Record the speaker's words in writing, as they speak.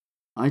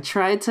I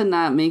tried to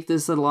not make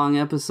this a long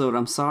episode.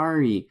 I'm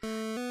sorry.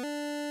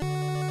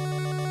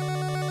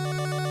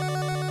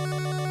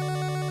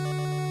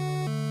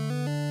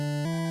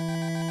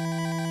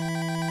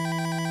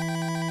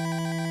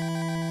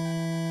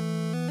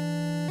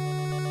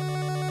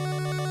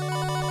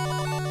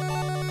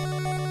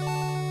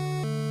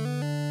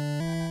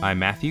 I'm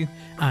Matthew.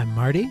 I'm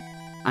Marty.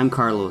 I'm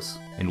Carlos.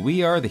 And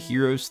we are the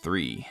Heroes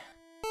 3.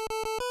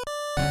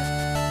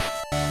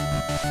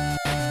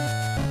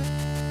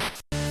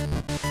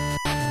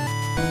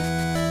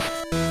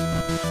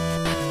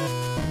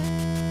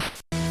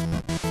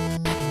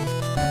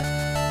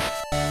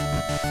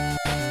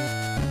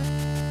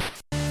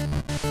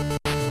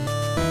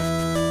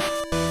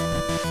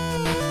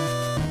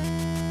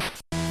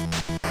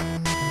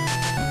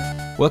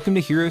 Welcome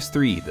to Heroes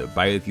 3, the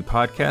bi-weekly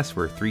podcast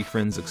where three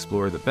friends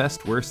explore the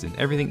best, worst, and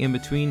everything in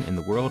between in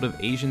the world of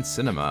Asian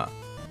cinema.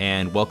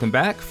 And welcome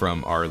back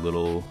from our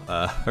little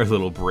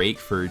break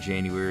for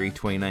January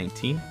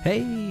 2019.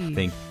 Hey!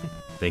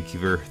 Thank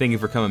you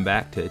for coming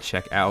back to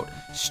check out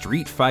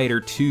Street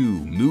Fighter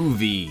 2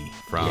 movie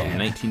from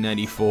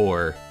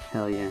 1994.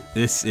 Hell yeah.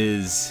 This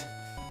is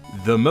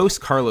the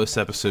most Carlos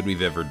episode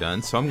we've ever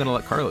done, so I'm going to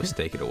let Carlos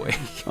take it away.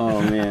 Oh,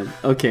 man.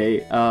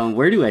 Okay,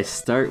 where do I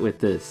start with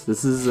this?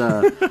 This is,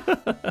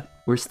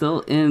 we're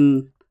still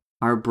in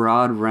our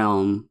broad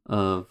realm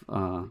of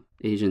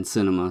Asian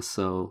cinema,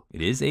 so...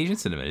 It is Asian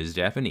cinema, it is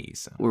Japanese.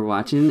 So. We're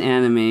watching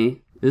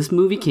anime. This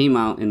movie came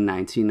out in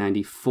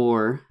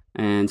 1994,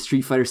 and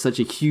Street Fighter is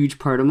such a huge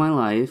part of my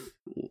life.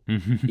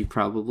 You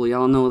probably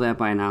all know that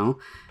by now.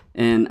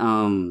 And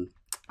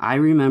I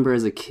remember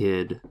as a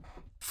kid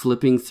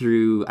flipping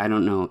through, I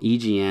don't know,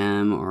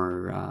 EGM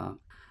or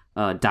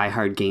Die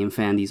Hard Game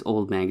Fan, these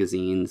old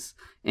magazines,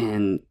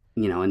 and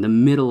you know, in the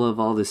middle of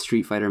all this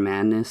Street Fighter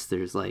madness,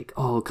 there's like,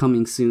 oh,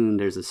 coming soon,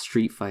 there's a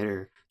Street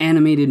Fighter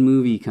animated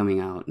movie coming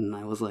out, and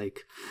I was like,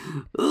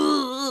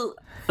 what?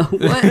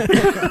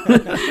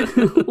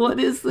 What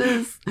is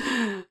this?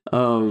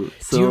 Do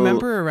you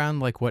remember around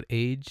like what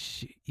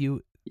age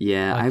you?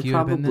 Yeah, like I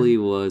probably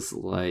was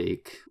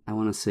like, I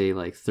want to say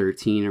like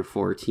 13 or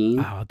 14.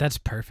 Oh, that's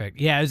perfect.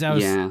 Yeah, I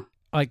was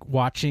like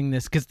watching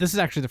this, because this is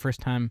actually the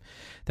first time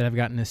that I've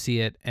gotten to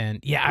see it. And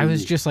yeah, I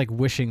was just like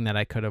wishing that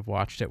I could have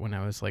watched it when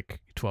I was like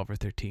 12 or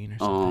 13 or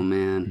something. Oh,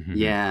 man.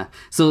 Yeah.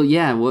 So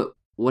yeah,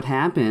 what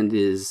happened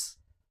is,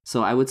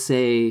 so I would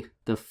say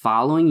the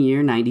following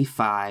year,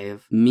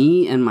 95,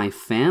 me and my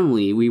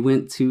family, we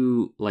went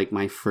to like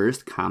my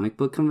first comic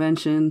book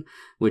convention,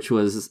 which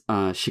was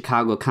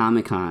Chicago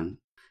Comic-Con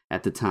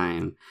at the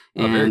time.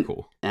 Oh, very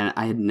cool. And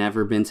I had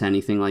never been to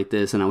anything like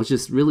this, and I was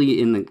just really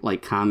in the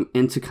like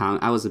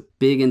I was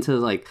big into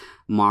like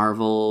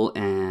Marvel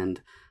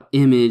and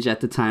Image at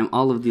the time,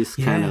 all of these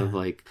kind of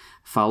like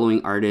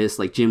following artists.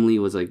 Like Jim Lee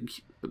was like,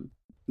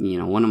 you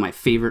know, one of my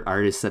favorite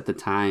artists at the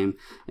time.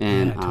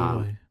 And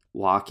totally.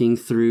 Walking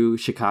through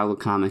Chicago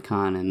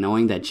Comic-Con and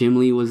knowing that Jim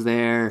Lee was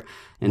there,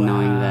 and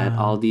knowing that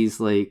all these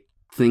like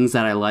things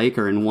that I like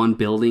are in one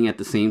building at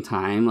the same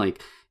time,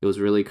 like it was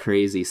really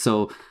crazy.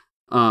 So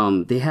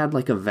they had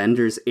like a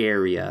vendors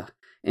area,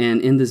 and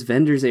in this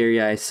vendors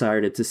area I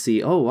started to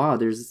see, oh wow,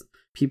 there's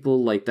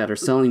people like that are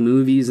selling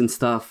movies and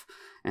stuff,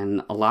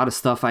 and a lot of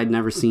stuff I'd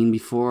never seen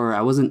before. I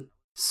wasn't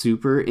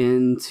super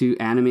into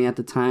anime at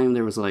the time.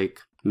 There was like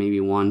maybe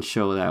one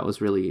show that I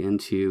was really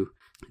into.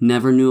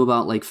 Never knew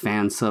about like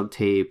fan sub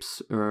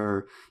tapes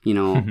or, you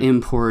know,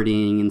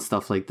 importing and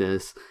stuff like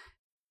this.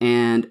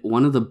 And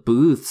one of the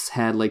booths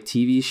had like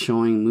TV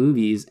showing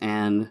movies,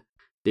 and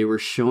they were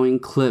showing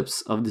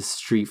clips of the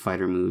Street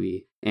Fighter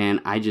movie, and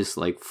I just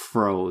like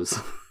froze.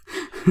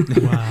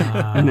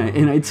 Wow.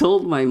 and I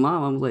told my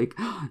mom, I'm like,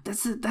 oh,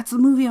 that's the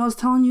movie I was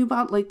telling you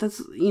about, like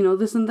that's, you know,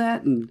 this and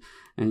that, and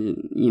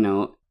you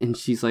know, and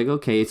she's like,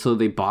 okay, so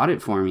they bought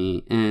it for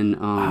me, and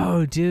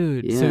oh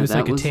dude, yeah, so it was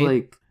that like a was tape.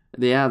 like,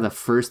 yeah, the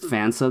first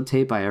fan sub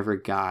tape I ever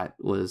got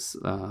was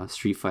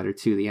Street Fighter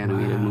 2, the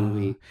animated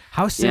movie.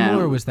 How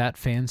similar was that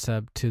fan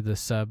sub to the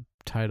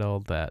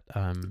subtitle that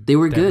they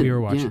were that good. we were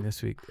watching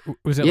this week?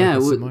 Was it Yeah,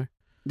 like similar?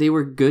 They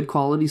were good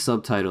quality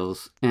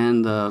subtitles,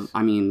 and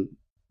I mean,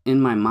 in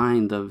my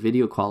mind, the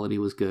video quality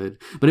was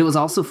good. But it was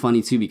also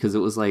funny too, because it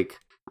was like,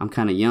 I'm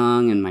kind of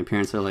young, and my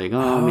parents are like,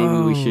 oh,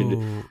 maybe we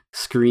should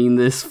screen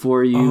this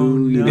for you. Oh,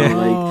 no. You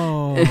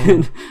know, like,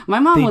 and my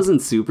mom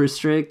wasn't super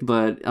strict,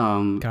 but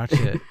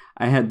Gotcha.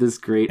 I had this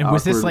great. And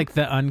was this awkward- like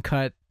the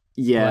uncut?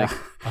 Yeah.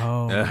 Like,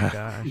 oh my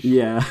gosh.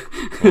 Yeah.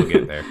 We'll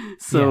get there.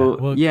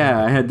 So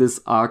I had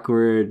this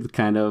awkward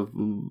kind of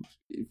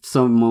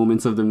some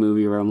moments of the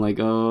movie where I'm like,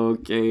 oh,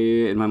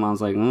 okay, and my mom's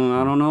like, I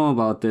don't know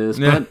about this,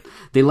 but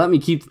they let me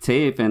keep the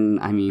tape, and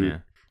I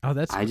mean, oh,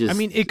 that's. I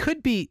mean, it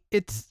could be.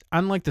 It's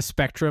unlike the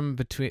spectrum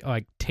between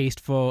like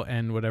tasteful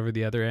and whatever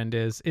the other end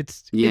is.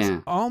 It's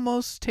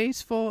almost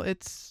tasteful.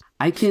 It's.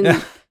 I can,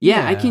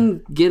 I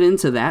can get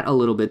into that a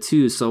little bit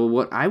too. So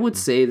what I would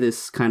say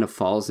this kind of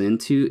falls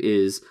into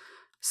is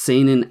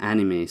seinen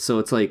anime. So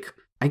it's like,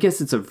 I guess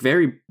it's a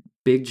very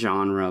big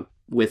genre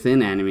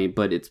within anime,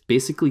 but it's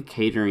basically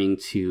catering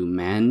to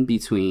men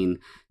between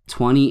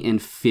 20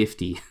 and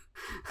 50.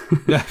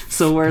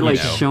 So we're like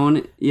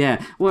shown,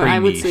 well, I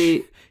would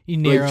say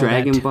like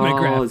Dragon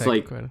Ball is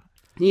like,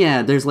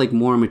 there's like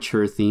more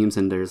mature themes,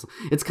 and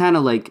it's kind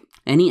of like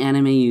any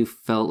anime you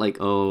felt like,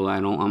 oh, I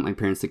don't want my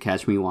parents to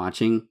catch me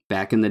watching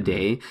back in the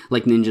day,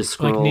 like Ninja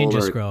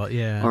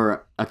Scroll,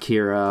 or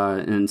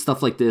Akira and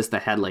stuff like this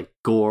that had like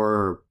gore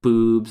or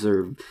boobs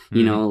or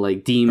you know,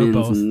 like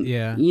demons and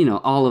you know,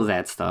 all of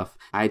that stuff.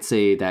 I'd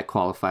say that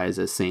qualifies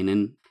as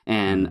seinen,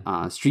 and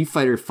Street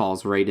Fighter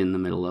falls right in the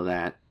middle of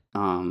that.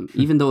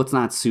 Even though it's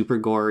not super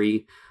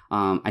gory,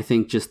 I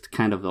think just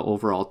kind of the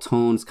overall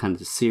tone is kind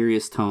of a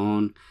serious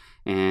tone.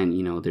 And,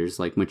 you know, there's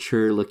like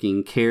mature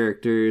looking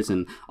characters,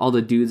 and all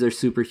the dudes are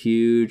super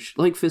huge,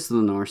 like Fist of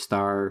the North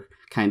Star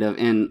kind of.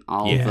 And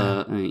all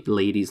the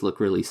ladies look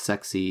really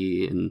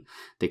sexy, and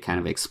they kind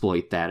of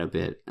exploit that a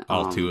bit.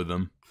 All two of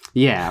them.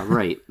 Yeah,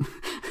 right.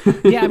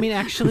 Yeah, I mean,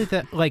 actually,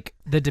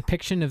 the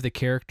depiction of the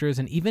characters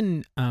and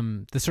even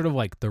the sort of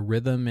like the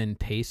rhythm and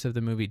pace of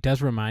the movie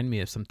does remind me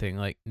of something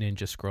like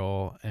Ninja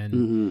Scroll.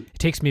 And it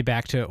takes me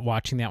back to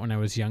watching that when I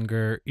was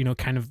younger, you know,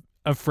 kind of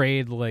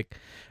afraid like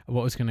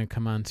what was going to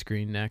come on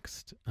screen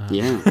next.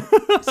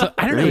 So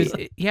I don't know.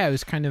 It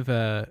was kind of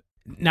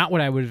not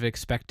what I would have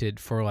expected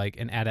for like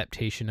an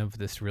adaptation of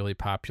this really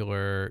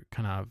popular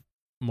kind of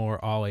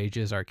more all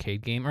ages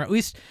arcade game, or at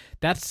least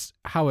that's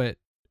how it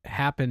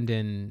happened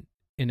in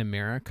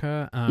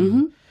America.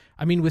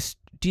 I mean,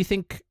 do you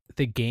think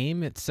the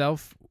game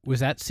itself,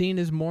 was that seen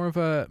as more of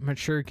a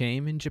mature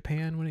game in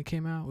Japan when it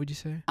came out, would you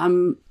say?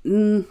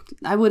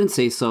 I wouldn't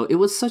say so. It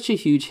was such a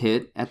huge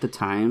hit at the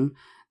time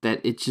that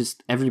it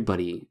just,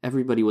 everybody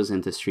was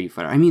into Street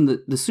Fighter. I mean,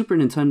 the Super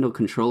Nintendo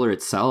controller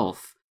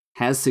itself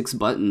has 6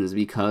 buttons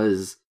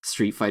because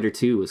Street Fighter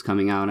 2 was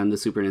coming out on the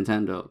Super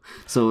Nintendo.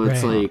 So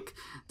it's like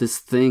this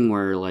thing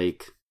where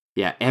like,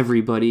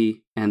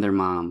 everybody and their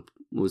mom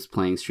was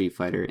playing Street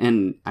Fighter.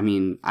 And I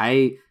mean,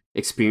 I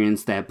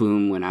experienced that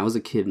boom when I was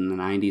a kid in the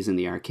 90s in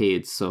the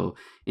arcades. So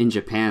in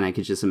Japan, I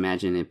could just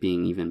imagine it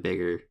being even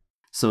bigger.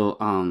 So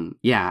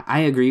I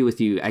agree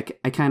with you. I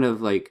kind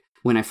of like,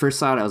 when I first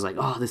saw it, I was like,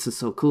 oh, this is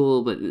so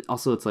cool. But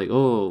also it's like,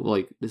 oh,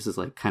 like this is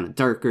like kind of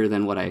darker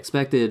than what I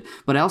expected.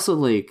 But I also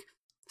like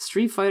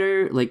Street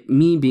Fighter, like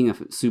me being a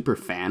super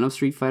fan of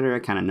Street Fighter, I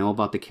kind of know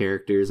about the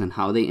characters and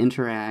how they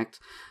interact.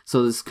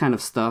 So this kind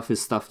of stuff is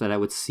stuff that I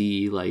would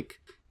see like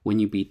when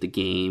you beat the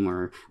game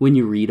or when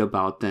you read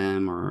about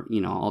them, or,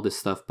 you know, all this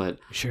stuff. But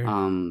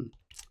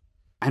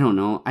I don't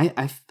know.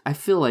 I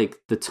feel like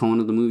the tone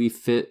of the movie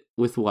fit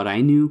with what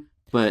I knew.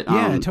 But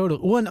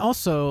totally. Well, and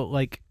also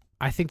like,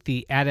 I think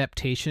the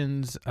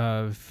adaptations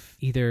of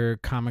either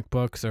comic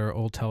books or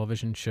old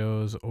television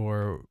shows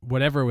or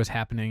whatever was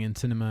happening in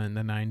cinema in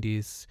the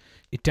 90s,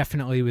 it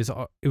definitely was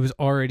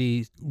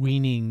already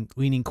leaning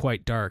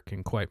quite dark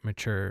and quite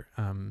mature.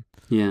 I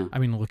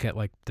mean, look at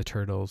like the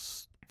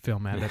Turtles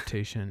film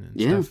adaptation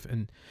and stuff.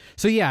 And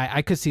so,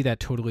 I could see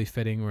that totally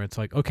fitting, where it's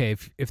like, okay,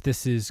 if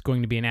this is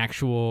going to be an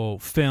actual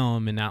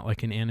film and not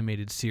like an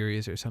animated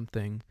series or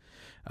something,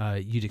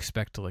 you'd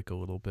expect like a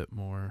little bit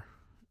more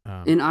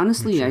and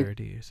honestly,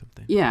 or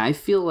something. I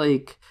feel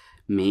like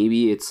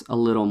maybe it's a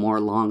little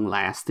more long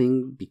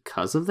lasting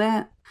because of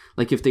that.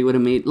 Like if they would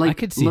have made, like, I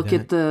could see look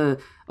that.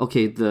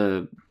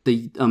 at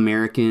the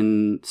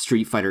American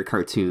Street Fighter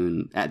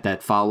cartoon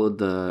that followed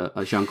the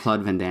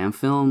Jean-Claude Van Damme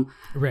film.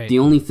 Right. The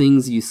only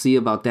things you see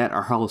about that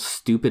are how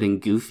stupid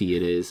and goofy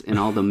it is, and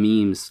all the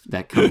memes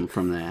that come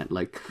from that,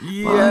 like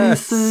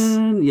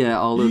Bison,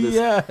 all of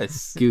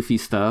this goofy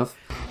stuff.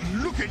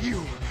 Look at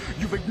you!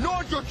 You've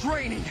ignored your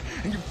training,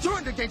 and you've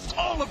turned against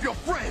all of your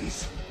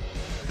friends.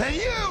 And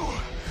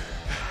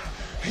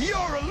you're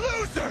a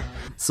loser.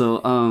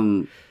 So,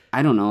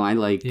 I don't know. I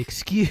like.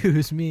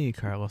 Excuse me,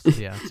 Carlos.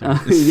 Yeah.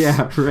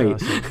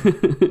 Right.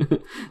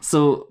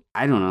 So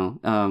I don't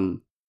know.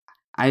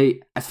 I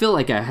feel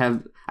like I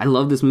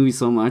love this movie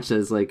so much that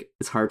it's like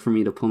it's hard for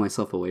me to pull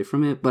myself away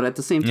from it. But at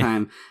the same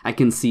time, I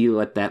can see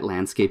what that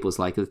landscape was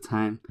like at the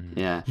time.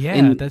 Yeah.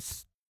 And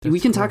that's we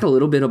can talk a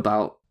little bit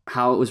about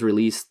how it was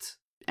released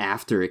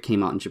after it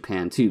came out in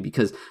Japan too,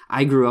 because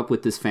I grew up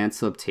with this fan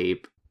sub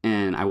tape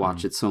and I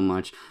watched it so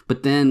much.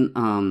 But then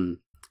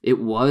it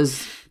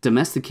was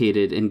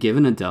domesticated and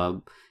given a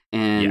dub,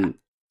 and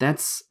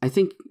that's, I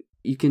think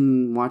you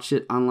can watch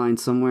it online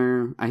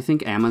somewhere. I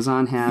think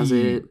Amazon has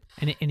it.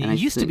 And it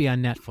used to be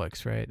on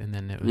Netflix, right? And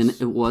then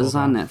it was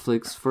on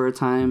Netflix for a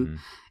time.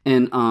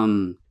 And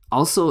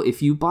also,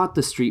 if you bought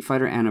the Street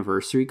Fighter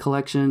Anniversary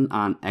Collection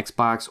on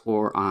Xbox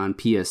or on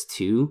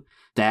PS2,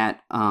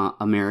 that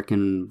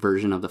American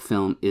version of the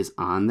film is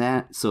on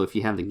that. So if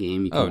you have the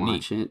game, you can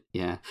watch it.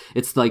 Yeah,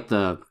 it's like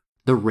the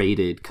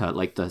rated cut,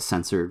 like the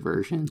censored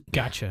version.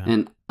 Gotcha.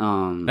 And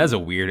that's a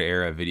weird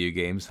era of video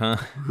games, huh?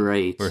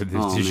 Right. Where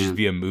there should just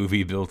be a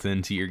movie built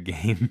into your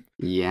game.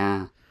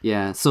 Yeah.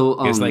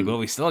 So it's like, well,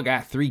 we still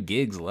got 3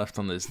 gigs left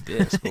on this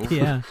disc.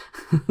 Yeah.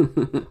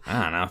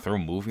 I don't know, throw a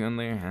movie on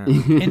there.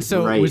 And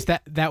so was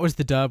that was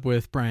the dub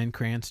with Bryan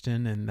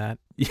Cranston and that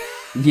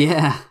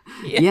Yeah.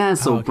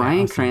 So okay,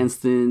 Bryan awesome.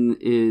 Cranston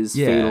is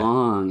Yeah. Fei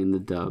Long in the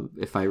dub,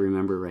 if I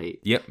remember right.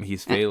 Yep,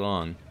 he's Fei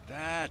Long.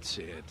 That's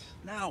it.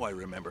 Now I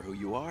remember who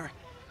you are.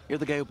 You're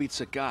the guy who beat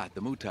Sagat,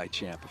 the Muay Thai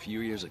champ, a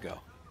few years ago.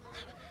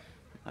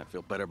 I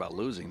feel better about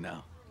losing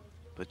now.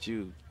 But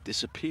you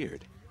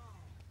disappeared.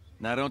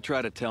 Now don't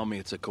try to tell me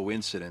it's a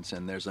coincidence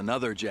and there's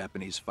another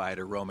Japanese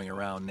fighter roaming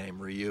around named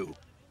Ryu.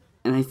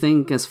 And I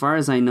think, as far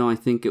as I know, I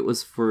think it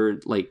was for,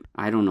 like,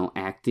 I don't know,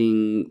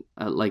 acting,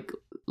 like,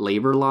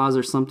 labor laws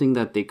or something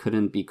that they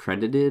couldn't be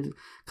credited.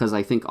 Because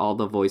I think all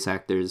the voice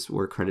actors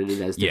were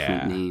credited as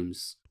different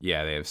names.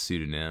 Yeah, they have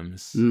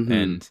pseudonyms.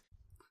 Mhm.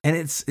 And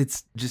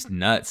it's just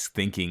nuts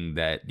thinking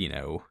that, you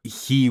know,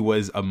 he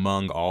was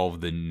among all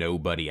of the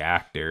nobody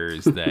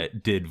actors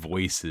that did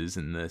voices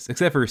in this,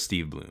 except for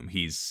Steve Bloom.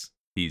 He's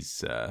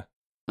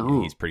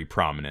pretty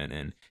prominent,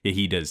 and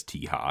he does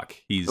T-Hawk.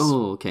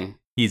 Okay.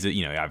 He's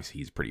obviously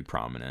he's a pretty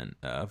prominent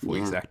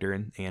voice actor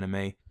in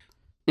anime.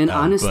 And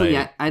honestly,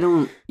 but- I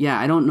don't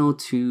know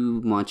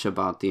too much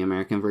about the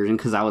American version,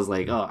 because I was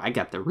like, oh, I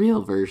got the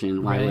real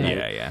version. Why would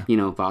I,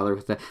 bother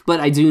with that? But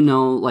I do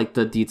know, like,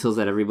 the details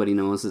that everybody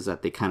knows is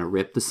that they kind of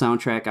ripped the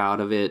soundtrack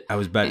out of it. I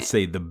was about to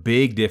say the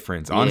big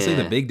difference. Honestly,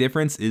 Yeah. the big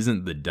difference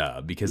isn't the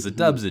dub, because the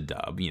dub's a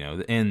dub, you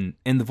know, and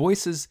the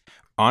voices.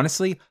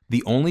 Honestly,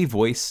 the only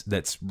voice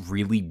that's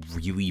really,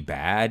 really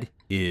bad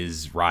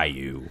is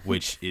Ryu,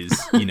 which is,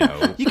 you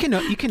know, You can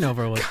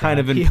overlook kind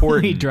that. of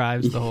important. He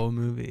drives the whole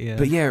movie. Yeah.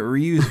 But yeah,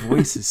 Ryu's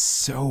voice is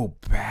so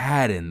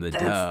bad in the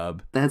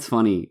dub. That's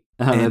funny.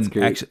 Oh, And that's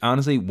great. actually,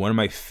 honestly, one of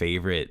my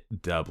favorite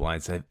dub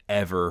lines I've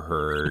ever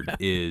heard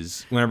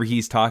is whenever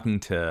he's talking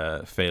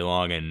to Fei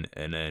Long, and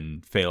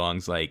then Fei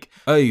Long's like,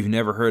 "Oh, you've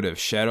never heard of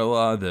Shadow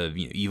Law, the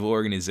evil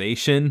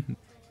organization?"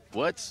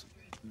 What's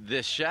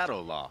this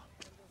shadow law?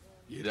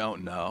 You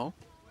don't know?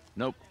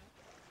 Nope.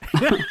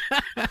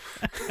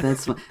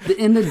 That's fun.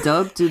 In the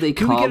dub, do they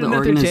Can we call get the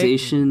another take?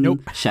 organization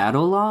Nope.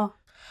 Shadow Law?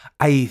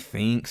 I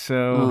think so.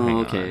 Oh, Hang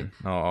okay. on.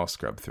 I'll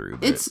scrub through.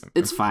 But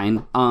It's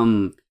fine.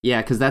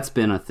 Yeah, because that's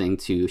been a thing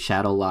too.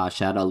 Shadow Law,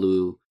 Shadow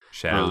Lu.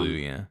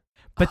 Shadowloo, yeah.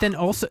 But then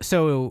also,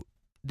 so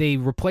they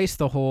replaced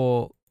the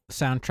whole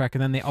soundtrack,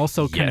 and then they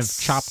also kind of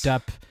Yes. chopped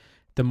up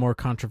the more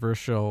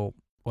controversial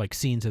like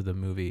scenes of the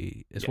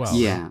movie as Yes. well.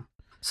 Yeah.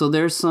 So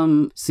there's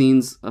some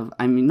scenes of,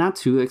 I mean, not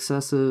too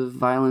excessive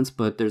violence,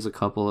 but there's a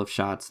couple of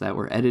shots that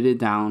were edited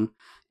down.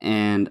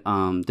 And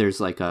there's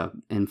like a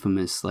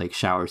infamous like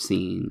shower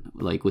scene,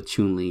 like with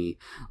Chun-Li,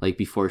 like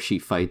before she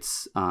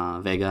fights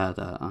Vega,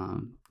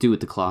 the dude with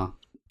the claw.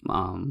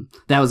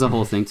 That was a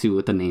whole thing too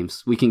with the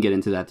names. We can get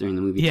into that during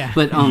the movie. Yeah.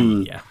 But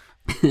Yeah.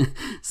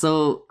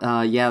 so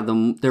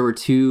there were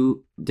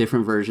two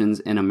different versions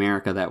in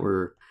America that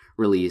were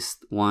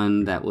released.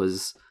 One that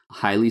was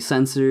highly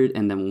censored,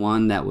 and then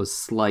one that was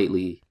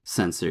slightly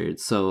censored.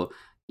 So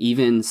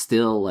even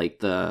still, like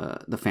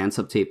the fan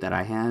sub tape that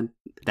I had,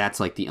 that's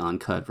like the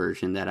uncut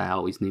version that I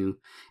always knew.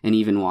 And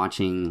even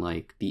watching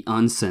like the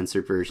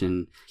uncensored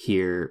version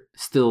here,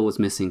 still was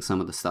missing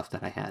some of the stuff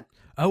that I had.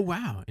 Oh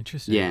wow,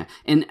 interesting. Yeah,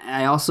 and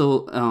I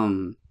also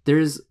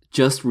there's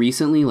just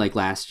recently, like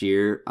last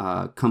year,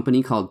 a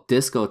company called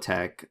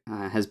Discotech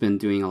has been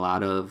doing a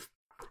lot of,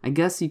 I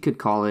guess you could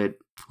call it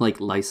like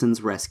license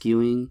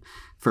rescuing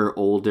for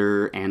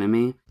older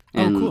anime.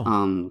 And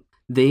cool.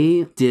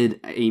 They did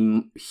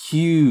a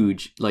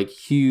huge,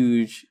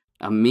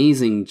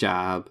 amazing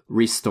job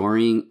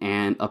restoring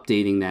and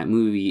updating that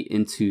movie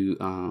into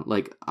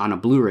like on a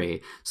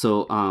Blu-ray.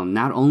 So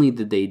not only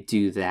did they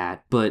do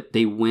that, but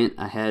they went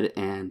ahead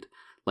and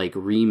like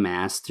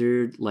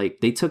remastered, like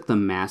they took the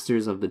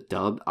masters of the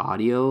dubbed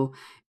audio,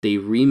 they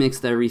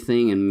remixed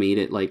everything and made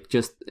it like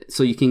just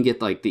so you can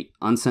get like the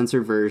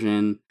uncensored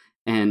version.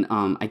 And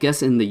I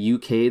guess in the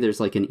UK there's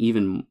like an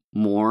even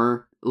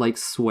more like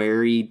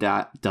sweary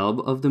dub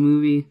of the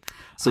movie,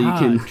 so you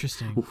can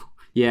interesting.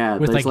 Yeah,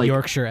 With there's like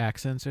Yorkshire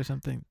accents or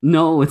something.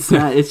 No, it's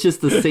not. It's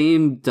just the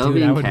same dubbing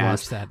Dude, I would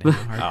cast. watch that in a Oh,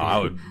 heartbeat. I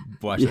would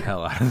watch the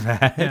hell out of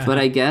that. Yeah. But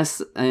I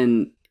guess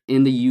in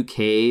the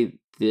UK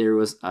there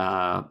was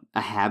a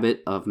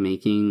habit of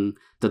making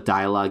the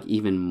dialogue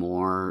even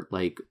more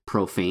like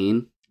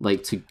profane,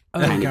 like to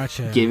kind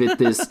gotcha. of give it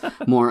this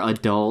more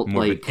adult,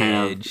 More of like an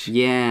kind edge. of,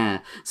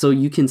 yeah. So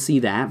you can see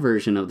that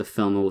version of the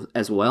film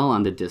as well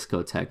on the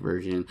Discotech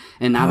version.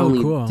 And not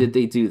only cool. did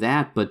they do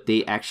that, but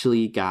they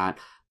actually got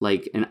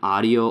like an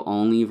audio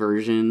only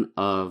version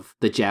of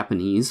the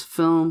Japanese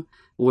film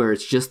where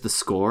it's just the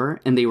score,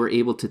 and they were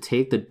able to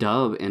take the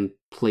dub and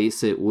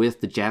place it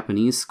with the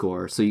Japanese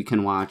score, so you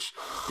can watch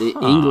the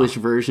English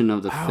version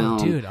of the film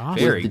dude, awesome. with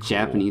Very the cool.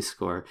 Japanese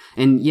score.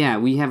 And yeah,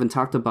 we haven't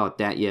talked about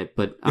that yet,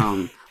 but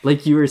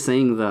like you were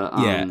saying, the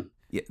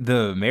Yeah,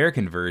 the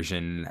American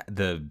version,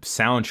 the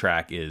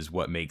soundtrack is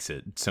what makes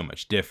it so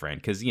much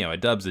different, because a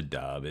dub's a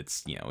dub.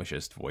 It's it's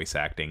just voice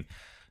acting,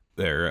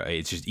 or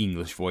it's just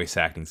English voice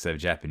acting instead of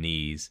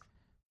Japanese.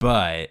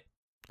 But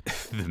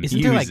the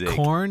Isn't there like music.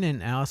 Korn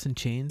and Alice in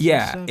Chains? and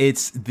Yeah, stuff?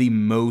 it's the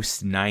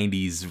most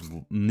 90s,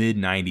 mid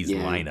 90s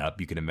Yeah. lineup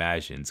you can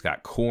imagine. It's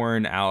got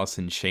Korn, Alice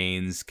in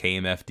Chains,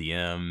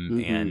 KMFDM,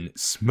 Mhm. and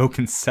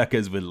Smoking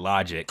Suckers with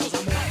Logic,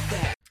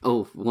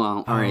 Oh,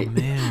 well, all right. Oh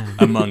man.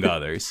 among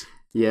others.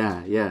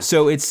 Yeah.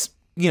 So it's,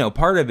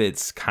 part of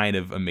it's kind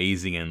of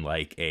amazing in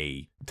like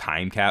a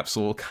time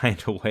capsule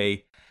kind of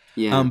way.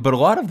 Yeah. But a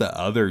lot of the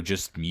other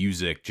just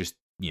music, just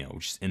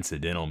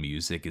incidental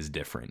music is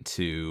different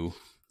too.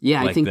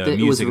 Yeah, Like I think the that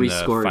it was music in the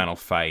rescored. final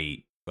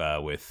fight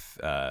with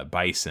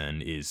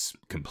Bison is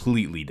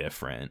completely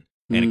different,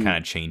 and it kind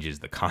of changes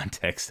the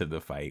context of the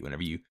fight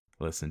whenever you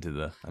listen to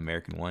the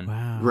American one.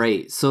 Wow.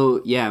 Right.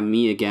 So, yeah,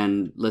 me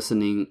again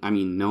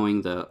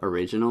knowing the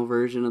original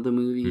version of the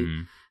movie.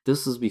 Mhm.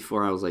 This was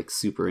before I was like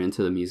super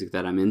into the music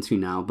that I'm into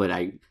now, but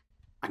I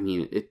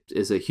mean, it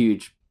is a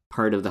huge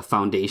part of the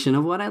foundation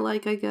of what I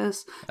like, I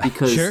guess,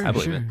 because Sure. I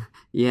believe sure. it.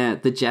 yeah,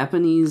 the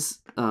Japanese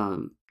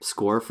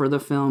score for the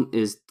film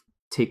is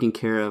taken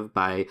care of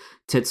by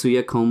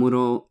Tetsuya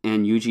Komuro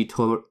and Yuji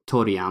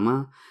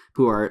Toriyama,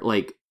 who are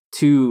like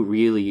two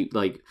really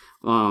like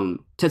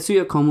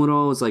Tetsuya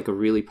Komuro was like a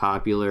really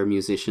popular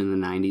musician in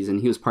the 90s,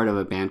 and he was part of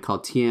a band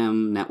called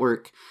TM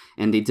Network,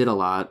 and they did a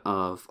lot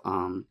of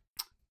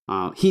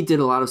he did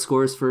a lot of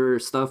scores for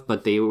stuff,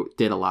 but they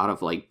did a lot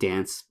of like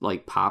dance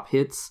like pop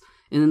hits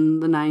in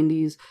the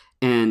 90s.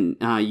 And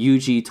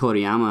Yuji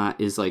Toriyama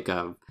is like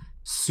a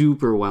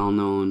super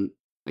well-known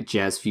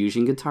jazz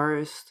fusion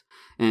guitarist,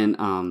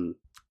 and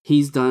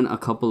he's done a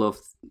couple of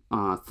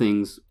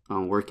things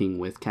working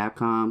with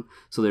Capcom.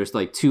 So there's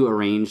like 2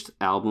 arranged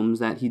albums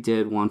that he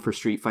did, one for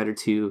Street Fighter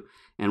 2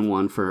 and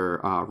one for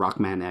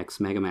Rockman X,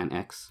 Mega Man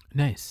X.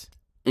 Nice.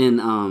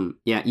 And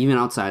yeah, even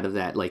outside of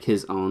that, like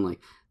his own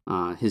like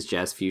his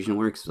jazz fusion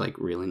works like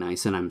really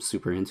nice, and I'm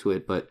super into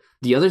it. But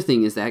the other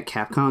thing is that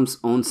Capcom's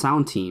own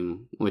sound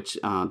team, which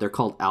they're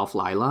called Alf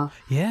Lyla,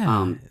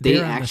 Yeah. they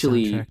they're on the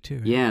actually soundtrack too,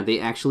 right? yeah, they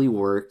actually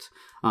worked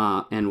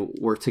and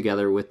worked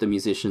together with the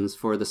musicians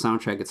for the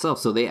soundtrack itself.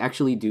 So they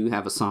actually do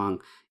have a song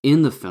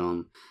in the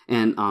film,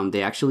 and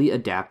they actually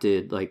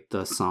adapted like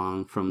the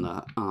song from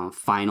the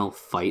final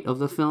fight of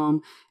the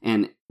film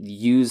and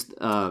used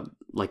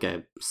like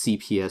a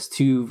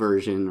CPS2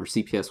 version or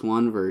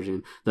CPS1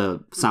 version, the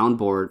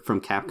soundboard from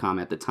Capcom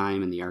at the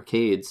time in the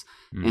arcades,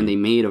 and they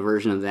made a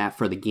version of that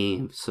for the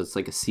game. So it's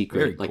like a secret,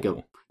 Very like cool.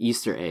 a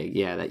Easter egg,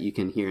 yeah, that you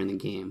can hear in the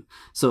game.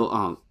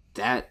 So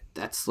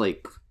that's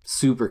like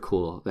super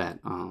cool that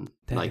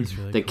That like is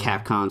really the cool.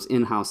 Capcom's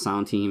in-house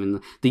sound team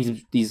and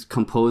these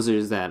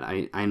composers that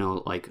I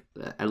know, like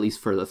at least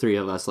for the 3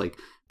 of us, like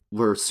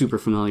we're super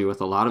familiar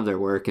with a lot of their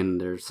work, and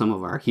they're some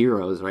of our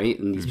heroes, right?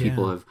 And these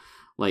people Yeah. have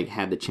like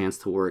had the chance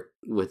to work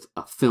with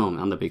a film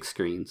on the big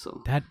screen.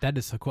 So That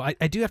is so cool.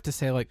 I do have to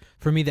say, like,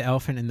 for me, the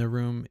elephant in the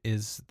room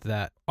is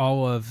that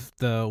all of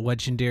the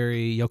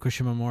legendary Yoko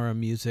Shimomura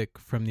music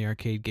from the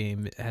arcade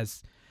game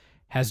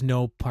has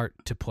no part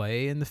to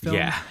play in the film.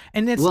 Yeah.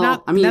 And it's Well,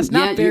 not I mean, that's yeah,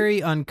 not very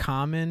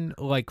uncommon,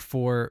 like,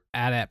 for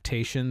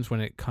adaptations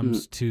when it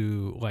comes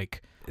to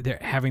like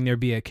there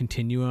be a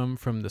continuum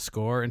from the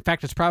score. In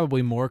fact, it's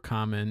probably more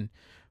common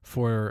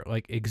for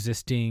like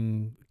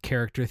existing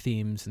character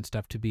themes and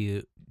stuff to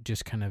be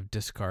just kind of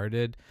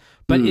discarded.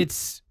 But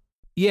it's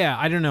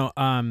I don't know,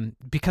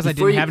 because I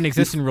Before didn't you- have an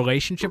existing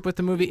relationship with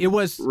the movie, it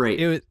was Right.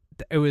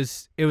 it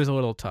was a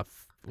little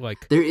tough,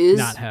 like there is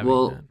not having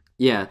that.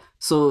 yeah.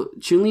 So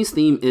Chun-Li's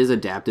theme is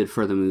adapted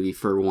for the movie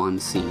for one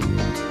scene.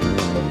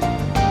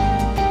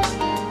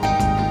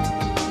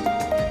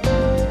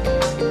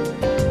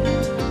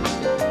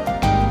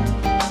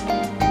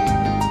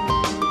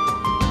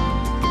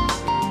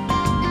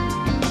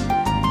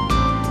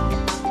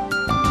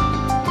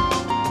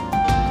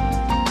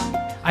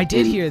 I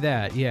did And- hear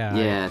that, yeah.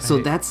 Yeah, I- so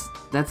I- that's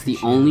the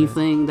appreciate only that.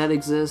 thing that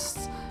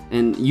exists,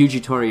 and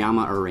Yuji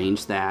Toriyama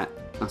arranged that.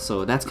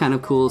 So that's kind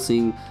of cool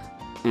seeing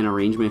an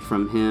arrangement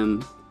from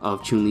him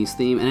of Chun-Li's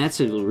theme, and it's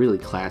really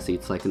classy.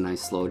 It's like a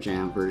nice slow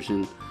jam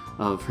version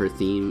of her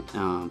theme.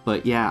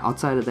 But yeah,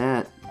 outside of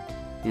that,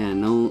 yeah,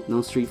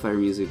 no Street Fighter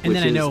music. And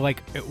then which I know, is-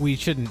 like, we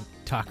shouldn't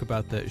talk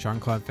about the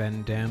Jean-Claude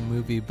Van Damme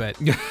movie, but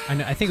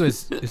I think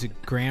is it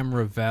Graham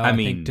Revell? I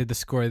mean- think did the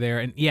score there,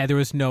 and yeah, there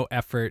was no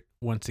effort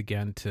once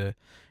again to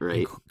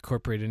right.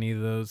 incorporate any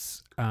of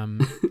those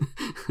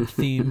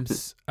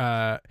themes.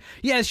 Yeah,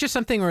 it's just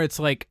something where it's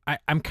like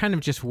I'm kind of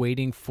just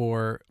waiting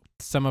for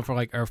some of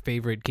our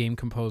favorite game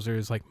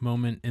composers, like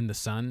moment in the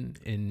sun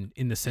in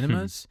the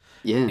cinemas.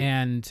 Yeah.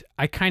 And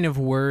I kind of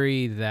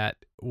worry that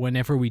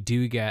whenever we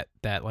do get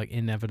that like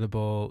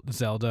inevitable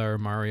Zelda or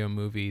Mario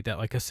movie, that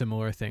like a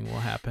similar thing will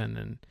happen,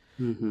 and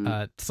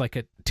Mhm. it's like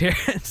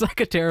it's like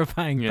a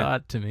terrifying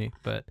thought to me.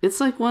 But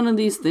It's like one of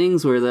these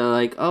things where they're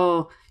like,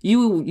 "Oh,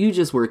 you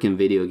just work in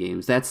video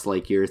games. That's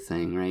like your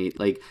thing, right?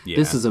 Like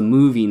this Yeah. is a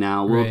movie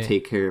now. We'll Right.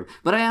 take care of."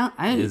 But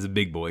It is a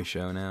big boy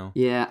show now.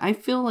 yeah, I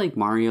feel like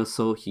Mario's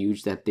so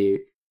huge that they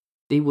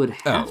would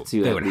have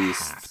to they at would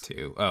least have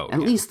to. Oh, at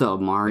yeah. least the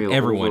Mario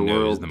Everyone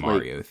knows overworld, the like-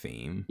 Mario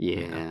theme.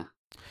 yeah.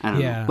 I don't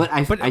know. But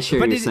I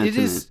share your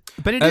sentiment.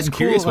 I'm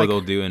curious cool, what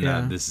they'll do,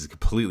 and this is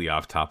completely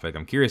off topic.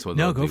 I'm curious what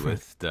they'll do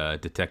with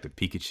Detective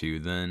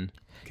Pikachu then,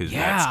 because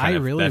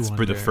that's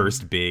for the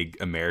first big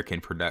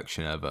American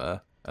production of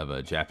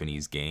a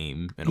Japanese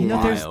game in a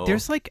while.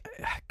 There's like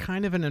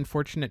kind of an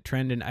unfortunate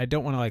trend, and I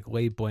don't want to like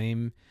lay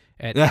blame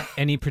at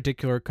any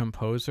particular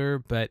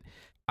composer, but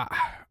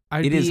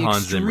it is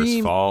Hans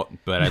Zimmer's fault.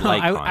 But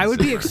I would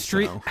be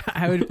extreme.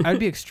 I would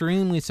be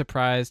extremely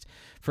surprised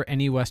for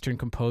any Western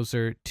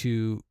composer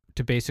to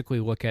basically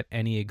look at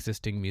any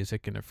existing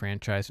music in a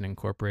franchise and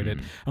incorporate it,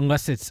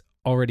 unless it's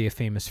already a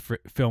famous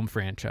film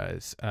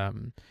franchise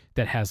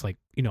that has like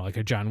like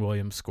a John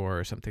Williams score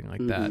or something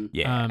like that.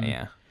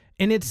 Yeah.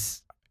 And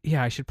it's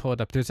I should pull it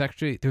up. There's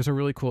a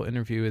really cool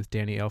interview with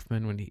Danny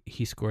Elfman when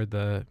he scored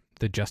the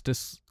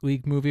Justice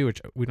League movie,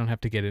 which we don't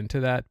have to get into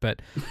that,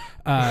 but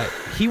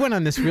he went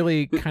on this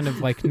really kind of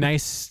like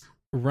nice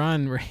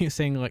run where he was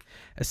saying like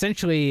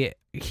essentially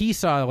he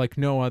saw like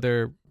no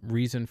other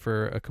reason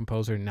for a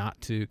composer not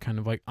to kind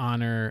of like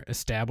honor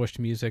established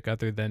music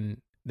other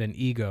than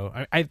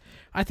ego.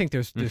 I think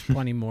there's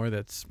plenty more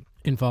that's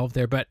involved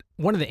there, but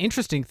one of the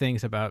interesting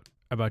things about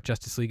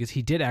Justice League is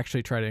he did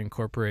actually try to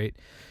incorporate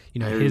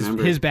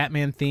his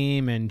Batman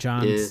theme and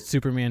John's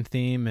Superman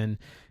theme, and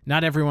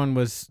not everyone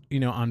was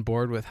on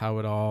board with how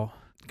it all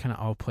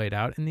played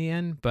out in the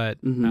end, but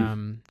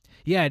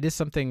it is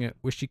something I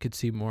wish you could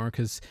see more,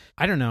 because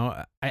I don't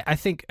know, I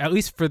think at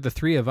least for the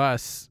three of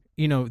us,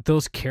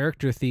 those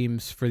character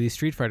themes for these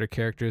Street Fighter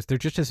characters, they're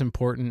just as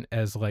important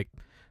as like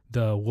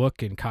the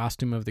look and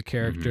costume of the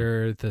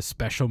character, the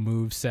special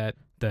move set,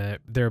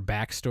 their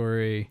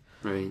backstory.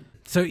 Right.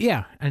 So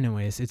yeah,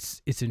 anyways,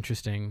 it's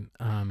interesting.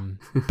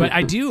 But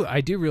I do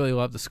really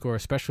love the score,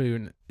 especially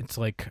when it's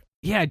like,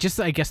 just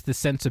I guess the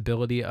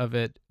sensibility of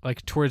it.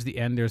 Like towards the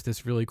end, there's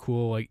this really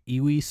cool like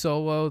Iwi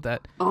solo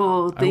that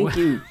thank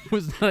you.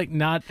 Was like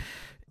not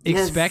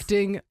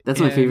expecting. That's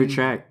my favorite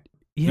track.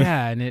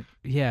 Yeah, and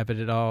but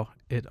it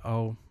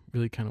all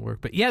really kind of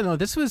worked. But yeah, no,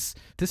 this was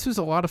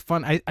a lot of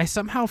fun. I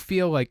somehow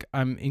feel like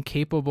I'm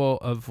incapable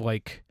of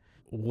like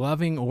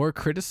loving or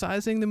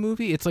criticizing the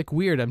movie. It's like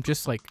weird. I'm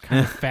just like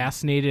kind of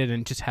fascinated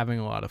and just having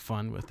a lot of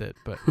fun with it.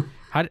 But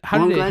how did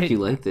I'm it glad hit? You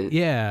liked it.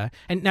 Yeah,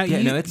 and now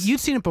you'd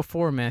seen it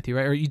before, Matthew,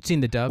 right? Or you'd seen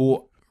the dub?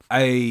 Well,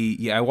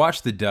 I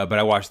watched the dub, but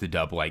I watched the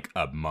dub like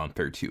a month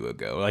or two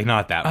ago, like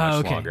not that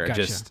much longer.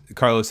 Gotcha. Just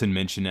Carlos had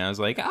mentioned it. I was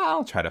like,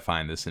 I'll try to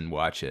find this and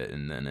watch it,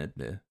 and then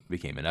it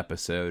became an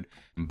episode.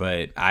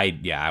 But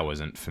I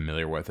wasn't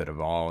familiar with it at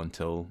all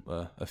until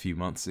a few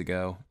months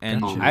ago,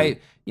 and I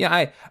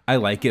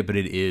like it, but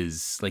it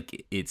is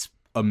like it's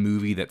a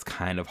movie that's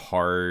kind of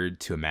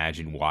hard to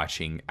imagine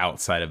watching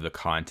outside of the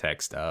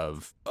context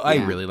of I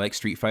really like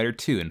Street Fighter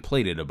 2 and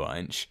played it a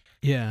bunch.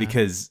 Yeah,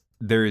 because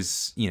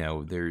there's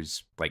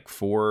like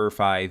 4 or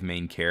 5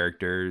 main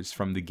characters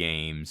from the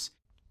games,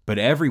 but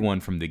everyone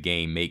from the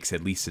game makes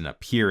at least an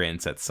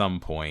appearance at some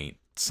point,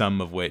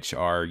 some of which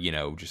are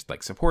just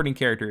like supporting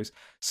characters,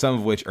 some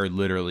of which are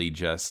literally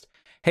just,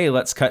 hey,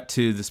 let's cut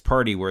to this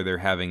party where they're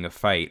having a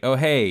fight. Oh,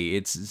 hey,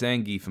 it's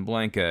Zangief and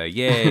Blanca,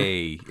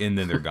 yay. And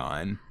then they're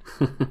gone.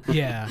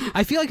 Yeah,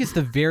 I feel like it's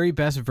the very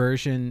best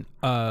version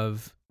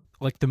of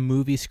like the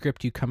movie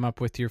script you come up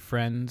with your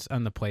friends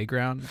on the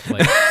playground,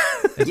 like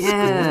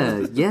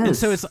yes. And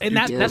so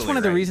that's one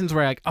of the reasons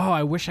where like,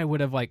 I wish I would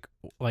have like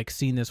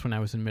seen this when I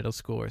was in middle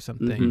school or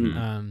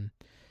something.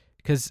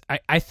 Because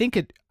I think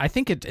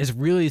it is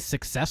really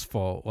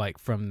successful, like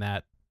from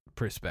that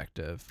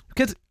perspective.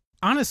 Because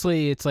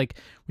honestly, it's like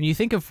when you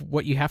think of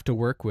what you have to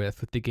work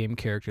with the game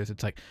characters,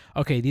 it's like,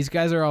 okay, these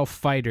guys are all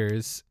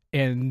fighters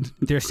and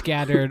they're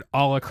scattered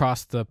all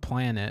across the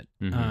planet.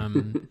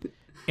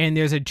 And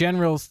there's a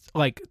general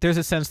there's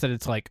a sense that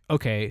it's like,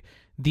 okay,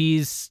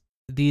 these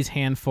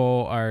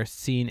handful are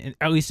seen,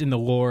 at least in the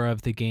lore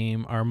of the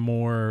game, are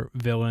more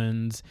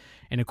villains,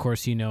 and of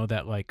course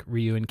that like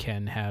Ryu and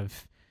Ken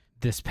have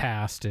this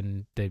past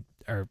and they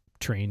are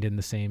trained in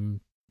the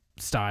same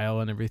style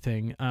and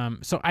everything.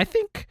 So I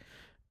think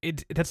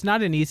it's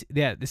not an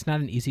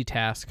easy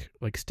task,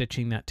 like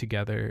stitching that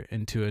together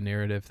into a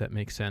narrative that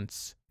makes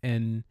sense.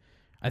 And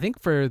I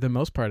think for the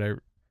most part, I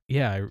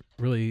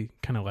really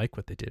kind of like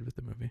what they did with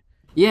the movie.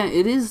 Yeah,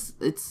 it is.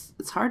 It's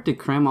hard to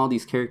cram all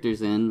these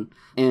characters in,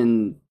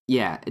 and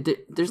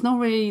there's no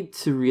way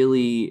to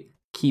really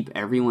keep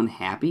everyone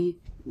happy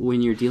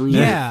when you're dealing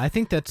with I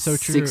think that's so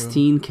true.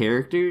 16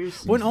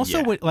 characters. Well, and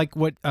also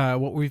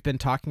what we've been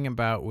talking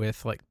about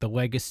with like the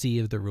legacy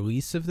of the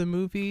release of the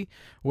movie,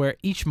 where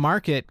each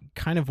market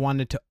kind of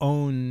wanted to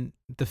own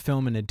the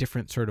film in a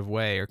different sort of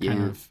way, or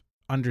kind of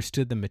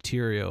understood the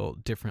material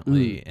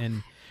differently.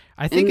 And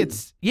I think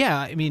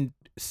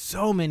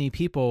so many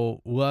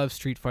people love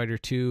Street Fighter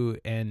 2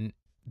 and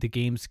the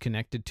games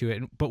connected to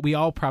it, but we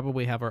all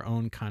probably have our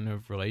own kind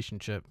of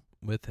relationship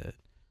with it.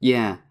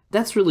 Yeah,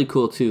 that's really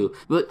cool too.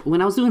 But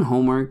when I was doing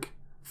homework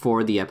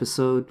for the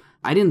episode,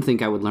 I didn't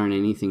think I would learn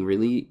anything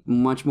really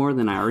much more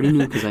than I already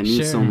knew, because I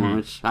knew so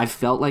much. I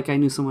felt like I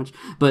knew so much.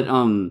 But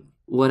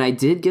what I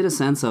did get a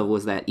sense of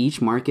was that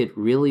each market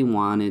really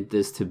wanted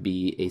this to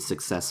be a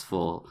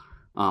successful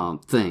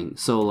thing.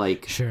 So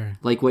like, sure,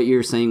 like what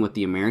you're saying with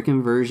the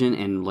American version,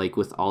 and like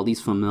with all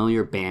these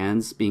familiar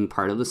bands being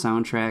part of the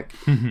soundtrack,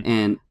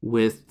 and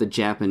with the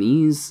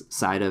Japanese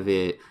side of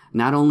it,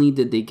 not only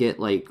did they get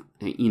like,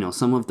 you know,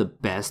 some of the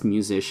best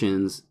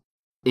musicians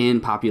in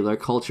popular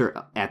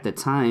culture at the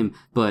time,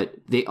 but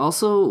they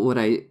also, what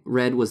I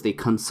read was they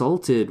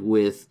consulted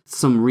with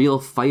some real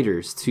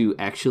fighters to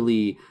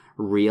actually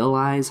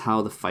realize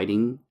how the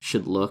fighting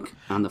should look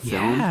on the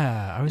film.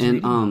 Yeah, I was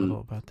reading a little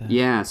about that.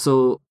 Yeah,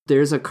 so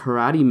there's a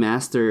karate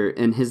master,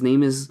 and his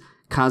name is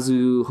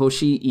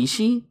Kazuhoshi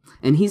Ishii,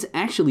 and he's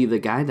actually the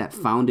guy that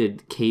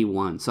founded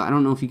K1. So I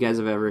don't know if you guys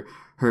have ever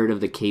heard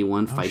of the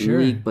K1 Fighting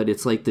League, but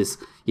it's like this,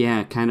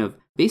 yeah, kind of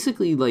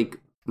basically like,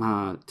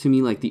 to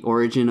me, like the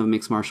origin of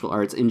mixed martial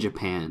arts in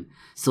Japan.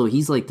 So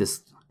he's like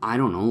this, I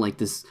don't know, like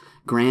this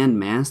grand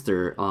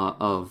master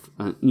of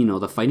you know,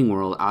 the fighting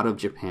world out of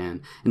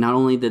Japan. And not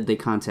only did they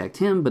contact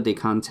him, but they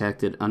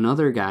contacted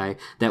another guy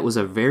that was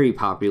a very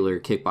popular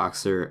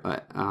kickboxer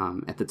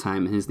at the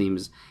time, and his name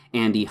is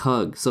Andy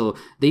Hug. So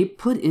they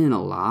put in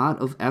a lot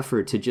of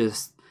effort to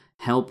just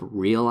help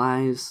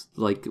realize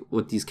like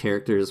what these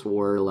characters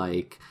were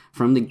like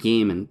from the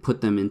game and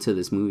put them into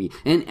this movie.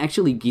 And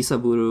actually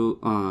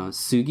Gisaburo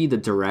Sugi, the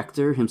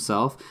director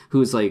himself,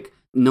 who's like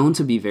known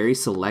to be very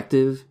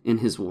selective in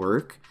his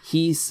work,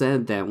 he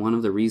said that one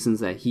of the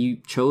reasons that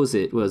he chose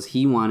it was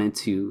he wanted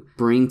to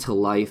bring to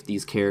life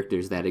these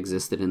characters that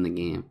existed in the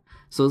game.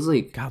 So it's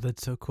like, God,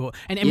 that's so cool.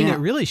 And I mean, it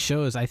really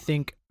shows, I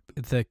think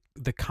the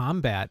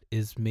combat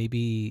is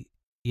maybe,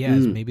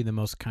 is maybe the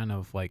most kind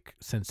of like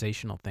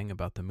sensational thing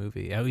about the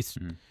movie, at least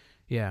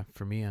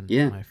for me. And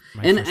my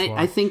and first watch.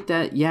 I think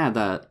that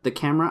the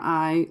camera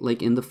eye,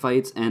 like in the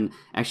fights, and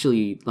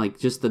actually like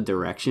just the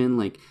direction,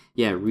 like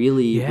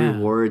really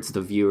rewards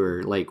the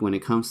viewer, like when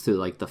it comes to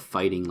like the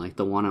fighting, like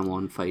the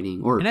one-on-one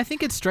fighting, or and I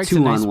think it strikes a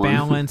nice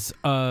balance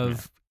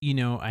of you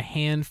know, a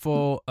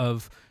handful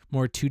of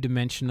more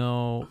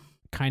two-dimensional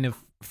kind of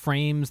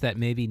frames that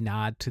maybe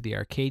nod to the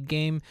arcade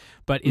game,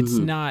 but it's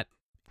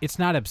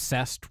not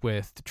obsessed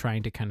with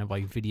trying to kind of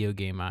like video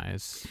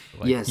gameize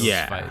like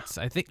those fights.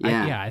 I think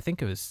I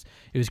think it was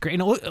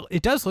great. And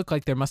it does look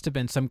like there must have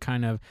been some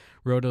kind of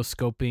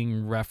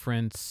rotoscoping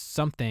reference,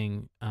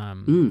 something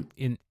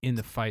in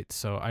the fight.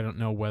 So I don't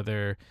know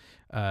whether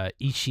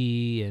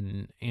Ishii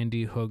and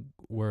Andy Hug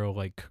were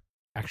like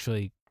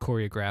actually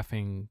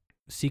choreographing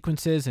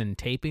sequences and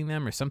taping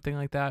them or something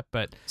like that.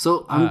 But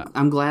so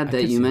I'm glad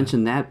that you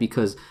mentioned that,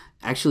 because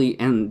actually,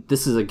 and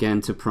this is again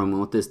to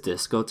promote this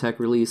Discotek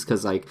release,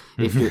 because like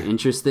if you're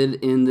interested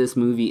in this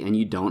movie and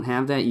you don't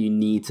have that, you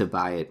need to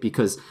buy it,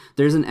 because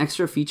there's an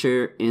extra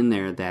feature in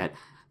there that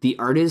the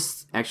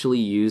artists actually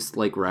used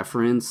like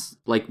reference,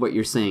 like what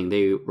you're saying.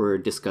 They were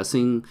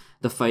discussing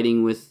the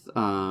fighting with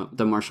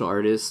the martial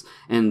artists,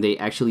 and they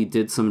actually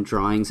did some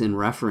drawings in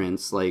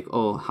reference, like,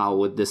 oh, how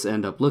would this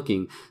end up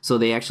looking? So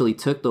they actually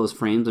took those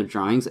frames of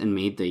drawings and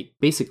made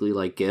basically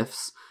like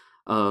GIFs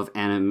of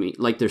anime,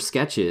 like their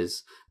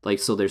sketches. Like,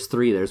 so there's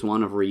 3. There's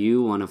one of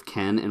Ryu, one of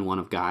Ken, and one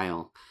of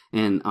Guile.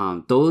 And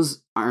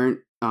those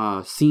aren't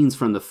scenes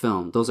from the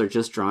film. Those are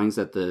just drawings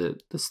that the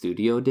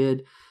studio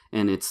did,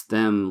 and it's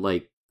them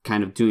like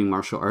kind of doing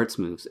martial arts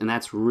moves, and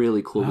that's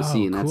really cool to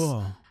see. And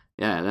cool.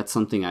 that's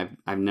something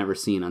I've never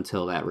seen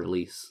until that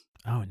release.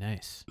 Oh,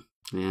 nice.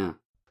 Yeah,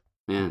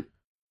 man.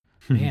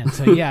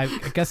 So I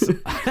guess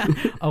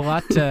a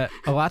lot to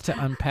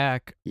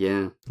unpack.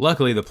 Yeah.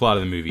 Luckily, the plot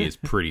of the movie is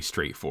pretty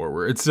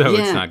straightforward, so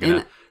it's not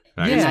gonna.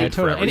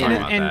 Totally.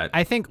 And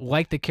I think,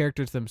 like the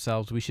characters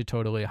themselves, we should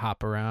totally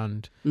hop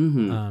around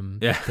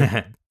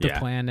the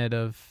planet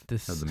of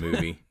this of the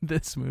movie.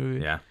 this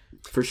movie. Yeah,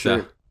 for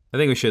sure. So, I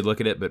think we should look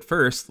at it, but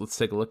first, let's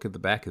take a look at the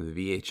back of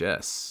the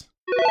VHS.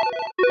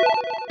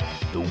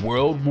 The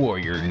world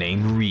warrior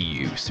named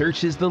Ryu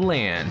searches the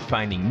land,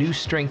 finding new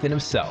strength in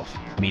himself,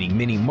 meeting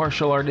many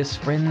martial artists,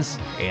 friends,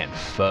 and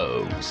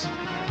foes.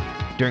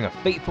 During a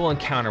fateful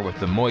encounter with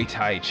the Muay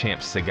Thai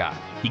champ Sagat,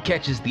 he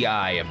catches the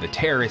eye of the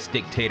terrorist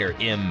dictator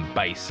M.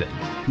 Bison,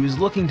 who is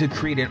looking to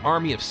create an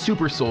army of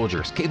super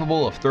soldiers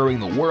capable of throwing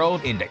the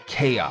world into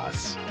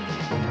chaos.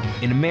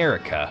 In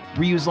America,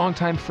 Ryu's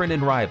longtime friend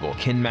and rival,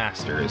 Ken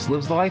Masters,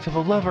 lives the life of a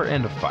lover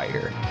and a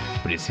fighter,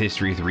 but his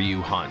history with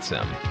Ryu haunts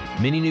him.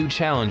 Many new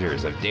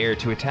challengers have dared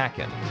to attack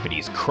him, but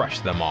he's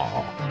crushed them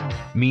all.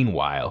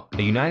 Meanwhile,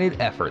 a united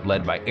effort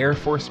led by Air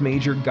Force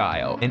Major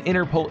Guile and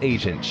Interpol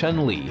agent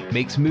Chun-Li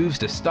makes moves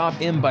to stop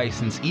M.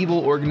 Bison's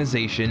evil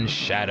organization,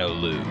 Shadow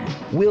Lu.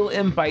 Will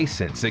M.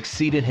 Bison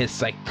succeed in his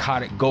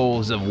psychotic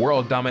goals of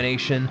world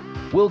domination?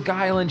 Will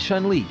Guile and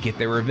Chun-Li get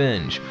their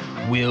revenge?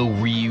 Will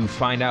Ryu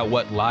find out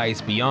what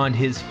lies beyond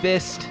his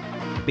fist?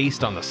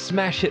 Based on the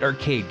smash hit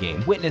arcade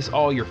game, witness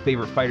all your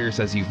favorite fighters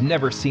as you've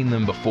never seen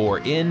them before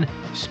in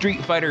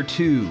Street Fighter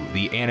II,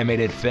 the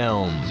animated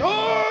film.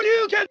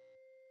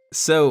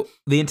 So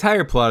the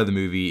entire plot of the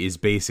movie is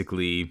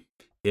basically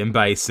M.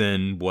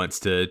 Bison wants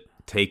to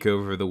take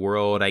over the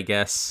world, I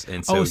guess,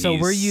 and so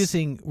we're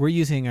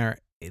using our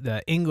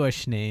the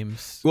English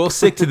names. We'll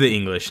stick to the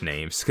English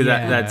names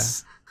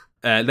because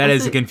that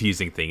is a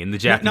confusing thing. In the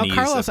Japanese, now,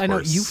 Carlos, of I know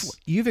course,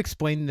 you've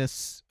explained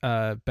this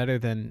better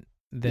than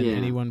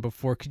anyone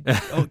before. Could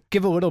you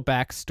give a little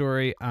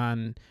backstory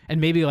on,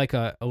 and maybe like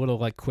a little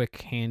like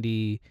quick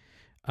handy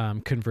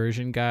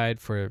conversion guide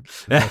for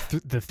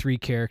the three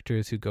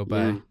characters who go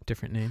by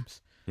different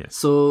names? Yes.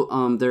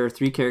 So there are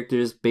three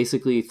characters,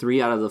 basically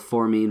 3 out of the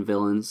 4 main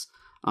villains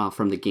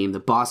from the game, the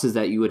bosses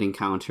that you would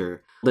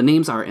encounter. The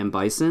names are M.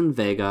 Bison,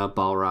 Vega,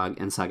 Balrog,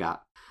 and Sagat.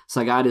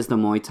 Sagat is the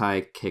Muay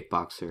Thai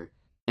kickboxer.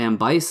 M.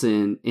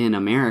 Bison in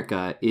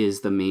America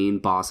is the main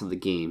boss of the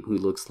game, who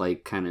looks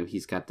like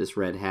he's got this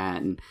red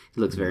hat and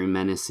he looks very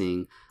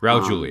menacing.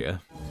 Raul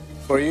Julia.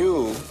 For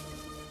you,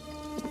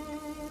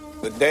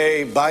 the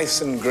day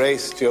Bison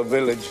graced your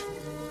village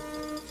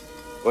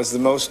was the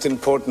most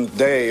important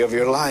day of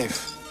your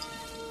life.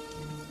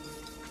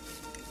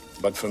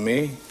 But for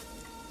me,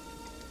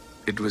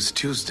 it was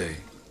Tuesday.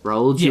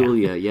 Raul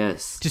Julia,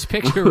 yes. Just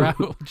picture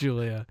Raul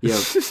Julia. Yep.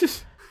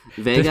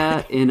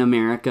 Vega in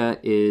America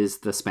is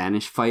the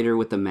Spanish fighter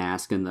with the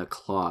mask and the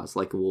claws,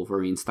 like a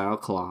Wolverine-style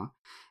claw.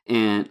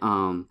 And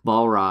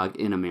Balrog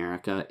in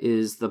America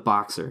is the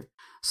boxer.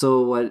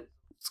 So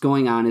what's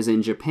going on is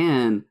in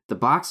Japan, the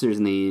boxer's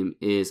name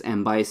is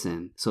M.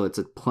 Bison. So it's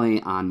a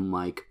play on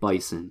Mike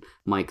Bison,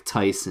 Mike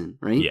Tyson,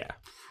 right? Yeah.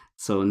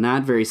 So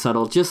not very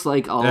subtle, just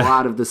like a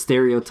lot of the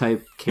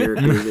stereotype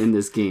characters in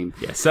this game.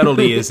 Yeah,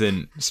 subtlety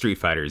isn't Street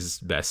Fighter's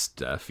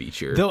best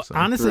feature. Though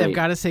honestly, Right. I've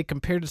got to say,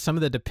 compared to some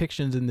of the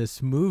depictions in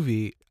this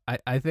movie,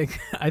 I think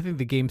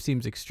the game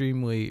seems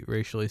extremely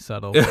racially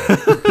subtle.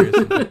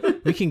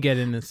 We can get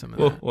into some of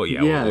that. Well,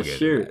 yeah, Yeah, we'll get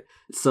sure. into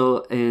that.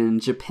 So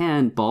in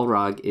Japan,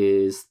 Balrog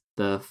is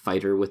the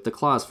fighter with the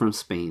claws from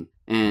Spain.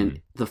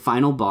 And the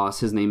final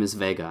boss, his name is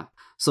Vega.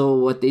 So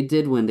what they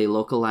did when they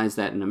localized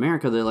that in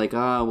America, they're like,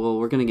 well,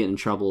 we're going to get in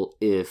trouble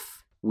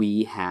if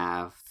we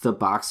have the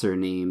boxer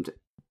named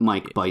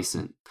Mike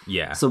Bison.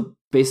 Yeah. So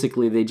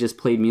basically, they just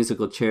played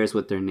musical chairs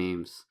with their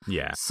names.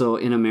 Yeah. So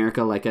in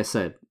America, like I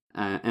said,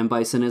 M.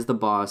 Bison is the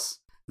boss,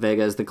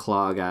 Vega is the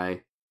claw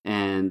guy,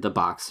 and the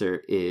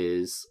boxer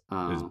is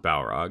It's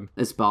Balrog.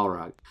 It's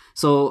Balrog.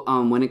 So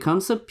when it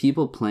comes to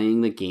people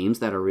playing the games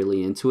that are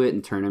really into it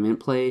and tournament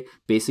play,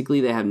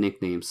 basically they have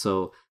nicknames.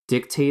 So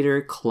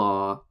Dictator,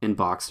 Claw, and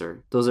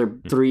Boxer. Those are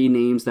 3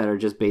 names that are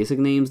just basic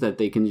names that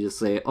they can just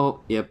say,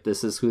 oh, yep,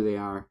 this is who they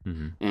are.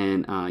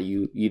 And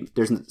you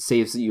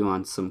saves you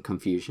on some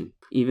confusion.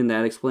 Even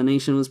that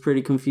explanation was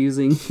pretty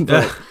confusing.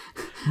 But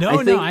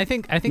I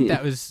think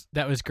that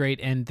was great.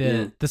 And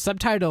the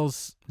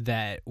subtitles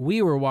that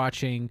we were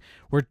watching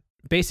were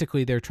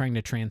basically they're trying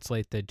to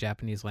translate the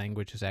Japanese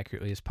language as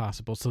accurately as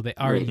possible. So they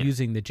are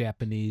using the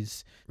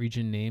Japanese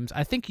region names.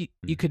 I think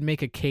you could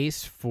make a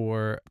case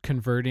for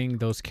converting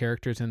those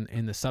characters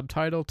in the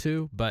subtitle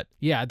too. But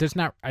yeah,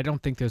 I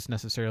don't think there's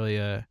necessarily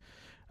a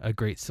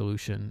great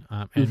solution.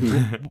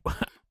 We'll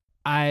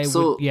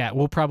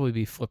probably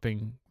be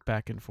flipping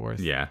back and forth.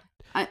 Yeah.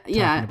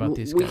 About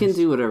these we guys. can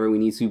do whatever we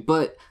need to.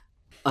 But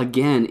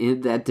again,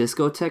 in that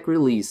Discotheque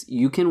release,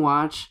 you can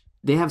watch.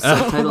 They have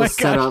subtitles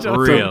set up for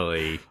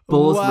Really?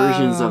 both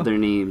versions of their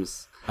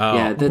names. Oh.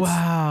 Yeah, that's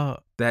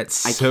Wow. That's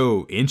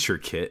so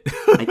intricate.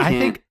 I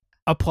think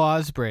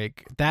applause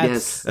break.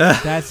 That's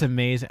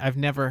amazing. I've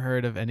never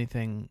heard of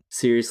anything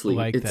seriously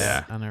like it's,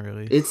 that on a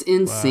release. It's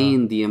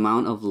insane the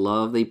amount of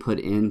love they put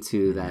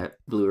into that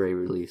Blu-ray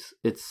release.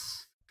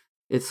 It's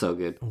so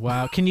good.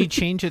 Wow. Can you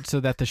change it so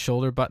that the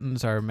shoulder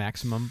buttons are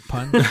maximum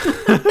punch?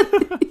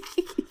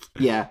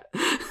 Yeah.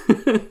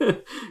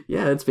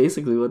 Yeah, that's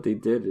basically what they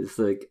did. It's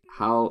like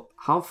how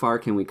far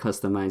can we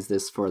customize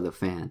this for the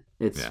fan?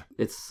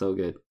 It's so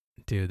good.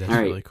 Dude, that's All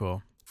right. really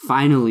cool.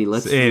 Finally,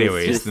 let's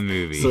the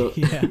movie. So,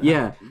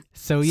 Yeah.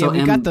 So we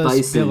M. got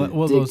those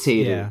Bison,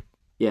 Dictator. yeah.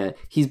 Yeah,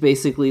 he's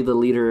basically the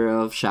leader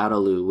of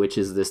Shadowloo, which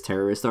is this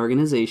terrorist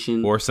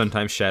organization. Or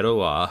sometimes Shadow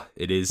Law.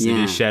 It is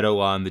Shadow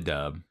Law in the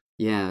dub.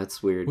 Yeah,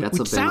 that's weird. That's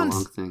Which a been a sounds-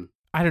 long thing.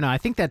 I don't know. I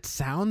think that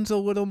sounds a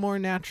little more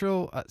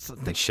natural.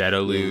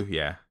 Shadowloo,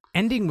 yeah.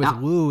 Ending with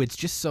Lou, it's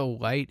just so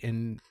light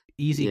and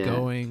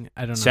easygoing.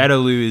 I don't know.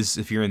 Shadowloo is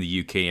if you're in the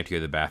UK and you have to go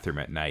to the bathroom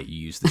at night, you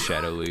use the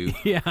Shadowloo.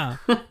 Yeah.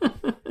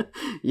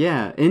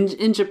 Yeah,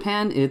 in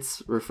Japan,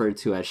 it's referred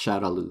to as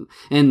Shadowloo.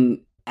 And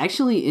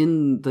actually,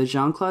 in the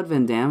Jean-Claude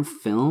Van Damme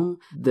film,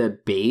 the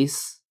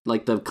base,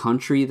 like the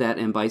country that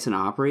M. Bison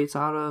operates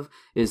out of,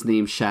 is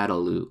named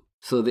Shadowloo.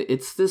 So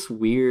it's this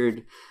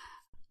weird,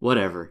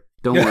 whatever.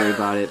 Don't worry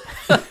about it.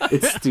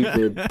 It's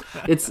stupid.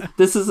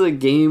 This is a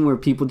game where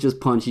people just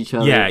punch each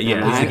other. Yeah.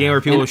 It's a game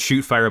where people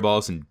shoot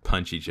fireballs and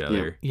punch each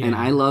other. Yeah. And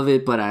I love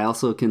it, but I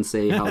also can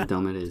say how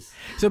dumb it is.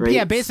 So right?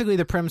 yeah, basically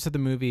the premise of the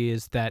movie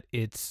is that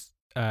it's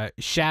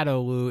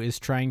Shadowloo is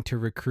trying to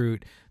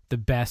recruit the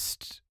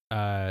best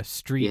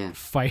street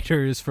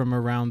fighters from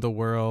around the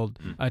world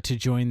to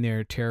join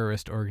their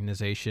terrorist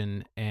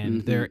organization,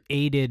 and they're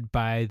aided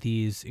by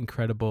these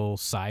incredible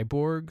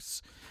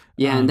cyborgs.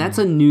 Yeah, and that's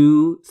a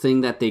new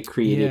thing that they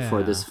created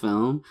for this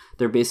film.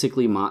 They're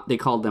basically they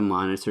called them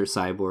monitor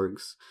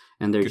cyborgs,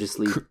 and they're just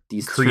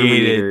these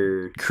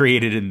Terminator...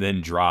 created and then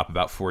drop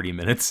about 40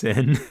 minutes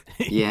in.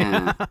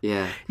 Yeah.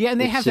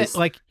 And they have that,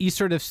 like, you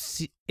sort of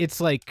see,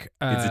 it's like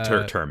it's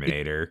a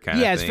Terminator kind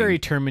of thing. Yeah, it's very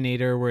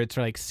Terminator, where it's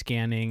like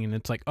scanning and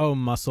it's like, oh,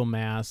 muscle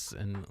mass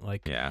and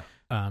like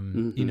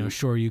you know,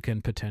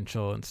 Shoryuken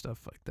potential and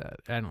stuff like that.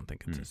 I don't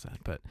think it's that,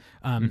 but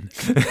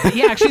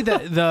yeah, actually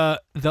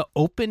the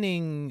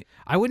opening,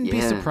 I wouldn't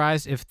be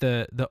surprised if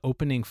the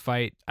opening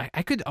fight,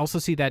 I could also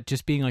see that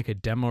just being like a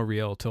demo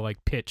reel to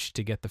like pitch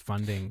to get the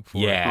funding for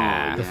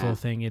the full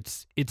thing.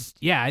 It's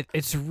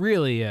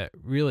really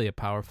a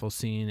powerful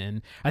scene,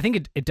 and I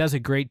think it does a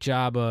great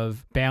job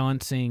of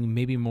balancing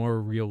maybe more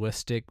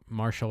realistic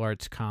martial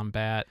arts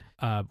combat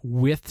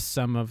with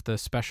some of the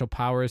special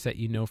powers that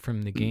you know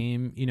from the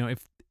game. You know,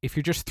 if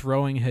you're just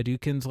throwing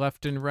Hadoukens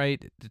left and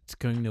right, it's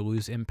going to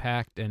lose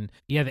impact. And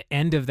yeah, the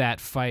end of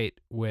that fight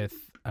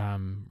with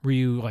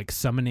Ryu like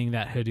summoning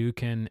that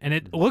Hadouken, and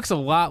it looks a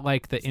lot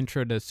like the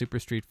intro to Super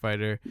Street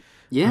Fighter.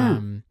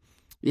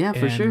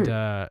 For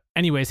sure.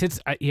 Anyways,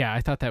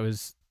 I thought that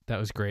was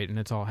great, and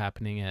it's all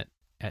happening at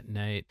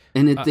night.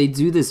 And they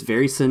do this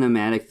very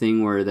cinematic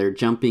thing where they're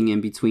jumping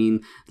in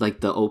between like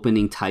the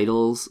opening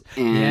titles,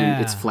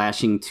 and it's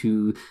flashing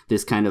to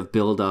this kind of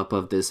build up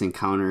of this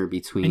encounter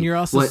between. And you're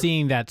also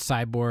seeing that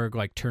cyborg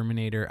like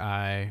Terminator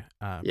eye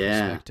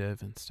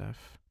perspective and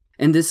stuff.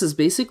 And this is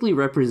basically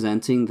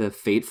representing the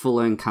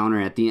fateful encounter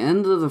at the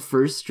end of the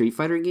first Street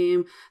Fighter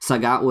game.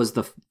 Sagat was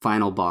the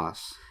final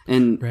boss.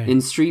 And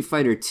in Street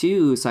Fighter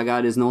 2,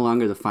 Sagat is no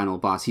longer the final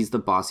boss. He's the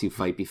boss you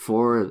fight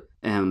before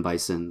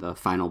Bison, the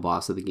final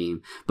boss of the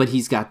game. But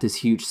he's got this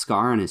huge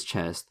scar on his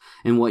chest.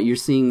 And what you're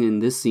seeing in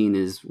this scene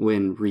is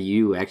when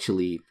Ryu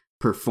actually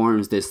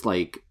performs this,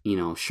 like, you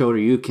know,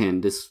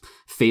 Shoryuken, this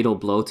fatal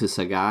blow to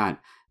Sagat.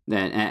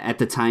 That at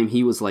the time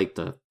he was like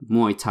the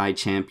Muay Thai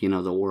champion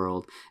of the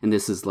world. And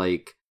this is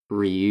like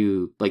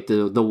Ryu, like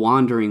the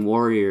wandering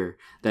warrior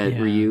that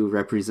Ryu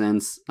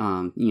represents,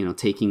 you know,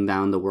 taking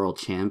down the world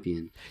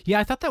champion. Yeah,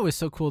 I thought that was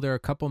so cool. There are a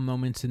couple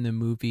moments in the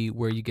movie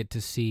where you get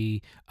to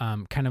see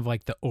kind of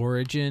like the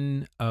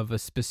origin of a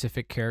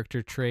specific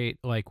character trait,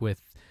 like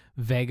with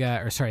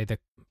the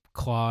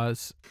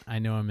claws. I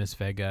know him as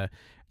Vega.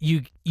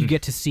 You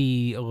get to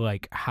see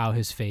like how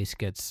his face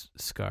gets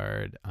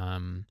scarred.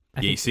 I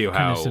think you see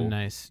how some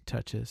nice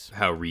touches.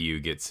 How Ryu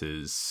gets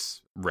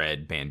his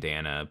red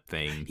bandana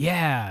thing.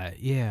 Yeah,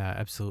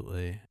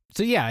 absolutely.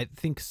 So yeah, I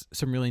think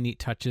some really neat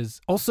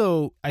touches.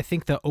 Also, I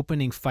think the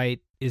opening fight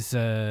is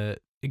a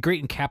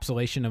great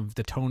encapsulation of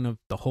the tone of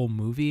the whole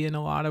movie in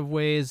a lot of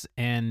ways,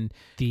 and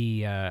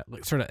the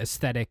sort of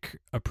aesthetic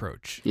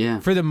approach. Yeah.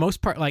 For the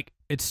most part, like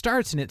it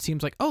starts and it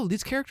seems like, oh,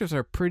 these characters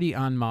are pretty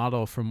on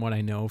model from what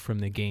I know from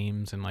the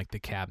games and like the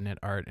cabinet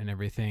art and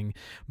everything.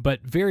 But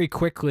very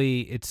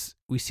quickly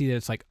we see that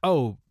it's like,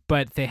 oh,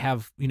 but they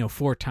have, you know,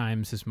 4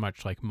 times as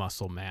much like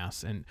muscle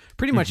mass and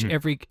pretty much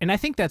and I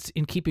think that's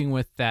in keeping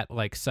with that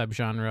like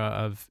subgenre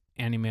of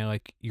anime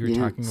like you were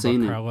talking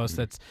about, Carlos.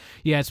 That's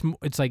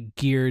it's like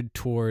geared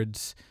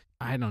towards,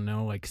 I don't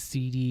know, like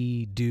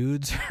seedy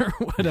dudes or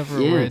whatever,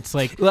 where it's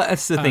like, well,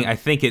 that's the thing. I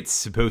think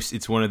it's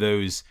one of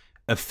those,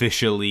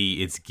 officially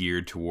it's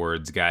geared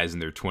towards guys in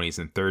their 20s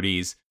and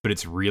 30s, but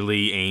it's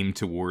really aimed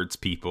towards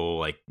people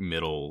like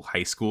middle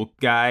high school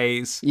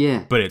guys.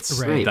 Yeah. But it's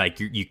like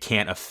you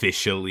can't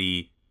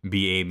officially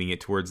be aiming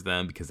it towards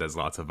them because there's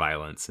lots of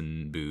violence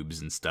and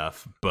boobs and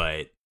stuff,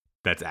 but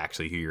that's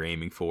actually who you're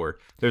aiming for.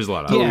 There's a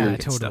lot of other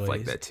stuff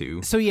like that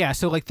too. So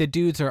so like the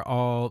dudes are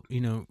all,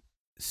 you know,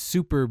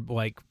 super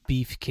like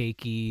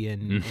beefcakey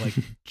and like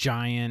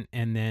giant,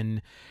 and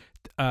then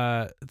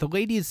the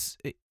ladies,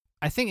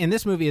 I think in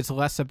this movie it's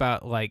less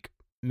about like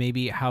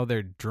maybe how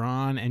they're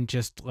drawn and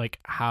just like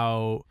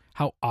how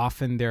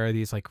often there are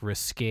these like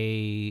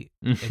risque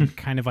and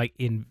kind of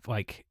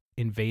like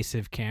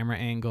invasive camera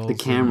angles, the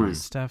cameras and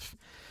stuff.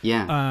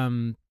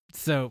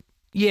 So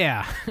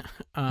yeah.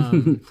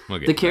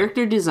 The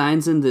character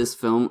designs in this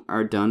film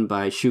are done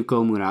by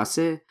Shuko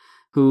Murase,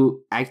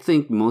 who I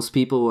think most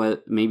people,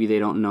 maybe they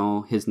don't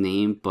know his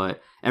name,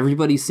 but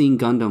everybody's seen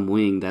Gundam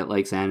Wing that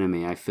likes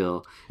anime, I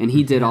feel. And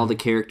he did all the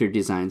character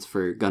designs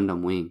for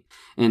Gundam Wing.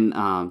 And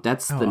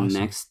that's awesome.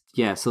 Next.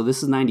 Yeah, so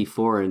this is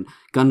 94, and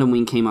Gundam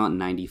Wing came out in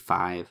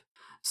 95.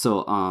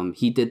 So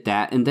he did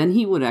that, and then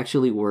he would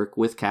actually work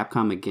with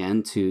Capcom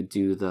again to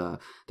do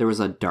there was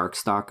a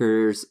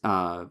Darkstalkers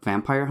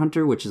Vampire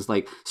Hunter, which is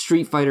like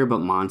Street Fighter but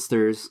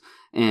monsters.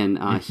 And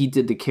he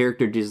did the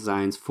character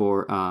designs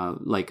for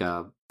like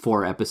a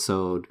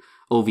 4-episode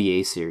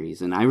OVA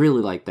series, and I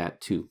really like that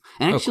too.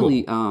 And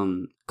actually,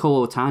 Ko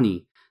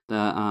Otani,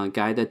 the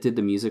guy that did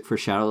the music for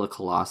Shadow of the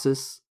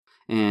Colossus,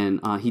 and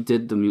he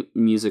did the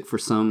music for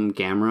some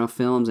Gamera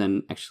films,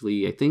 and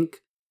actually I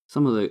think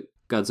some of the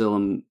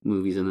Godzilla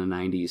movies in the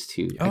 90s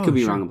too. I could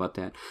be wrong about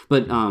that,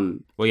 but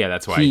well, yeah,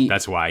 that's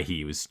why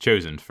he was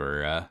chosen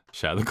for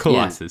Shadow of the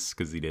Colossus,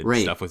 because he did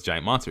stuff with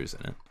giant monsters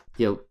in it.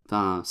 Yep.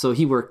 So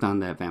he worked on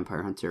that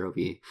Vampire Hunter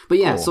OVA. But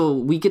yeah, Cool. so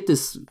we get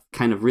this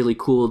kind of really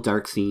cool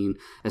dark scene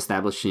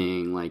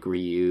establishing like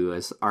Ryu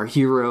as our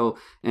hero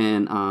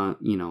and,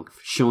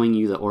 showing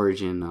you the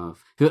origin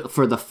of,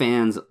 for the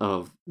fans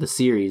of the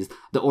series,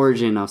 the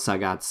origin of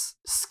Sagat's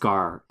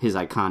scar, his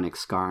iconic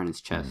scar on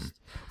his chest.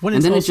 When And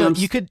it's then it also,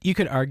 jumps- you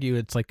could argue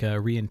it's like a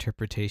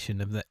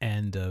reinterpretation of the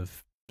end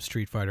of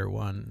Street Fighter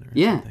 1 or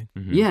Yeah. something.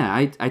 Mhm. Yeah,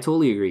 I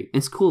totally agree.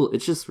 It's cool.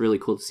 It's just really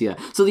cool to see that.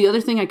 So the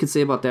other thing I could say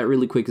about that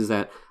really quick is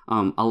that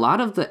a lot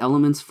of the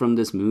elements from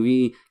this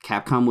movie,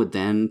 Capcom would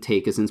then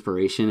take as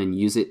inspiration and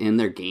use it in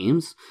their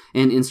games.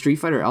 And in Street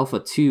Fighter Alpha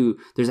 2,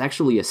 there's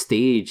actually a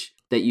stage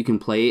that you can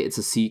play. It's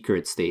a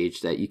secret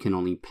stage that you can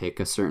only pick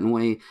a certain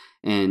way.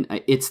 And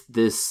it's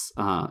this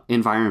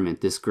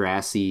environment, this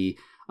grassy,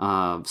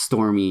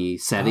 stormy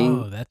setting.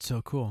 Oh, that's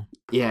so cool.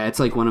 Yeah, it's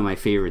like one of my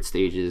favorite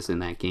stages in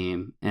that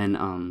game.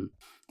 And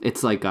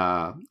it's like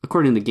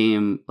according to the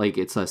game, like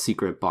it's a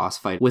secret boss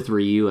fight with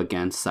Ryu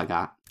against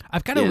Sagat.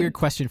 I've got a Yeah. weird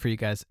question for you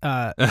guys.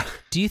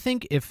 Do you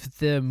think if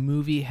the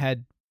movie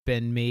had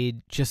been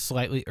made just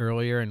slightly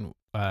earlier and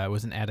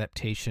was an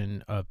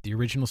adaptation of the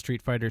original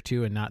Street Fighter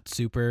 2 and not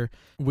Super,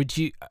 would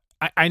you...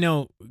 I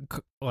know,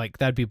 like,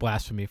 that'd be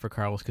blasphemy for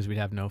Carlos because we'd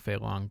have no Fei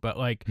Long, but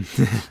like,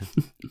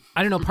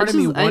 I don't know. Part of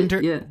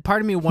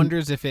me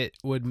wonders if it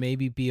would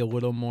maybe be a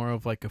little more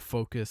of like a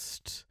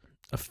focused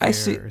affair.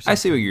 I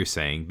see what you're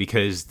saying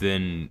because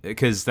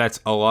that's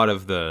a lot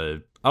of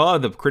the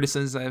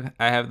criticisms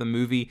I have of the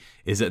movie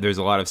is that there's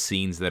a lot of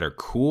scenes that are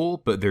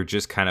cool, but they're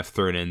just kind of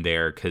thrown in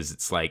there because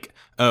it's like,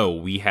 oh,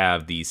 we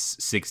have these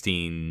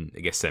 16, I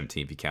guess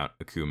 17 if you count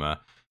Akuma,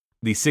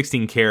 these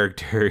 16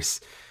 characters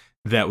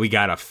that we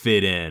gotta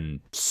fit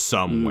in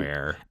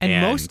somewhere.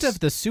 And most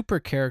of the super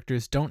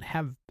characters don't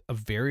have a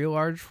very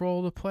large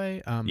role to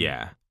play.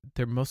 Yeah.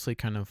 They're mostly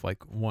kind of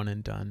like one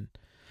and done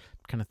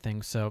kind of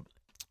thing. So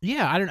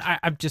yeah,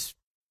 I'm just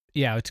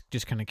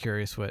kind of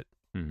curious what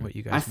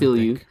you guys I feel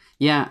would you. think.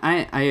 Yeah,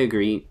 I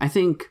agree. I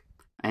think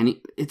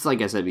it's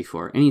like I said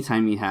before,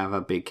 anytime you have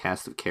a big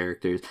cast of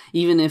characters,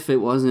 even if it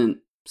wasn't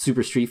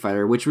Super Street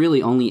Fighter, which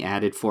really only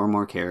added 4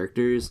 more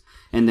characters,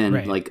 and then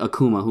Right. like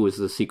Akuma, who was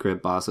the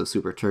secret boss of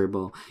Super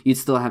Turbo, you'd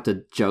still have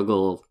to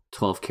juggle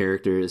 12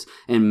 characters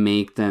and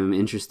make them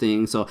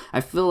interesting. So I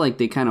feel like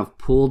they kind of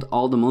pulled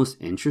all the most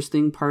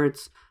interesting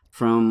parts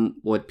from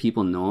what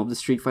people know of the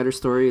Street Fighter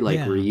story, like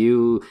Yeah.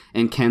 Ryu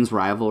and Ken's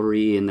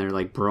rivalry and their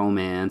like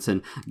bromance,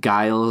 and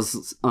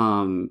Guile's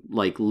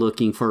like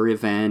looking for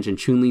revenge, and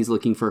Chun-Li's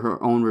looking for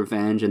her own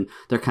revenge, and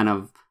they're kind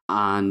of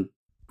on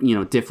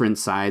different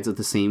sides of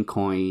the same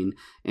coin.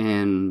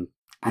 And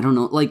I don't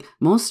know, like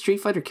most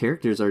Street Fighter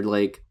characters are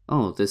like,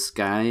 oh, this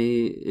guy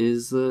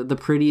is the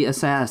pretty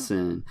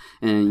assassin,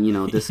 and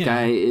this Yeah.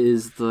 guy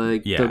is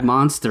the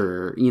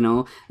monster.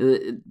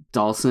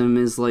 Dalsum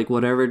is like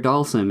whatever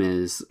Dalsum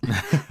is.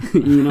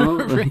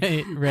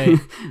 right.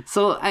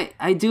 So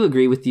I do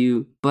agree with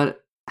you, but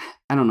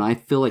I don't know. I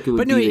feel like it would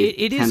But no, be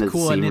it is kind of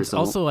cool, the same and it's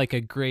result. also like a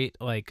great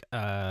like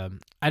I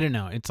don't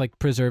know. It's like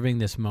preserving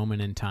this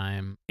moment in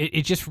time.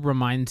 It just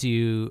reminds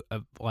you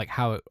of like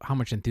how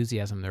much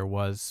enthusiasm there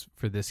was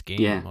for this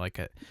game. Yeah.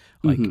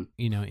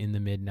 In the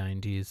mid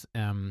 '90s.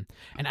 And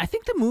I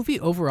think the movie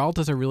overall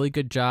does a really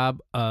good job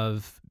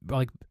of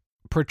like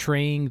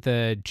portraying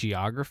the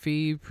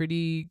geography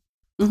pretty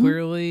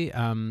clearly.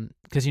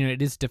 Because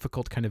it is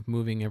difficult, kind of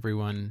moving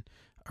everyone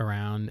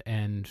around,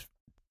 and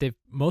they've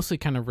mostly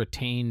kind of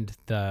retained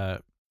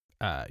the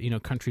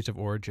countries of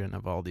origin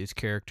of all these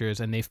characters,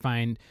 and they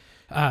find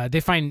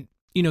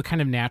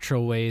kind of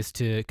natural ways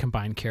to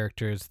combine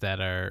characters that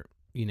are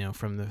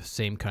from the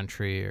same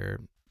country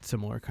or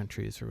similar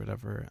countries or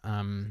whatever.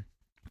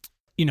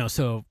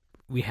 So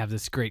we have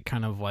this great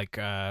kind of like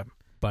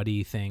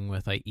buddy thing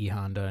with like E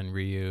Honda and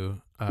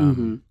Ryu.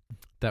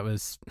 That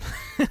was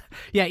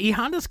E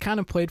Honda's kind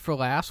of played for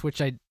laughs,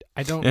 which I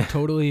don't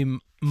totally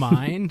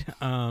mind.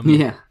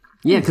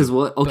 Yeah, because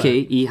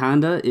E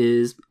Honda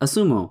is a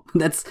sumo.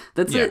 That's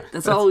it.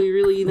 That's all we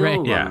really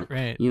know about. Yeah,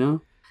 right.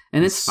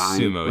 And it's fine.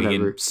 Sumo, whatever. he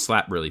can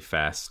slap really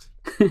fast.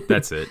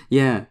 That's it.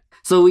 Yeah.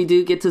 So we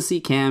do get to see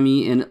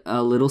Cammy in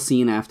a little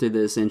scene after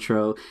this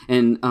intro.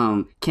 And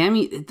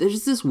Cammy,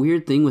 there's this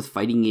weird thing with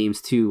fighting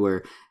games too,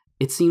 where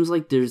it seems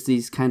like there's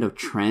these kind of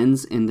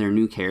trends in their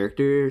new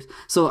characters.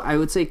 So I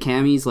would say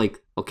Cammy's like,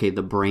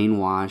 the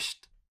brainwashed,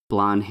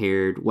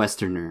 blonde-haired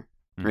Westerner,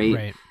 right?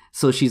 Right.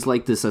 So she's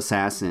like this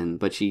assassin,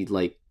 but she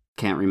like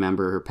can't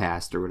remember her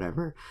past or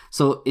whatever.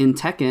 So in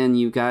Tekken,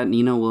 you got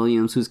Nina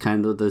Williams, who's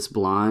kind of this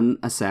blonde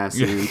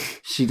assassin.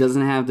 She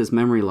doesn't have this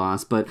memory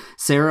loss. But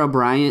Sarah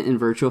Bryant in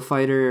Virtua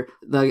Fighter,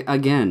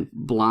 again,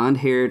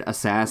 blonde-haired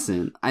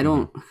assassin. I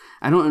don't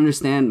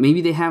understand.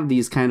 Maybe they have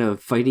these kind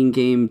of fighting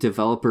game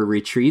developer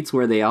retreats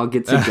where they all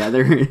get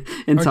together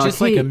and or talk.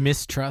 just like a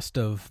mistrust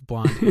of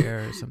blonde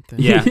hair or something.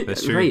 Yeah,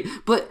 that's true. Right.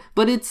 But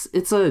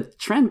it's a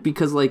trend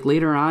because like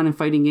later on in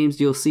fighting games,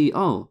 you'll see,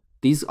 all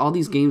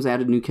these games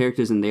added new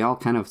characters and they all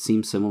kind of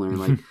seem similar.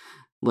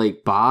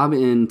 Like Bob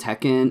in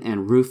Tekken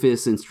and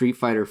Rufus in Street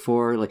Fighter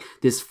 4, like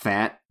this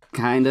fat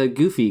kind of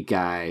goofy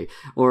guy,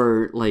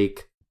 or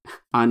like,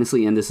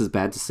 honestly, and this is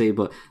bad to say,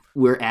 but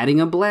we're adding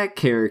a black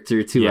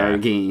character to our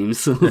games.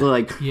 So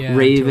like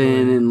Raven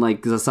totally. And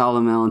like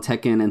Zasalamel and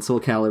Tekken and Soul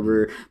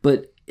Calibur.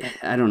 But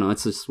I don't know,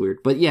 it's just weird.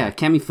 But yeah,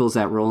 Cammy fills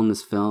that role in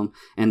this film,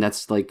 and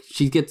that's like,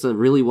 she gets a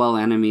really well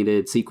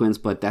animated sequence,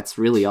 but that's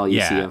really all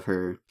you see of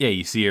her. Yeah,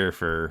 you see her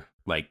for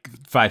like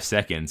 5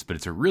 seconds, but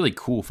it's a really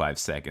cool 5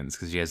 seconds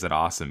because she has that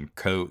awesome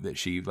coat that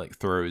she like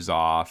throws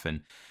off,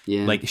 and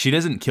like she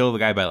doesn't kill the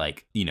guy by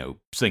like, you know,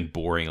 something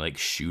boring like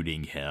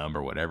shooting him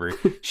or whatever.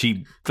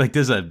 She like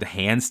does a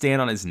handstand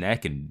on his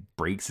neck and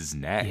breaks his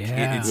neck.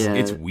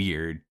 It's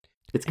weird.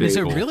 It's great. It's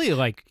a really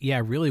like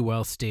really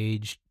well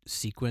staged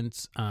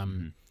sequence.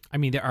 I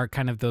mean, there are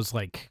kind of those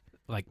like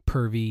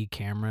pervy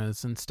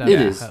cameras and stuff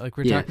like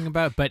we're talking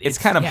about, but it's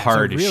kind of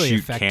hard to really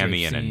shoot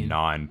Cammy in a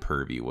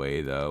non-pervy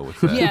way though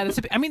with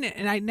that. I mean,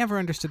 and I never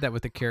understood that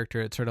with the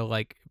character. It's sort of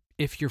like,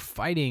 if you're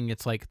fighting,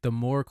 it's like the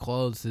more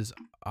clothes is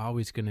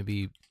always going to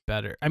be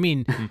better. I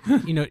mean,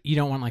 you know, you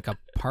don't want like a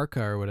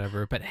parka or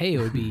whatever, but hey, it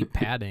would be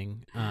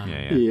padding.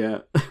 Yeah,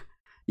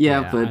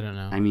 but I don't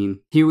know. I mean,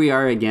 here we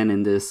are again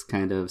in this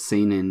kind of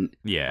seinen,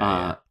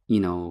 you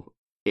know,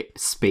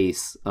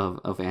 space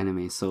of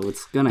anime, so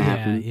it's gonna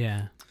happen.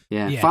 Yeah,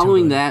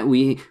 following that,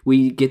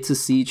 we get to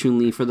see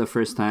Chun-Li for the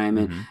first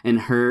time,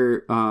 and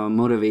her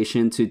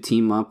motivation to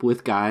team up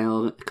with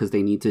Guile, because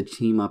they need to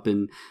team up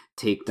and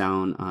take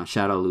down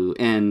Shadowloo.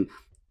 And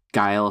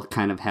Guile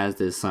kind of has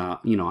this,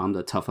 you know, I'm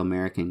the tough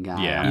American guy.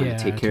 I'm going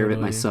to take care of it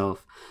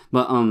myself.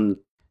 But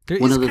there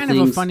is kind of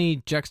a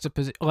funny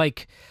juxtaposition.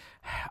 Like,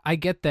 I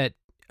get that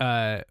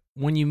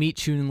when you meet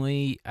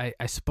Chun-Li,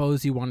 I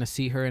suppose you want to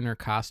see her in her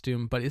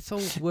costume, but it's a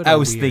little I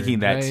was weird, thinking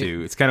that right?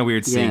 too. It's kind of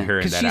weird seeing her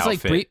in that she's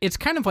outfit. Like it's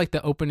kind of like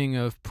the opening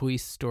of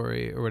Police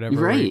Story or whatever,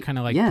 where you're kind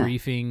of like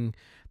briefing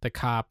the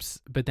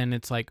cops, but then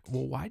it's like,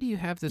 well, why do you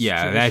have this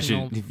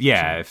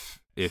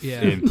if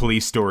in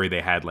Police Story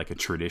they had like a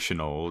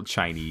traditional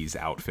Chinese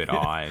outfit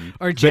on,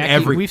 or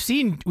Jackie, we've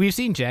seen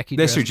Jackie.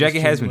 That's true. Jackie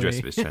has been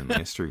dressed as Chun-Li.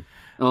 That's true.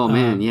 Oh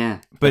man, yeah.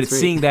 But it's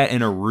seeing that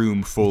in a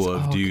room full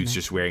of dudes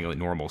just wearing like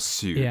normal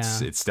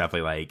suits. It's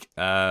definitely like,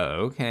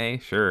 okay,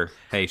 sure.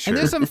 Hey, sure. And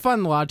there's some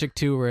fun logic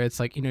too, where it's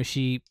like, you know,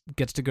 she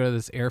gets to go to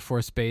this Air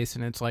Force base,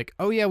 and it's like,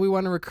 oh yeah, we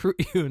want to recruit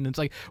you, and it's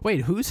like,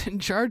 wait, who's in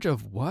charge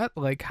of what?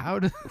 Like, how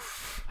do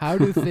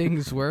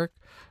things work?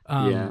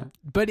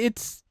 But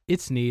it's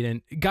neat,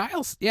 and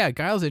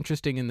Guile's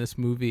interesting in this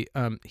movie.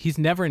 He's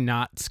never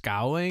not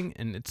scowling,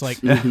 and it's like,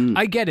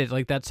 I get it,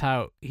 like that's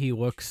how he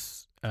looks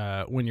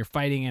when you're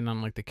fighting and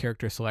on like the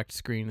character select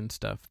screen and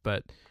stuff.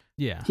 But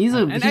yeah, he's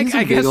a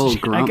big old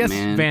grump, I guess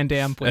man. Van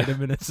Damme played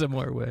him in a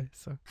similar way.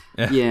 So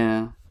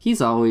yeah, he's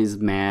always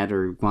mad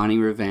or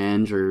wanting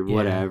revenge or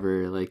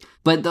whatever. Like,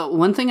 but the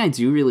one thing I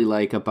do really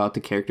like about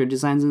the character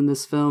designs in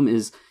this film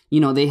is, you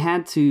know, they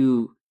had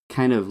to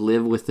kind of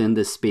live within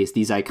this space,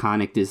 these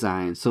iconic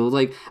designs. So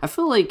like, I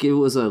feel like it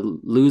was a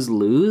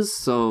lose-lose.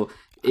 So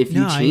if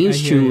you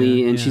change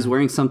Chun-Li and she's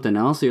wearing something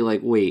else, you're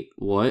like, wait,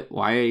 what?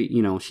 Why?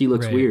 You know, she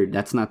looks weird.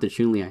 That's not the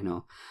Chun-Li I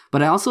know. But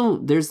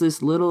there's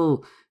this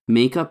little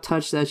makeup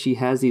touch that she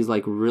has, these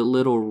like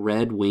little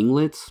red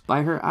winglets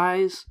by her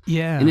eyes.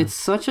 Yeah. And it's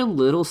such a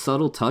little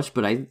subtle touch,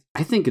 but I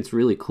think it's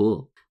really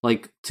cool.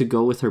 Like, to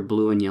go with her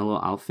blue and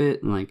yellow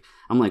outfit. And like,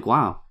 I'm like,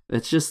 wow.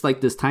 It's just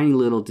like this tiny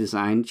little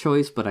design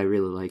choice, but I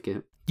really like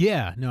it.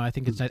 Yeah, no, I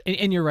think it's nice.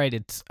 And you're right.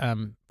 It's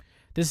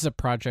this is a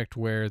project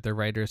where the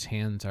writer's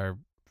hands are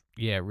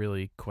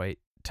really quite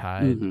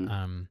tied.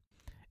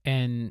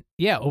 And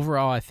yeah,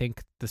 overall, I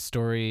think the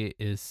story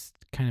is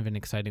kind of an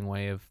exciting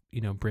way of,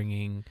 you know,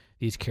 bringing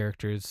these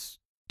characters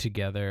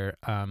together.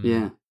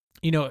 You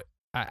know,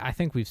 I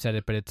think we've said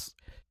it, but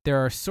there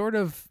are sort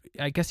of,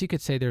 I guess you could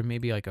say there may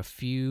be like a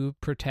few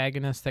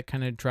protagonists that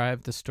kind of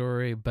drive the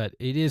story, but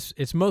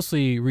it's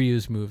mostly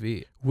Ryu's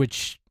movie,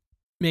 which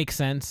makes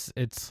sense.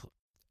 It's,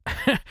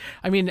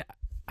 I mean,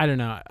 I don't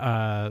know.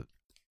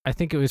 I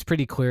think it was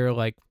pretty clear,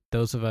 like,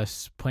 those of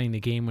us playing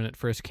the game when it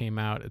first came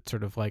out, it's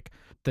sort of like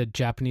the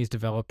Japanese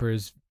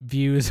developers'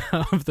 views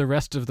of the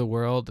rest of the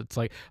world. It's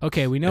like,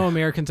 okay, we know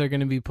Americans are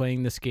going to be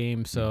playing this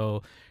game,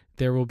 so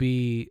there will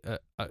be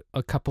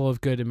a couple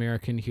of good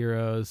American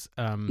heroes.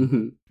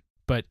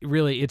 But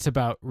really, it's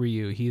about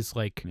Ryu. He's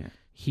like,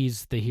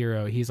 he's the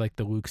hero. He's like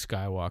the Luke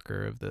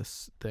Skywalker of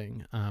this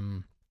thing.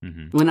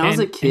 When I was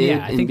a kid,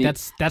 I think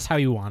that's how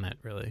you want it,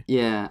 really.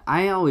 Yeah,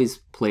 I always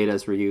played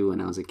as Ryu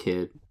when I was a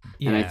kid,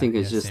 and I think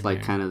it's just like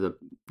here. Kind of the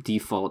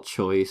default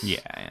choice.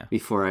 Yeah.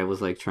 Before I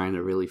was like trying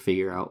to really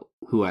figure out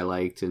who I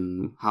liked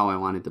and how I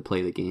wanted to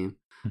play the game.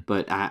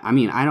 But I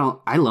mean,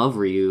 I love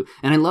Ryu,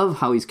 and I love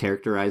how he's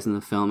characterized in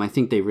the film. I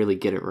think they really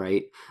get it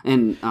right.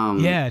 And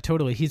yeah,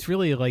 totally. He's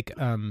really like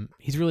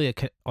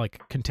a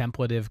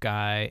contemplative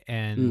guy,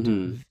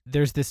 and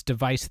there's this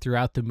device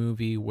throughout the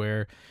movie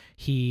where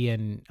he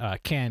and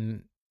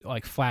Ken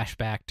like flash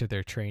back to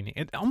their training.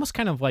 It almost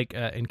kind of like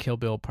in Kill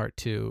Bill Part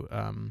 2.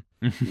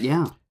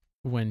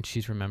 When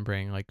she's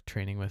remembering like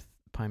training with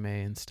Pai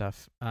Mei and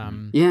stuff.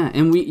 Let's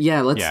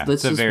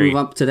just move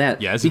up to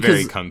that. Yeah, it's a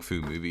very kung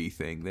fu movie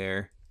thing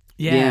there.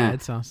 Yeah,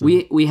 it's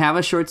awesome. We have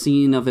a short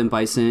scene of M.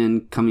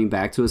 Bison coming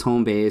back to his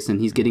home base, and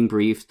he's getting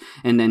briefed,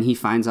 and then he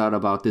finds out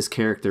about this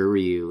character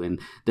Ryu, and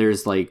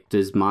there's like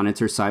this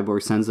monitor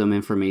cyborg sends him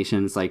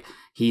information. It's like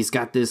he's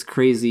got this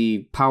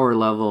crazy power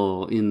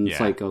level, and it's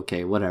like,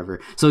 okay,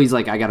 whatever. So he's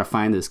like, I gotta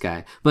find this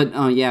guy. But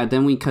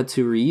then we cut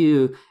to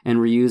Ryu,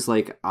 and Ryu's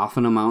like off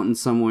on a mountain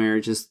somewhere,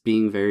 just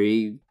being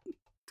very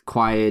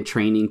quiet,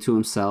 training to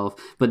himself.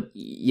 But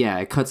yeah,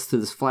 it cuts to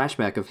this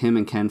flashback of him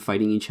and Ken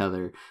fighting each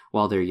other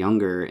while they're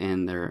younger,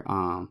 and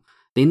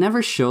they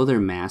never show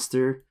their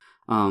master.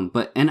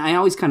 And I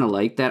always kind of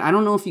like that. I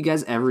don't know if you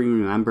guys ever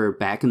remember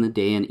back in the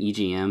day in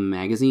EGM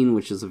magazine,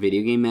 which is a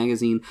video game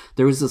magazine,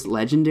 there was this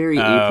legendary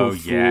April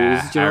Fool's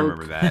joke. I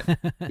remember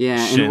that. Yeah,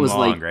 and it was Long,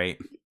 like, right?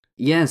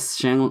 Yes,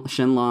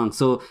 Shenlong.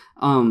 So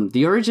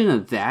the origin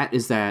of that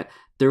is that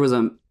there was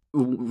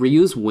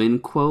Ryu's win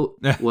quote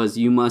was,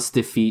 "You must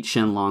defeat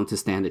Shenlong to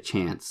stand a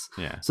chance."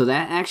 Yeah. So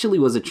that actually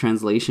was a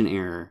translation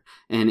error,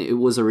 and it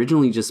was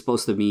originally just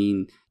supposed to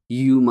mean,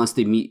 "You must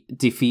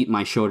defeat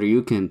my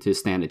Shoryuken to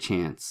stand a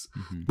chance."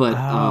 Mm-hmm. But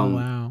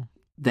wow.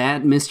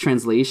 That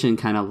mistranslation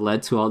kind of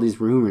led to all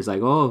these rumors,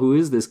 like, "Oh, who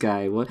is this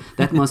guy? What?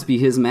 That must be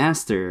his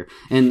master."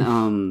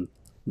 And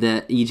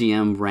the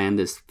EGM ran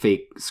this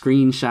fake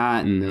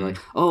screenshot, and they're like,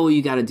 "Oh,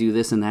 you got to do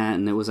this and that,"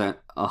 and it was a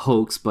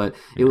hoax, but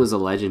it was a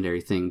legendary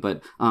thing.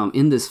 But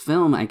in this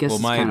film, I guess,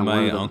 my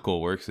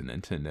uncle works at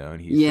Nintendo,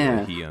 and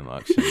he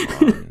unlocked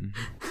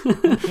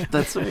Shenlong.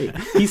 That's right.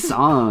 He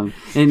saw him,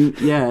 and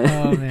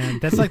oh man,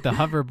 that's like the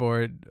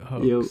hoverboard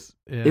hoax.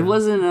 It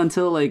wasn't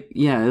until it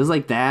was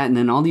like that, and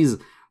then all these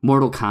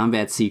Mortal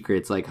Kombat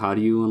secrets, like how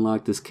do you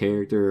unlock this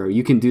character, or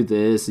you can do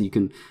this, you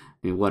can.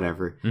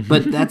 Whatever.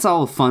 But that's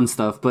all fun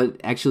stuff. But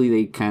actually,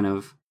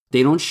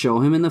 they don't show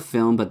him in the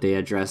film, but they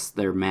address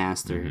their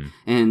master.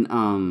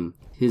 And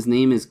his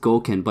name is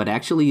Gouken. But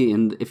actually,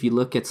 if you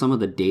look at some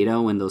of the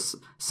data when those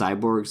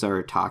cyborgs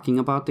are talking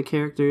about the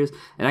characters,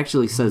 it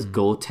actually says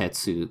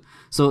Gotetsu.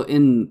 So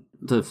in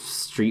the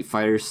Street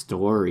Fighter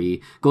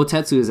story,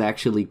 Gotetsu is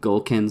actually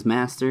Gouken's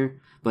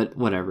master. But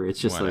whatever, it's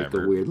just like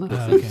a weird little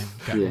thing. Okay,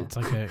 got it. It's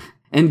like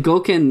And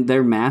Gouken,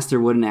 their master,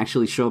 wouldn't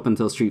actually show up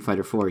until Street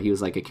Fighter 4. He was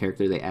like a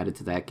character they added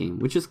to that game,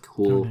 which is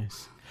cool. Oh,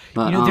 nice.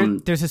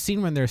 But there's a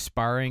scene when they're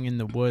sparring in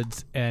the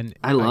woods, and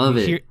I love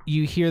it.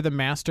 You hear the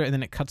master, and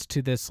then it cuts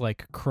to this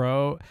like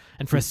crow,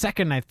 and for a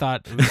second I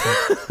thought, it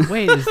was like,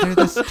 wait, is there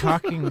this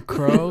talking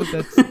crow?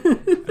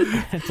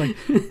 It's like,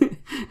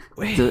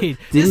 wait,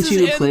 didn't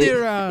you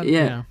play?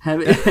 Yeah.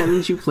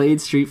 Haven't you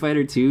played Street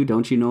Fighter 2?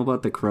 Don't you know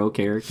about the crow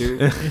character?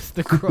 It's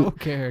the crow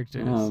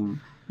characters.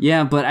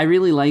 Yeah, but I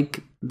really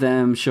like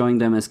them showing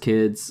them as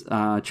kids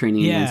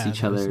training against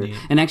each other.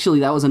 And actually,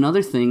 that was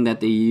another thing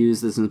that they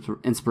used as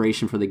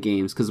inspiration for the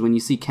games, because when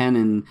you see Ken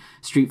in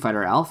Street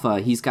Fighter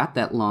Alpha, he's got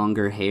that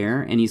longer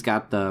hair, and he's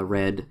got the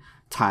red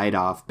tied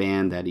off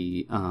band that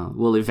he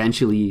will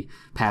eventually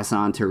pass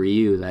on to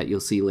Ryu that you'll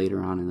see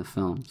later on in the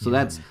film. So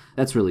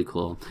that's really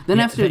cool. Then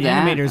after the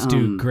that, animators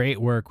do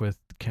great work with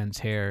Ken's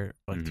hair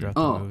throughout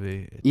the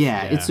movie.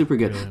 It's super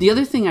good. Really, the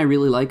other thing I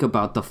really like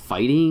about the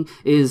fighting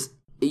is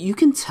you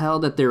can tell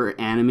that they're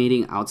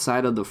animating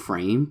outside of the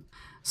frame.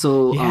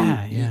 So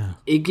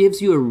it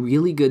gives you a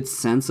really good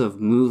sense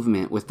of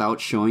movement without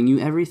showing you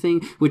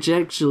everything, which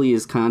actually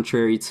is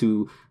contrary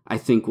to, I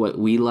think, what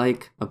we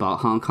like about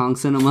Hong Kong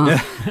cinema,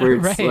 where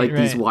it's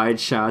these wide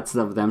shots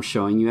of them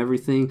showing you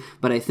everything.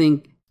 But I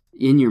think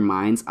in your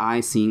mind's eye,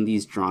 seeing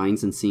these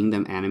drawings and seeing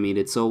them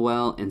animated so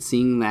well, and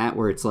seeing that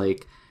where it's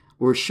like,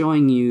 we're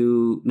showing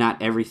you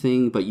not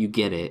everything, but you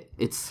get it.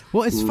 It's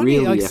funny. Really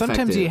like effective.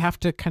 Sometimes you have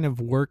to kind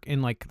of work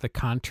in like the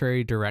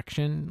contrary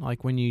direction.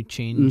 Like when you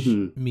change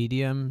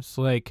mediums,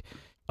 like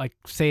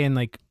say in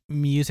like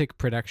music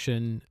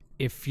production,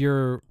 if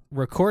you're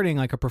recording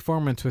like a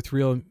performance with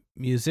real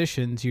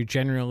musicians, you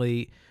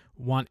generally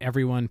want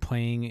everyone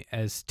playing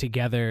as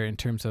together in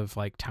terms of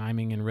like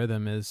timing and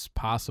rhythm as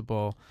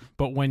possible.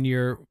 But when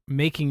you're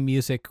making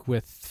music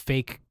with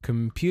fake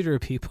computer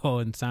people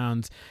and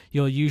sounds,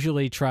 you'll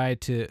usually try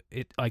to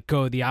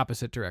go the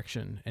opposite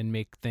direction and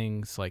make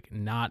things like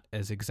not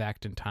as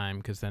exact in time,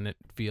 because then it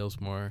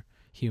feels more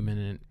human.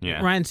 And it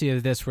reminds you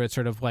of this, where it's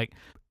sort of like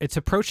it's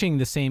approaching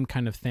the same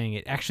kind of thing.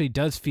 It actually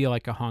does feel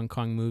like a Hong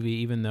Kong movie,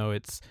 even though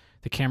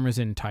the camera's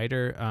in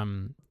tighter.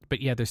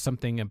 But yeah, there's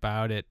something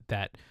about it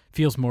that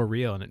feels more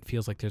real, and it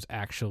feels like there's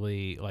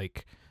actually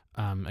like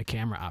a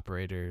camera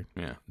operator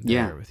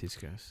there with these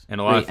guys. And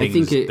a lot of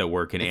things that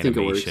work in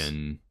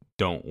animation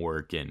don't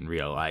work in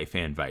real life,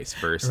 and vice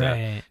versa.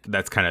 Right.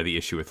 That's kind of the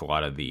issue with a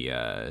lot of the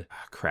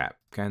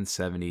guy in the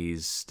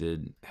 70s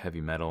did heavy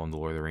metal in the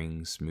Lord of the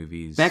Rings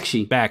movies.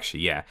 Bakshi,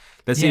 yeah.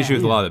 That's the issue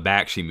with a lot of the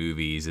Bakshi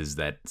movies, is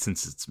that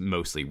since it's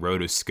mostly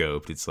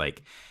rotoscoped, it's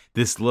like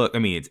this look, I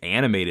mean, it's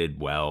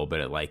animated well, but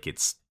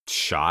it's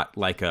shot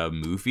like a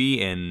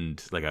movie,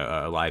 and like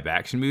a live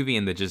action movie,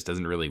 and that just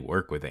doesn't really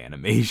work with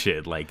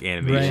animation. Like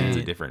animation's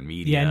a different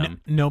medium. Yeah,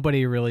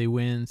 nobody really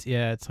wins.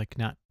 Yeah, it's like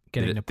not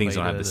getting to play things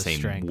don't have the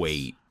same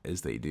weight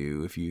as they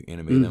do if you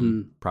animate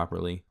them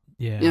properly.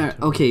 Yeah.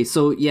 Totally. Okay.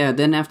 So yeah,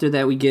 then after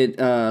that we get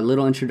a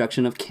little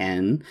introduction of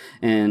Ken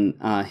and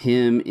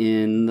him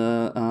in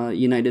the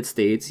United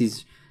States.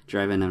 He's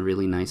driving a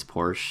really nice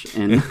Porsche.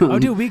 And oh,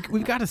 dude,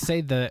 we've got to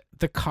say the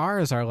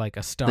cars are like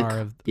a star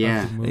of the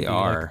movie. They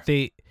are.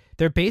 Like,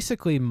 they're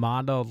basically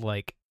modeled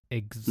like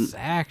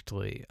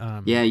exactly.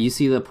 Yeah, you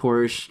see the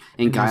Porsche,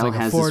 and there's, Guile like,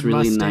 a has Ford this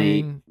really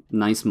Mustang.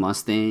 nice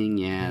Mustang.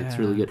 Yeah, it's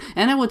really Yeah. good.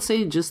 And I would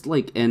say just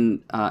like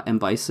M.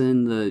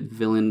 Bison, the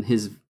villain,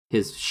 his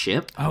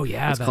ship. Oh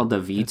yeah, It's called the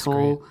that's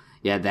VTOL. great.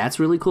 Yeah, that's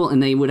really cool.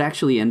 And they would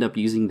actually end up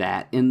using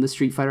that in the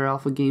Street Fighter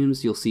Alpha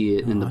games. You'll see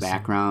it in the Awesome.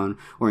 background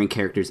or in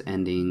characters'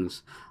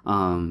 endings.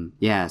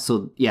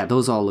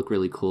 Those all look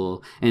really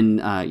cool. And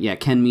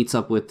Ken meets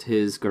up with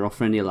his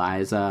girlfriend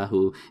Eliza,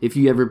 who, if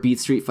you ever beat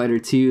Street Fighter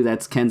 2,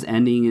 that's Ken's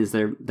ending, is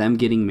them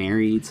getting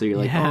married. So you're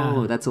like, Yeah.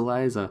 oh, that's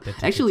Eliza.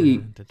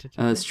 Actually,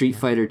 Street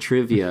Fighter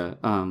trivia.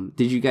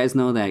 Did you guys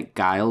know that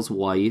Guile's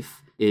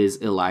wife is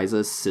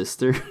Eliza's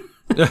sister?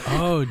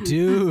 Oh,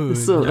 dude.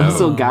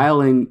 So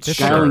Guile and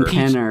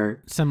Ken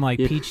are some like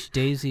Peach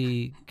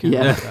Daisy kind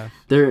of stuff.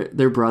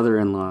 they're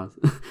brother-in-laws.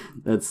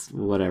 That's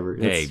whatever.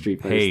 That's Hey,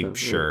 Street Fighter stuff.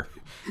 sure.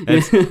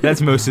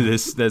 That's most of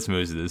this. That's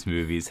most of this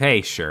movies.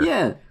 Hey, sure.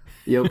 Yeah.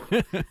 Yep.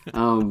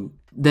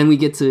 Then we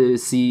get to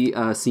see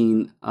a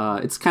scene.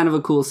 It's kind of a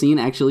cool scene,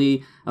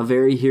 actually, a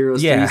very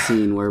Heroes 3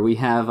 scene where we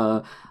have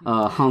a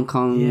Hong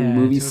Kong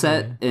movie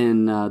set,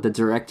 and the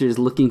director's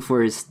looking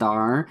for his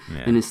star,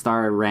 and his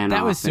star ran off.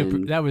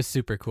 That was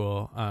super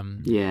cool.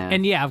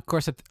 And of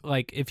course,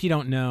 like if you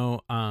don't know,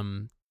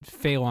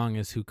 Fei Long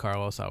is who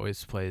Carlos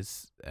always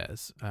plays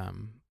as.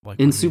 Like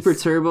in Super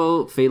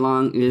Turbo, Fei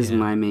Long is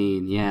my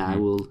main. Yeah, I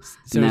will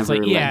so never it's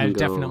like, let him go.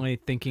 definitely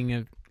thinking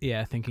of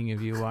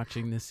you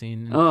watching this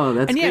scene. Oh,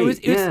 that's great.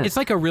 It's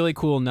like a really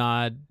cool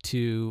nod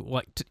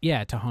to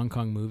to Hong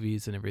Kong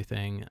movies and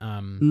everything.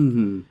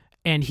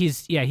 And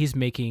he's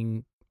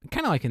making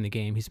kind of like in the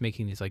game, he's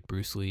making these like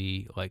Bruce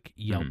Lee like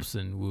yelps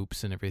and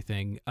whoops and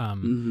everything.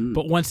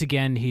 But once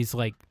again, he's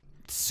like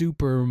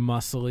super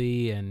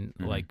muscly and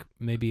like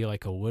maybe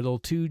like a little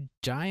too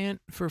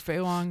giant for Fei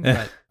Long,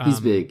 but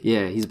he's big.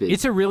 Yeah, he's big.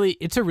 It's a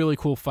really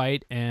cool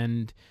fight,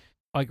 and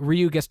like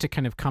Ryu gets to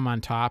kind of come on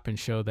top and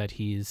show that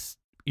he's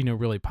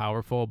really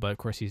powerful, but of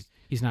course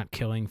he's not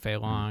killing Fei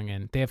Long,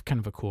 and they have kind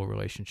of a cool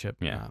relationship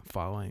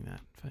following that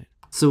fight.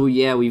 So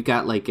yeah, we've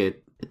got like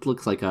it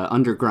looks like a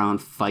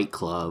underground fight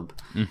club,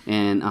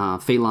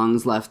 and Fei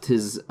Long's left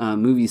his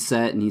movie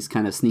set, and he's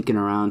kind of sneaking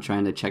around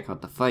trying to check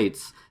out the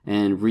fights.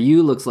 And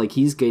Ryu looks like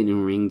he's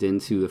getting ringed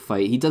into a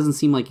fight. He doesn't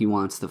seem like he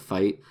wants to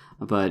fight,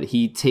 but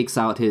he takes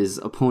out his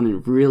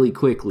opponent really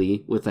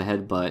quickly with a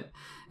headbutt.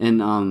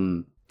 And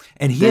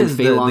he has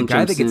the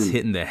guy that gets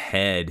hit in the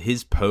head.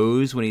 His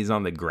pose when he's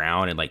on the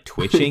ground and like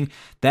twitching,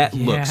 that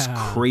looks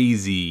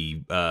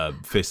crazy.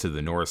 Fist of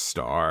the North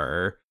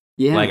Star.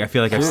 Yeah, like I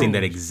feel like I've seen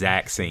that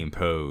exact same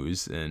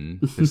pose in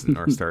Fist of the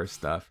North Star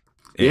stuff.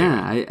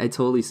 Yeah, I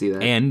totally see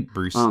that. And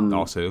Bruce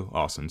also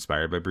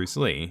inspired by Bruce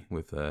Lee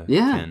with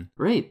Ken.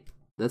 Right.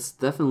 That's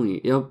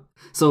definitely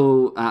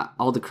So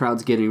all the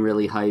crowd's getting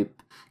really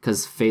hype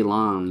because Fei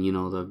Long,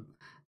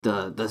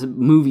 the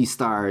movie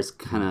stars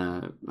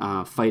kind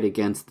of fight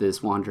against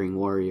this wandering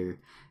warrior,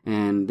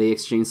 and they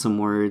exchange some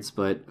words,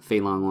 but Fei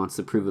Long wants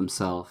to prove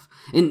himself.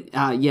 And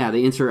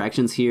the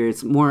interactions here,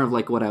 it's more of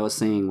like what I was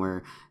saying,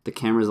 where the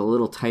camera's a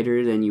little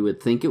tighter than you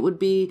would think it would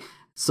be.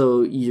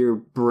 So your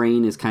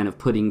brain is kind of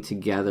putting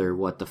together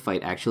what the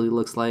fight actually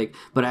looks like.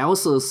 But I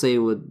also say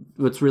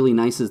what's really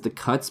nice is the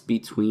cuts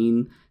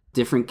between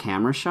different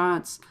camera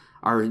shots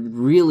are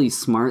really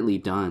smartly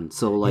done.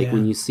 So like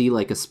when you see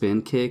like a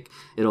spin kick,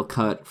 it'll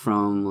cut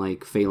from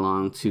like Fei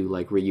Long to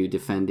like Ryu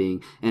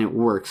defending, and it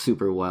works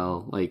super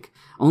well. Like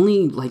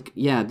only like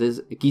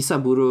there's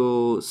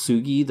Gisaburo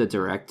Sugi, the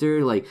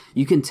director, like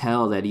you can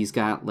tell that he's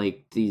got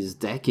like these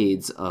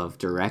decades of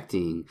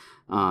directing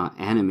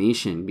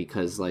animation,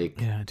 because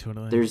like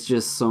there's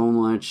just so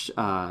much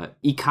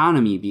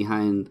economy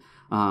behind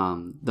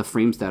the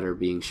frames that are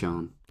being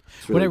shown.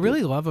 What I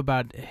really love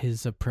about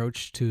his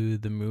approach to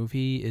the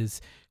movie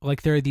is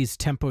like there are these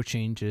tempo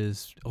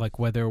changes, like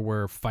whether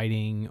we're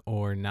fighting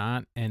or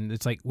not, and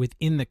it's like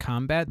within the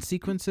combat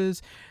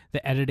sequences,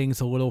 the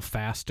editing's a little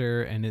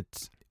faster, and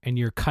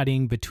you're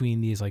cutting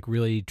between these like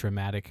really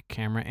dramatic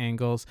camera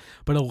angles,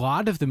 but a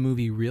lot of the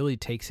movie really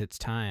takes its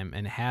time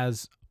and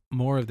has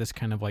more of this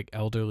kind of like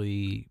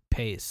elderly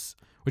pace,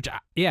 which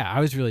I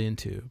was really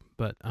into.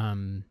 But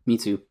me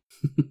too.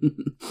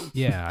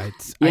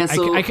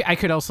 I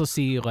could also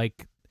see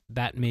like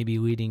that maybe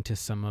leading to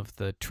some of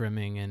the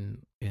trimming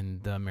in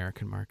the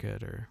American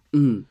market or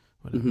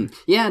whatever.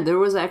 Yeah, there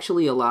was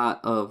actually a lot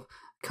of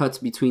cuts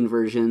between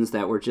versions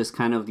that were just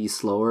kind of these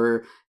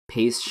slower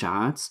paced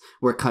shots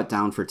were cut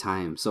down for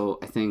time. So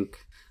I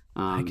think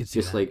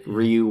just like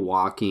Ryu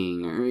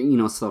walking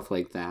or stuff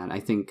like that.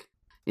 I think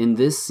in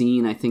this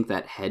scene, I think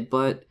that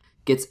headbutt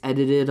gets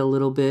edited a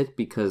little bit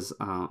because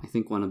I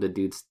think one of the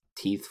dudes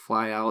teeth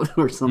fly out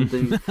or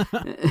something.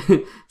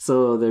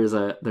 So there's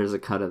a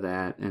cut of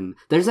that, and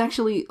there's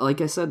actually,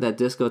 like I said, that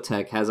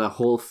Discotheque has a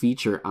whole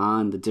feature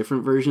on the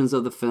different versions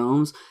of the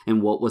films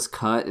and what was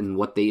cut and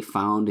what they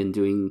found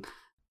in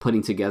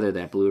putting together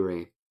that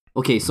Blu-ray.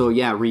 Okay, so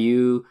yeah,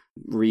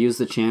 Ryu's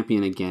the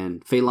champion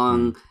again. Fei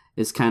Long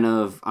is kind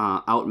of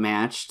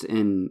outmatched,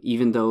 and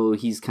even though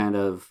he's kind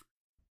of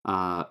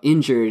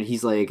injured,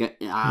 he's like,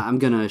 I'm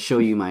gonna show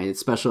you my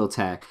special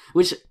attack,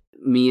 which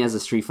me as a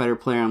Street Fighter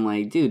player, I'm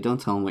like, dude,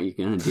 don't tell him what you're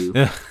gonna do.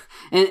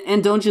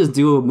 and don't just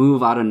do a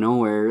move out of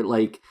nowhere,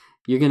 like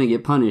you're gonna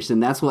get punished.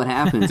 And that's what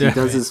happens. He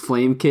does his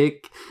flame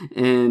kick,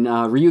 and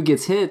Ryu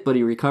gets hit, but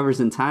he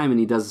recovers in time, and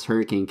he does his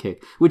hurricane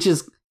kick, which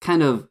is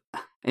kind of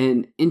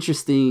an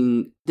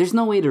interesting, there's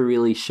no way to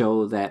really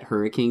show that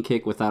hurricane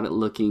kick without it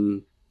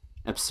looking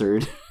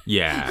absurd.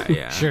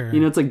 Yeah. Sure. You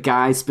know, it's a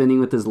guy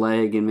spinning with his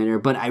leg in midair,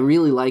 but I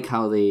really like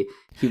how Ryu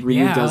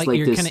does like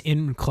you're this. Kind of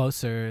in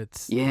closer.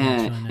 It's Yeah,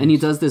 really nice. and he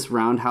does this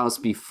roundhouse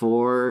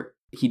before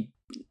he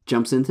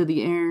jumps into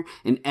the air,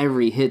 and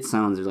every hit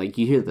sounds like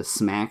you hear the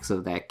smacks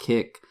of that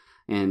kick,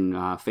 and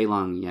Fei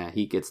Long,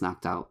 he gets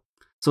knocked out.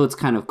 So it's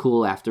kind of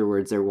cool.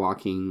 Afterwards, they're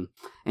walking,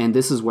 and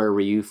this is where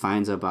Ryu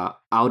finds out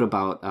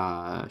about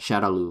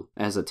Shadaloo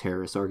as a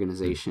terrorist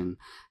organization,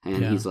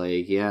 and he's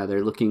like,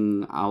 they're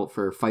looking out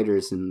for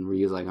fighters, and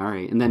Ryu's like, all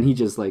right, and then he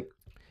just like,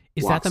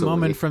 is that the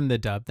moment from the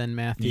dub then,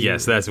 Matthew?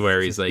 Yes, that's where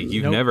he's like,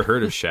 you've never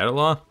heard of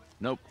Shadowlaw?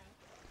 Nope.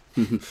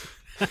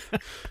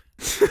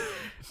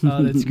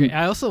 Oh, that's great.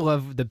 I also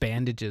love the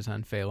bandages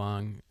on Fei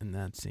Long in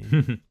that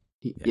scene.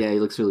 Yeah, he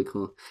looks really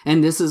cool.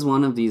 And this is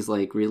one of these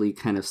like really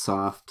kind of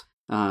soft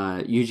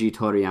Yuji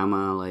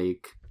Toriyama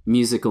like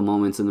musical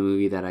moments in the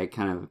movie that I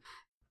kind of,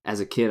 as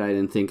a kid, I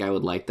didn't think I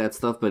would like that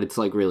stuff, but it's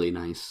like really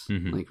nice,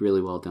 like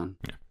really well done.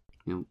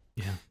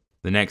 Yeah.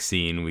 The next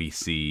scene, we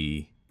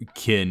see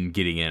Ken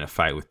getting in a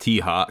fight with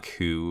T-Hawk,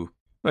 who,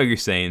 like you're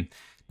saying,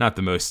 not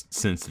the most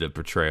sensitive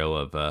portrayal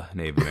of a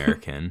Native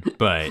American,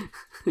 but...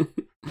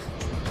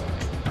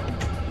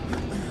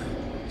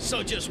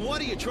 So just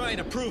what are you trying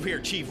to prove here,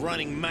 Chief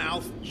Running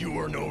Mouth? You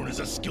are known as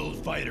a skilled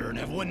fighter and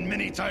have won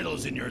many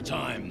titles in your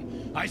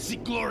time. I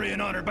seek glory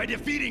and honor by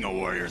defeating a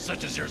warrior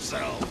such as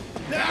yourself.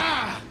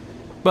 Ah!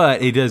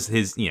 But he does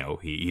his,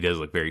 he does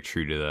look very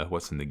true to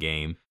what's in the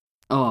game.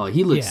 Oh,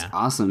 he looks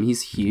awesome.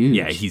 He's huge.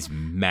 Yeah, he's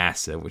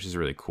massive, which is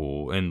really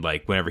cool. And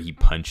like whenever he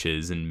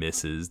punches and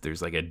misses,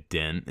 there's like a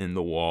dent in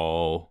the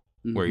wall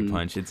where he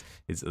punches.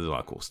 It's a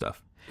lot of cool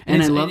stuff.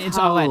 And I love it's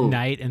how all at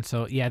night, and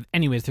so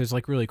anyways, there's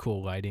like really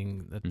cool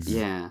lighting that's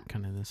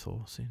kind of this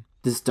whole scene.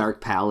 This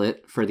dark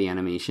palette for the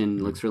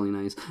animation looks really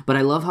nice. But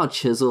I love how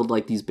chiseled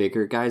like these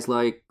bigger guys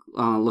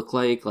look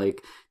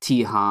like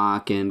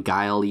T-Hawk and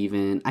Guile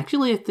even.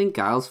 Actually, I think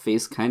Guile's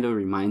face kind of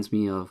reminds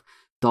me of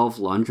Dolph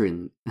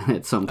Lundgren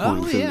at some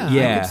point. Oh yeah,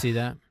 I could see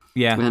that.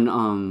 Yeah.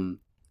 And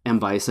M.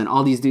 Bison,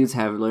 all these dudes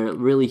have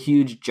really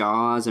huge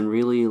jaws and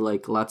really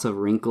like lots of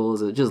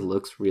wrinkles. It just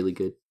looks really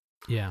good.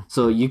 Yeah.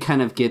 So you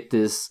kind of get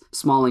this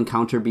small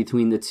encounter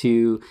between the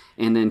two,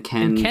 and then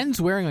Ken's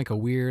wearing like a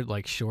weird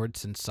like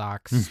shorts and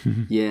socks.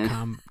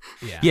 Yeah.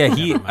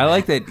 I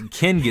like that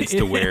Ken gets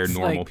to wear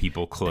normal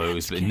people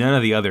clothes, but none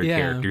of the other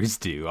characters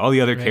do. All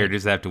the other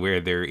characters have to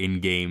wear their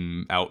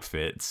in-game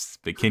outfits,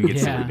 but Ken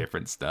gets to wear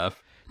different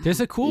stuff.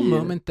 There's a cool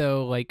moment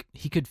though, like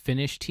he could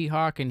finish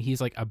T-Hawk and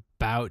he's like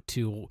about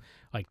to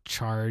like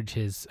charge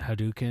his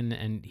Hadouken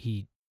and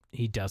he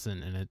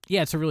doesn't, and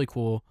it's a really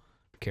cool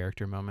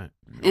character moment.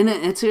 And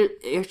it's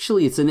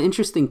an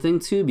interesting thing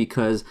too,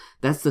 because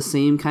that's the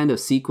same kind of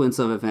sequence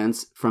of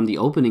events from the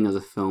opening of the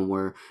film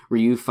where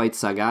Ryu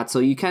fights Sagat. So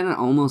you kind of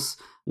almost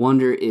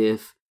wonder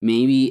if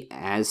maybe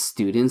as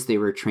students they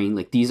were trained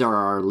like these are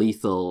our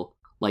lethal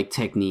like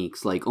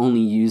techniques, like only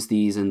use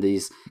these in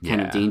these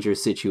kind of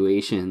dangerous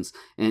situations.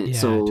 And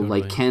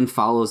like Ken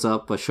follows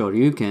up a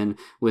Shoryuken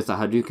with a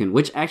Hadouken,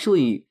 which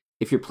actually,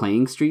 if you're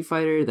playing Street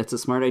Fighter, that's a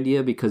smart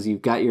idea because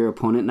you've got your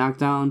opponent knocked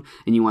down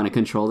and you want to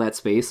control that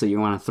space, so you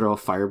want to throw a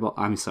fireball.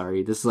 I'm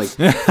sorry, this is like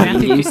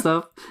fighting game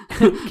stuff.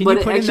 Can but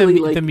you put actually,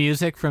 in the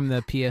music from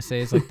the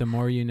PSAs, like the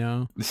more you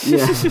know?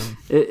 Yeah,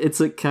 it's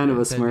a kind of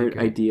a smart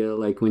idea,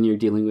 like when you're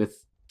dealing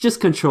with just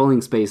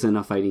controlling space in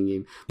a fighting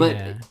game. But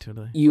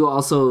you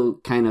also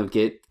kind of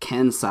get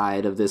Ken's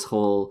side of this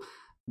whole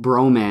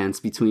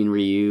bromance between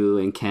Ryu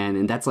and Ken,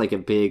 and that's like a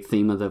big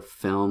theme of the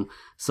film.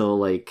 So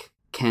like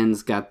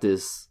Ken's got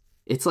this,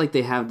 it's like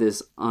they have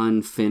this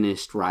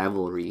unfinished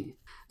rivalry.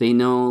 They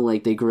know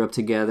like they grew up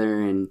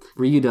together, and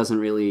Ryu doesn't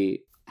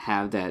really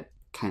have that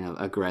kind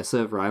of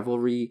aggressive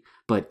rivalry,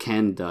 but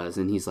Ken does,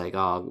 and he's like,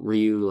 oh,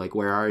 Ryu, like,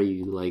 where are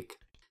you? Like,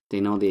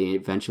 they know they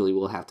eventually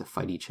will have to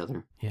fight each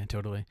other. Yeah,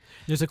 totally.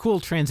 There's a cool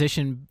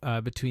transition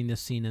between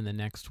this scene and the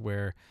next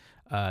where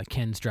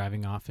Ken's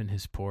driving off in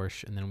his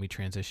Porsche, and then we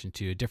transition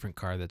to a different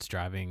car that's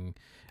driving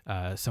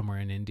somewhere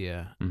in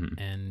India.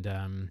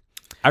 And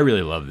I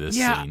really love this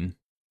scene.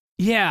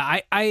 Yeah,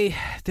 I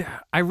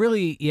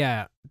really,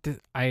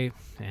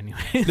 anyway,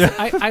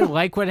 I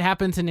like what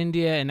happens in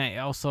India, and I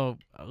also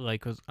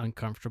like was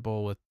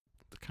uncomfortable with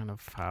kind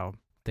of how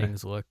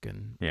things look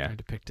and Yeah. are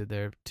depicted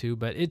there too.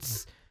 But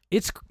it's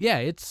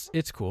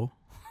cool.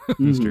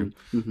 That's true.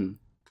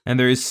 And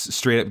there is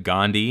straight up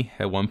Gandhi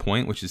at one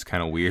point, which is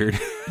kind of weird.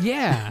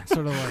 Yeah,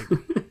 sort of like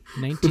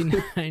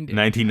 1990.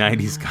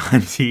 1990s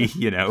Gandhi,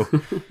 you know.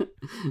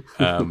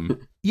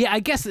 Yeah, I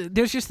guess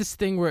there's just this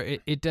thing where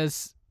it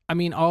does. I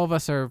mean, all of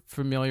us are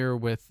familiar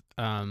with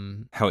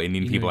how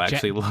Indian people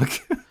actually look.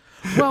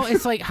 Well,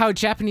 it's like how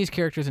Japanese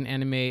characters in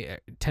anime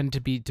tend to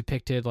be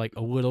depicted like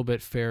a little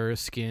bit fairer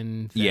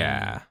skin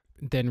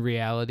than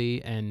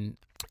reality, and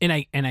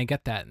I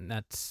get that, and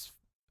that's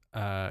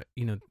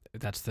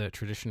that's the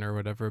tradition or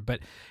whatever. But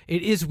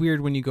it is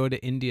weird when you go to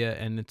India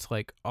and it's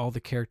like all the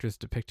characters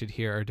depicted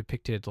here are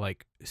depicted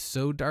like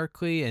so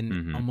darkly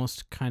and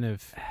almost kind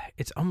of,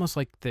 it's almost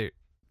like they're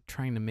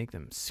trying to make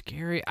them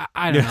scary.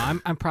 I don't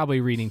know. I'm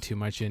probably reading too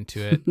much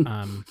into it.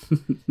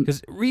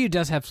 Because Ryu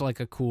does have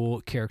like a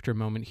cool character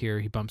moment here.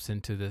 He bumps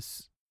into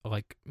this,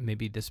 like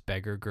maybe this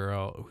beggar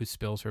girl who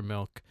spills her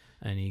milk,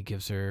 and he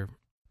gives her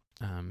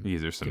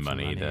some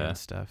money to and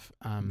stuff.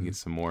 Get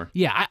some more.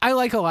 Yeah, I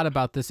like a lot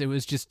about this. It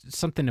was just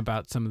something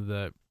about some of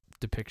the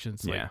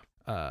depictions. Like,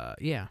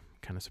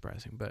 kind of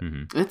surprising, but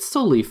it's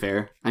totally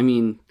fair. I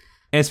mean,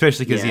 and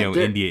especially because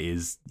India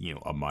is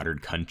a modern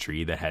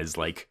country that has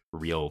like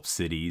real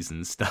cities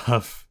and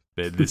stuff.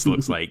 But this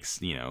looks like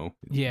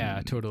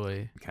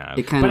totally kind of.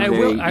 It kind but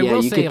of I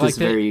will you say get like this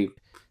very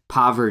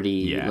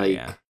poverty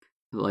it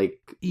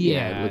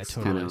looks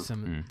totally. kind of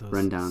some of those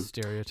rundown.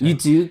 Stereotypes. You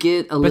do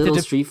get a little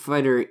Street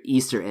Fighter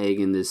Easter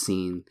egg in this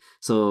scene.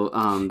 So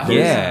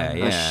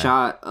there's a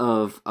shot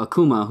of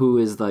Akuma, who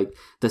is like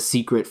the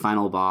secret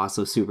final boss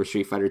of Super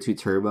Street Fighter 2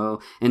 Turbo,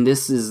 and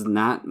this is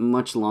not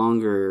much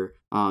longer.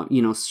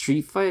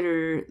 Street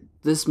Fighter,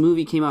 this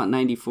movie came out in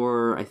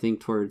 94, I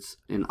think towards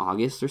in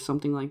August or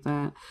something like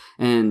that,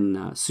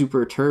 and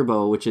Super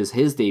Turbo, which is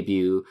his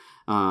debut,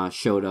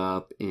 showed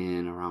up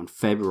in around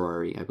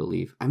February, I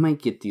believe. I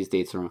might get these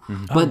dates wrong,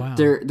 but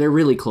they're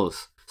really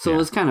close. So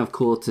it's kind of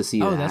cool to see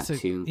that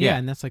too. Yeah,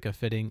 and that's like a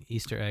fitting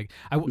Easter egg.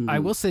 I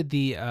will say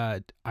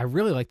I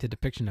really like the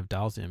depiction of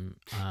Dalsim.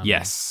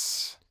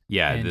 Yes.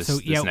 Yeah, this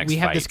next we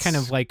have fight's... this kind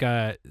of like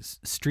a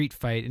street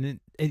fight, and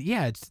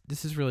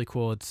this is really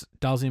cool. It's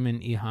Dalsim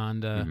and E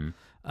Honda.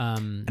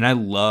 And I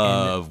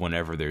love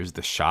whenever there's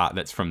the shot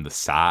that's from the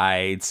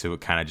side, so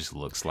it kind of just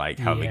looks like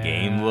how the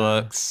game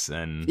looks,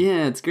 and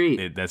it's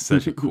great. That's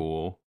such a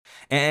cool.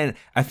 And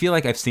I feel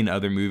like I've seen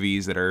other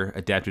movies that are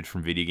adapted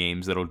from video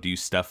games that'll do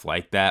stuff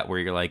like that, where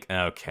you're like,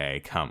 okay,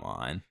 come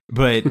on.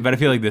 But I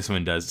feel like this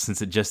one does,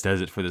 since it just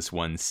does it for this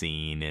one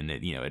scene, and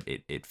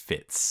it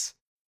fits.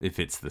 It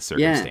fits the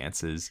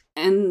circumstances.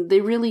 Yeah. And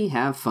they really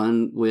have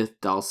fun with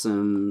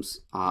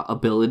Dalsim's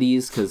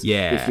abilities, because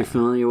if you're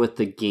familiar with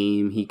the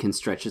game, he can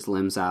stretch his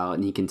limbs out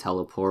and he can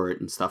teleport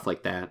and stuff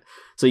like that.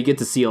 So you get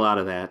to see a lot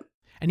of that.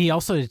 And he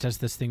also does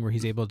this thing where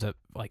he's able to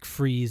like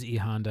freeze E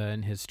Honda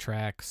in his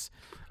tracks.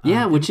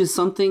 Which is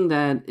something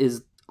that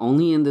is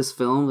only in this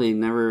film. They've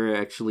never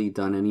actually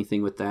done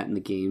anything with that in the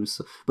games,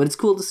 but it's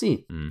cool to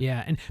see.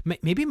 Yeah, and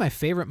maybe my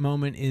favorite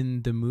moment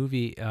in the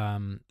movie,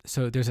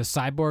 so there's a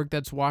cyborg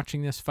that's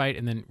watching this fight,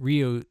 and then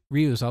Ryu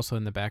is also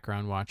in the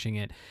background watching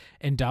it,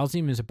 and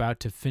Dalsim is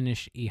about to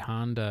finish E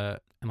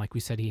Honda, and like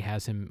we said, he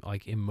has him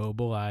like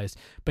immobilized,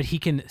 but he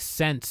can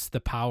sense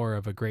the power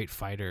of a great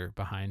fighter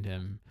behind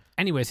him.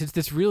 Anyways, it's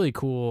this really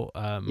cool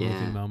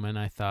movie moment,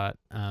 I thought.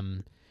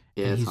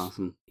 It's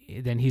awesome.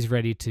 Then he's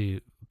ready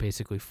to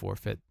basically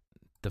forfeit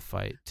the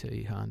fight to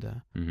E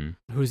Honda,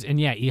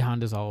 E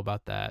Honda's all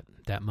about that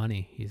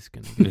money he's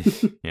gonna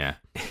get. Yeah.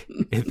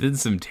 And then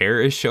some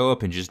terrorists show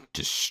up and just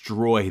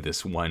destroy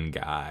this one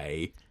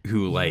guy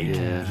who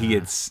he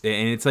gets,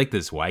 and it's like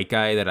this white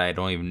guy that I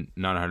don't even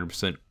not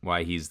 100%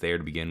 why he's there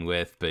to begin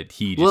with, but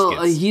he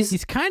just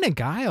he's kind of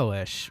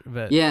guileish,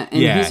 but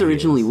he's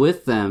originally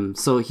with them,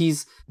 so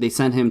they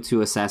sent him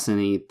to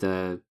assassinate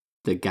the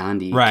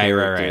Gandhi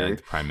character. Like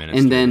the Prime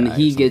Minister, and then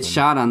he gets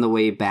shot on the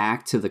way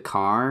back to the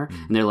car,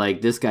 and they're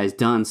like, this guy's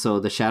done, so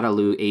the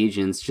Shadaloo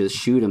agents just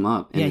shoot him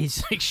up. And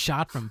he's like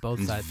shot from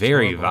both sides.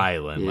 Very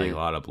violent, like a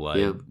lot of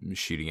blood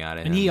shooting at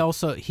him. And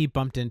he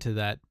bumped into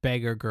that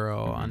beggar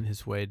girl on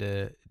his way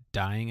to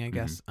dying, I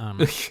guess.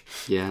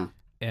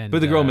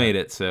 But the girl made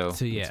it, so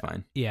it's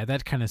fine. Yeah,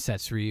 that kind of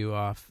sets Ryu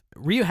off.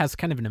 Ryu has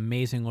kind of an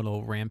amazing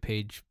little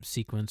rampage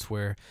sequence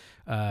where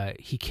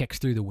he kicks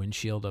through the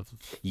windshield of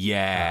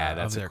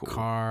their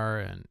car,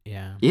 and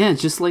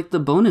it's just like the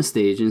bonus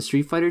stage in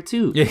Street Fighter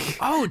 2.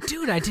 Oh,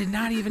 dude, I did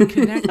not even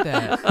connect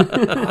that.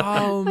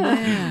 Oh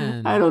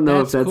man, I don't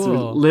know if that's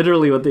cool.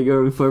 literally what they're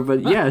going for,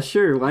 but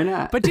sure, why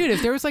not? But dude,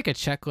 if there was like a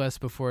checklist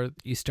before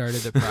you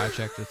started the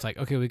project, it's like,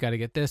 okay, we got to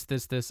get this,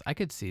 I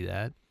could see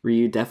that.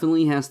 Ryu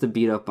definitely has to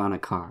beat up on a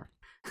car.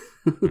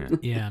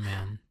 Yeah,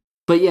 man.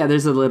 But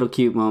there's a little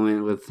cute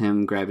moment with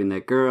him grabbing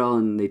that girl,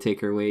 and they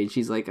take her away, and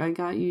she's like, I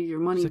got you your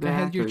money back. I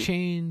had your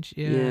change.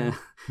 Yeah.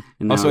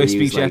 And also, I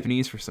speak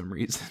Japanese for some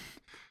reason.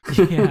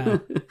 Yeah.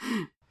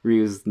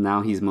 Ryu's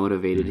he's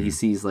motivated. He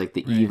sees like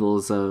the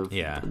evils of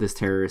this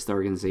terrorist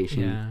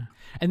organization. Yeah.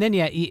 And then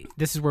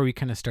this is where we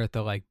kind of start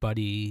the like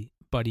buddy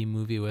buddy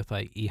movie with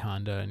like E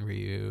Honda and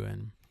Ryu,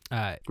 and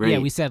Right. yeah,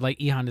 we said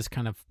like E Honda's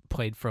kind of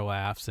played for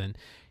laughs, and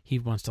he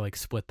wants to like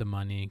split the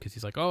money because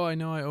he's like, oh, I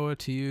know I owe it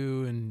to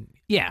you, and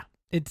yeah,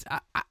 it's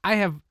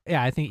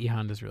I think E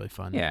Honda's really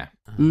fun. Yeah,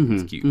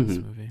 it's cute. in this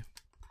movie.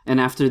 And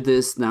after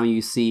this, now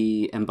you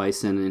see M.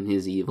 Bison and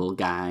his evil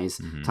guys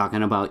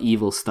talking about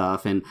evil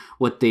stuff. And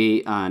what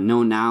they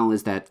know now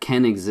is that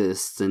Ken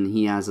exists and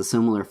he has a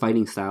similar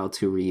fighting style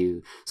to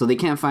Ryu. So they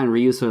can't find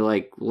Ryu, so they're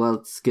like, well,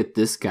 let's get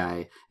this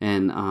guy.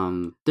 And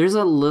there's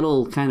a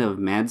little kind of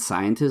mad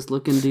scientist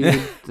looking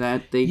dude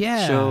that they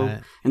show.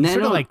 And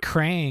sort of like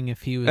Krang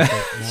if he was like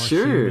more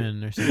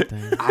human or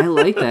something. I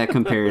like that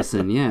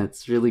comparison. Yeah,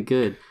 it's really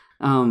good.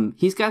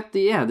 He's got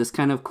this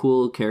kind of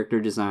cool character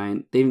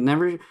design. They've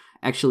never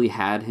actually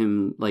had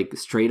him like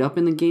straight up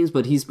in the games,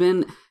 but he's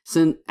been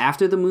since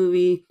after the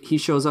movie. He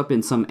shows up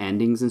in some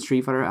endings in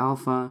Street Fighter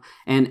Alpha,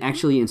 and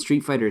actually in Street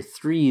Fighter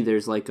 3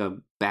 there's like a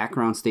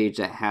background stage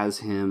that has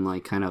him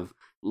like kind of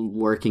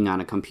working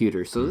on a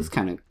computer, so it's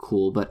kind of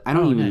cool, but I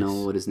don't even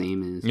know what his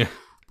name is. Yeah.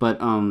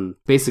 But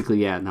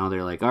basically, now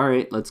they're like, all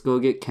right, let's go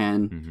get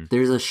Ken.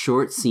 There's a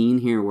short scene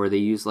here where they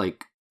use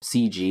like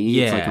CG.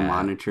 It's like a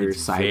monitor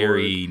cyborg.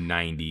 Very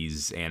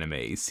 90s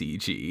anime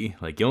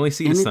CG. Like you only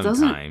see it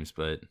sometimes,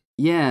 but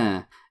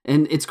yeah,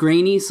 and it's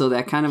grainy, so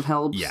that kind of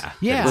helps. Yeah,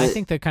 I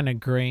think the kind of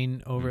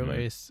grain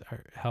overlays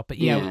help. But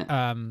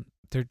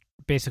they're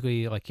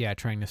basically like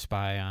trying to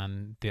spy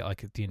on the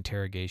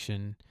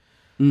interrogation.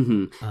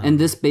 And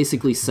this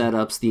basically set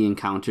up the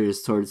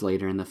encounters towards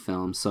later in the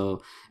film.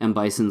 So M.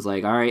 Bison's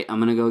like, all right, I'm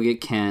gonna go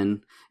get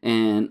Ken,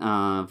 and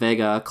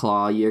Vega,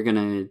 Claw, you're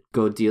gonna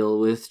go deal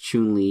with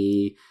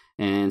Chun-Li.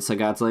 And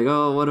Sagat's like,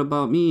 oh, what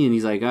about me? And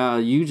he's like, oh,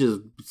 you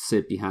just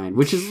sit behind,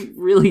 which is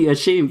really a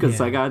shame because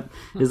Sagat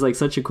is like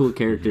such a cool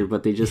character,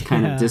 but they just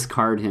kind of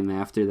discard him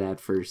after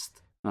that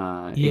first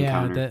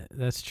encounter.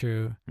 That's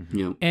true.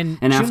 Yep. And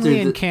after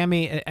Chun-Li and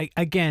Cammy,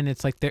 again,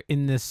 it's like they're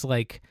in this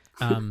like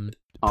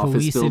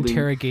police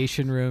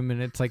interrogation room,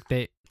 and it's like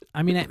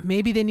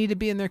maybe they need to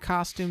be in their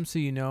costume so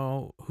you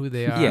know who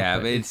they are. Yeah,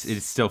 but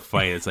it's still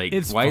funny. It's like,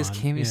 why is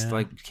Cammy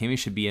Cammy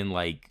should be in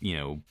like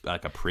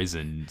like a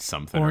prison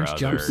something orange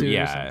or other.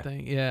 Jumpsuit or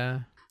something.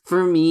 Yeah.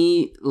 For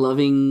me,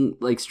 loving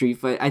like Street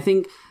Fighter, I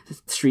think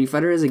Street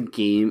Fighter as a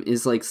game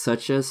is like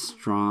such a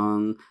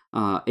strong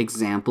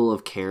example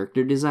of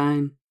character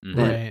design.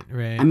 Right.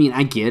 I mean,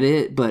 I get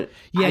it, but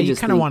you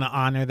kind of want to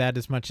honor that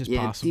as much as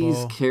possible.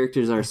 These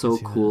characters are so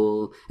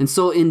cool and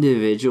so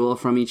individual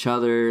from each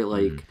other.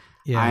 Like,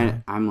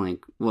 I'm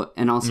like, what?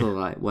 And also,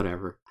 like,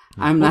 whatever.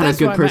 I'm not a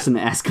good person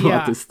to ask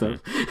about this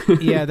stuff.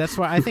 Yeah, that's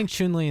why I think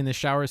Chun-Li in the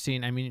shower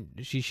scene, I mean,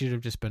 she should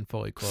have just been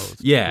fully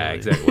clothed. Yeah, really.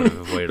 Exactly. Would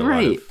have avoided a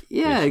lot of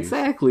issues.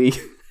 Exactly.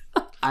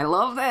 I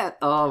love that.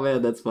 Oh,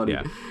 man, that's funny.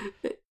 Yeah.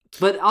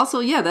 But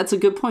also, that's a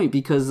good point,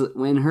 because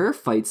when her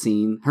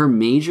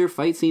major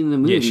fight scene in the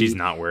movie... Yeah, she's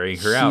not wearing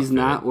her outfit. She's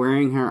not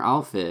wearing her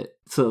outfit.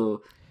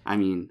 So, I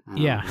mean...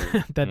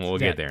 we'll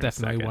get there in a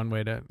second. One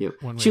way to... Yep.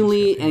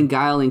 Chun-Li and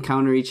Guile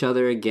encounter each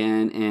other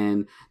again,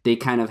 and they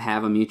kind of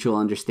have a mutual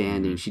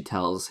understanding. She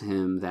tells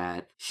him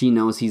that she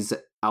knows he's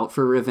out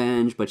for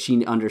revenge, but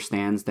she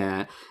understands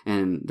that,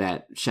 and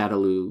that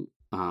Shadaloo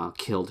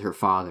killed her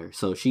father,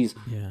 so she's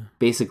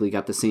basically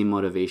got the same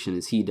motivation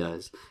as he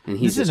does, and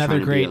he's this is just another trying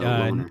to great be a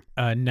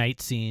loner.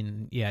 Night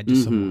scene.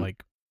 Just some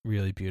like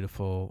really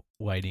beautiful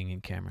lighting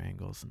and camera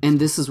angles, and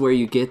this is where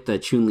you get the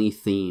Chun-Li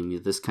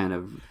theme, this kind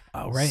of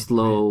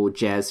slow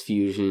jazz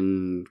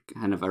fusion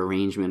kind of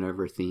arrangement of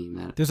her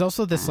theme. There's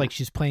also this like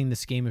she's playing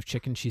this game of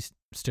chicken. She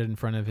stood in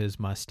front of his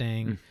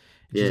Mustang.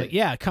 She's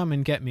like, come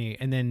and get me.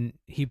 And then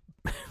he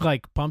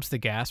like pumps the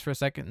gas for a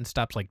second and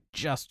stops like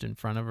just in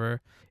front of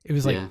her. It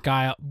was like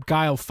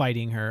Guile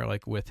fighting her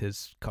like with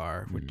his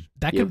car. Which,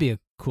 that could be a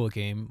cool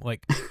game.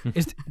 Like,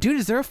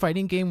 is there a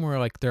fighting game where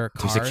like there are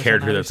cars? There's a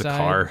character that's a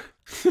car.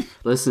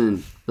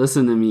 Listen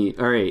to me.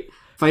 All right.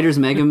 Fighters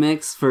Mega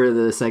Mix for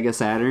the Sega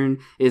Saturn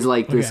is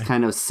like this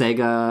kind of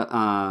Sega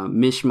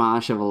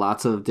mishmash of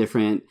lots of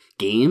different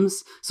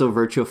games. So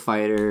Virtua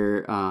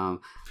Fighter,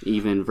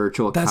 even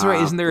Virtual Cop. That's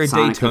right. Isn't there a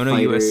Sonica Daytona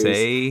Fighters.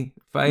 USA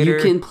fighter?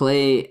 You can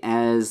play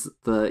as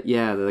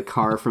the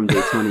car from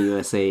Daytona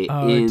USA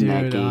in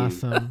that game.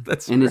 Awesome.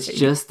 And it's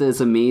just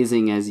as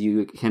amazing as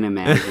you can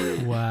imagine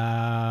it.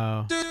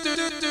 Wow.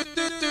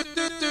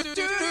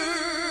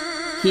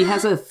 He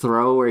has a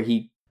throw where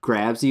he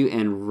grabs you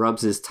and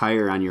rubs his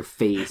tire on your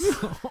face.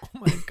 Oh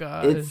my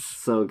god. It's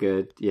so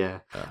good. Yeah.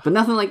 But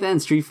nothing like that in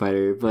Street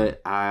Fighter,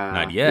 but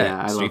not yet.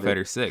 Yeah, Street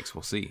Fighter 6,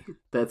 we'll see.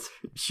 That's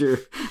sure.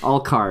 All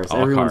cars.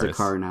 Everyone's a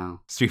car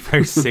now. Street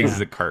Fighter 6 is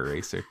a kart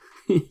racer.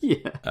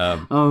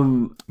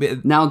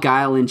 Now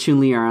Guile and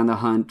Chun-Li are on the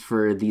hunt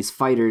for these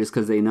fighters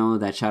because they know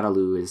that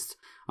Shadaloo is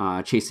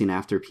chasing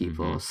after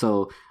people.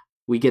 So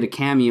we get a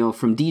cameo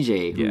from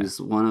DJ, who's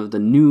one of the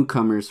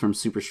newcomers from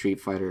Super Street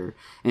Fighter.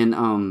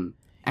 And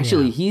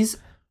actually, he's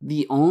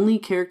the only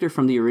character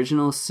from the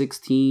original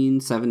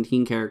 16,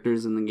 17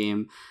 characters in the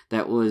game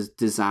that was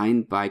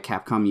designed by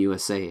Capcom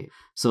USA.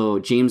 So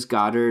James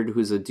Goddard,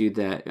 who's a dude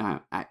that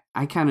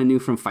I kind of knew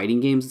from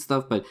fighting games and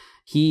stuff, but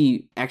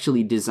he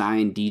actually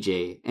designed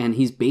DJ, and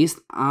he's based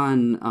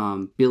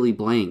on Billy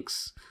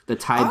Blanks, the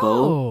Tai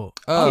Bo.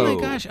 Oh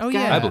my gosh! Oh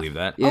yeah, I believe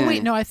that. Yeah. Oh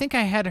wait, no, I think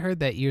I had heard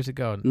that years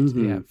ago.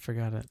 Mm-hmm. Yeah,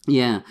 forgot it.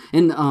 Yeah,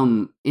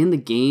 and in the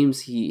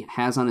games he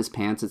has on his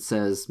pants it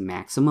says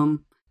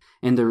Maximum,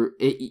 and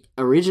it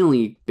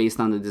originally based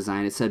on the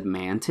design it said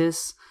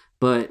Mantis,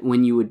 but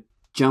when you would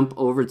jump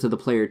over to the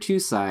player 2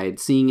 side,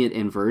 seeing it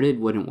inverted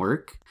wouldn't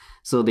work.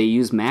 So they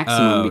use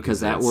Maximum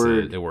because that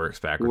word it works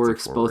backwards,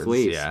 works both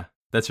ways. Yeah,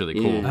 that's really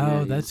cool.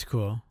 Oh, that's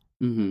cool.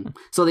 Mm-hmm.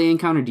 So they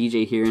encounter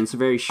DJ here, and it's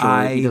very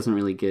short. He doesn't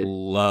really get.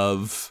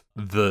 Love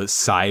the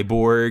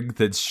cyborg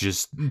that's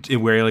just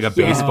wearing like a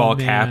baseball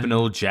cap and a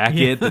little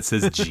jacket that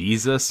says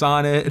Jesus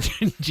on it.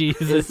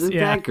 Jesus, isn't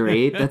that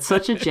great? That's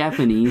such a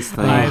Japanese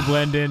thing. I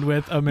blend in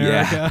with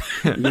America.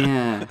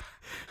 Yeah.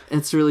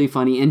 It's really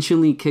funny. And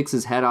Chun-Li kicks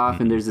his head off,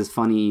 and there's this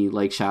funny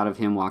like shot of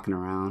him walking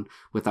around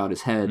without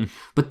his head.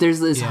 But there's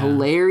this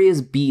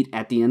hilarious beat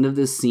at the end of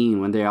this scene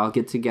when they all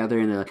get together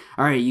and they're like,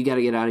 all right, you got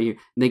to get out of here.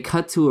 And they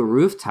cut to a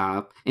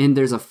rooftop, and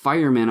there's a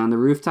fireman on the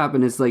rooftop,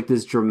 and it's like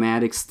this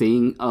dramatic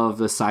sting of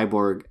the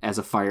cyborg as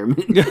a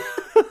fireman.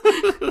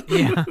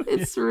 Yeah.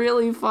 It's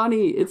really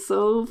funny. It's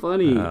so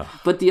funny.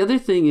 But the other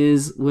thing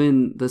is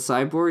when the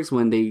cyborgs,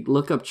 when they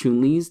look up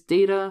Chun-Li's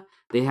data,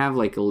 they have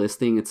like a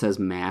listing. It says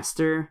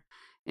master.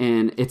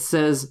 And it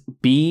says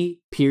B.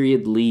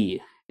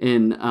 Lee,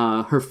 and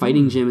her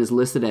fighting gym is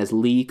listed as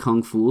Lee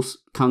Kung Fu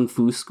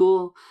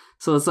School.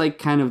 So it's like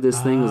kind of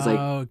this thing was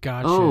like,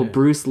 gotcha. Oh,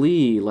 Bruce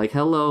Lee, like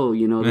hello,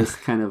 this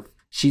kind of.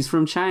 She's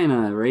from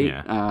China, right?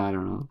 Yeah. I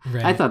don't know.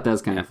 Right. I thought that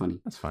was kind of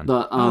funny. That's fun.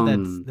 But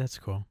that's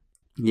cool.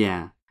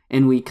 Yeah,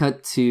 and we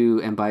cut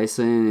to M.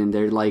 Bison, and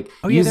they're like,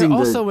 oh yeah, there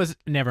also was.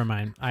 Never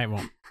mind, I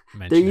won't.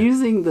 They're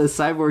using the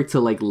cyborg to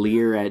like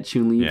leer at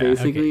Chun-Li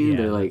basically. Okay, yeah,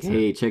 they're like,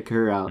 hey, check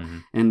her out.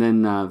 And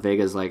then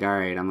Vega's like, all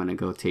right, I'm gonna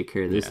go take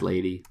care of this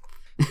lady.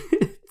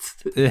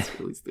 It's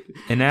really stupid.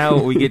 And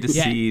now we get to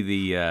see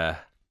the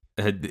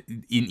an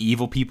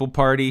evil people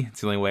party.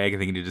 It's the only way I can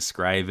think to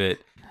describe it.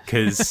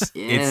 Because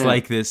it's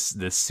like this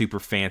super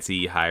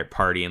fancy high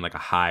party in like a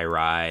high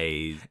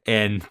rise,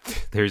 and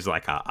there's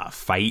like a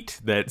fight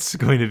that's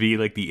going to be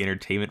like the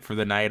entertainment for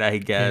the night, I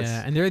guess.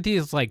 Yeah, and there are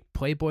these like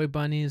Playboy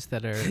bunnies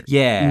that are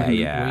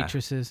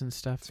waitresses and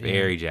stuff. It's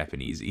very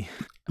Japanesey.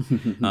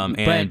 But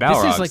and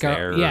Balrog's this is like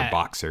there, a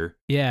boxer.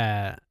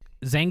 Yeah,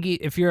 Zangief.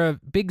 If you're a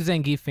big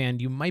Zangief fan,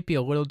 you might be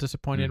a little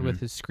disappointed with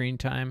his screen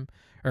time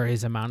or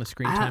his amount of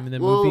screen time in the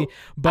movie,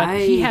 but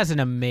he has an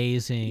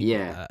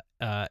amazing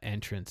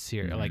entrance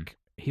here. Like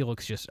he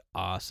looks just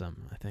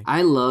awesome. I think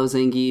I love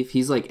Zangief.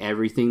 He's like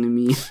everything to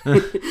me.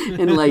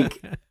 And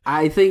like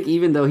I think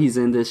even though he's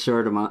in this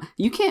short amount,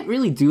 you can't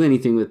really do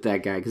anything with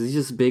that guy because he's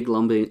just a big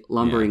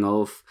lumbering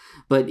oaf.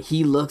 But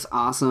he looks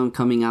awesome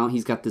coming out.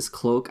 He's got this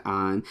cloak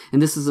on,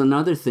 and this is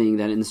another thing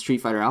that in the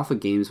Street Fighter Alpha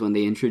games when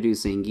they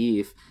introduce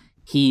Zangief,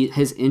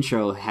 his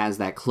intro has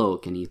that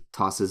cloak and he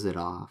tosses it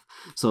off.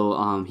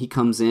 So he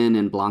comes in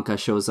and Blanca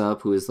shows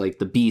up, who is like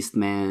the Beast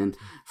Man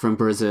from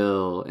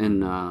Brazil,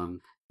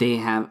 and they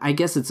have, I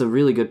guess it's a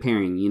really good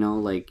pairing,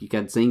 like you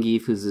got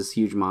Zangief, who's this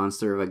huge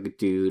monster of a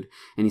dude,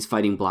 and he's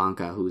fighting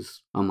Blanca,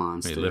 who's a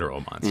monster, a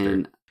literal monster.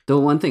 And the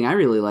one thing I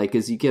really like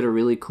is you get a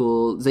really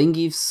cool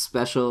Zangief's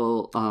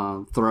special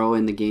throw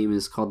in the game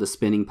is called the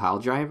spinning pile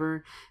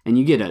driver, and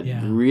you get a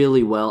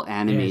really well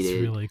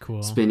animated really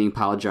cool spinning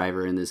pile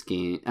driver in this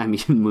game. I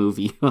mean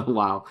movie.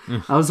 Wow,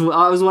 I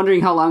was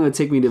wondering how long it would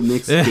take me to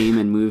mix game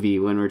and movie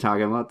when we're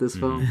talking about this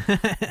film,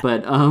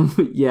 but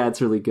yeah,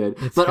 it's really good.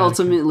 But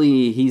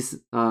ultimately, he's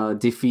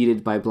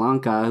defeated by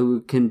Blanca,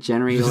 who can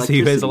generate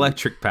electricity. He has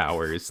electric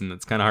powers, and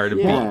that's kind of hard to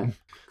beat.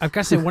 I've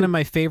got to say, one of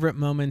my favorite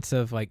moments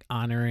of like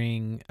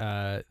honoring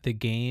the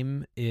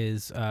game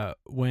is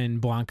when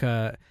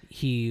Blanca,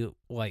 he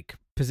like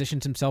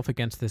positions himself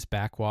against this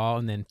back wall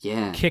and then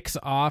kicks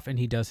off and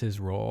he does his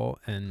roll.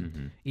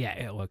 And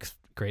it looks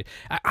great.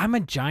 I'm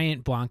a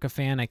giant Blanca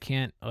fan. I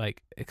can't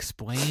like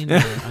explain or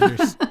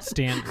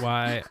understand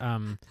why.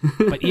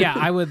 But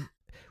yeah,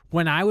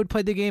 when I would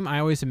play the game, I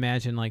always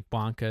imagine like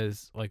Blanca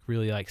is like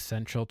really like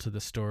central to the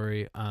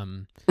story.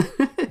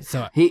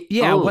 So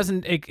I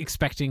wasn't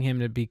expecting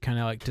him to be kind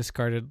of like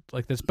discarded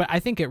like this, but I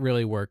think it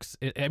really works.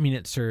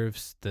 It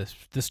serves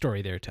the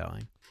story they're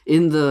telling.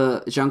 In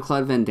the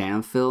Jean-Claude Van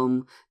Damme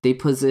film, they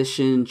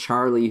position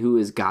Charlie, who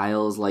is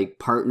Guile's like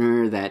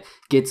partner that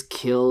gets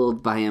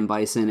killed by M.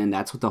 Bison, and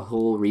that's what the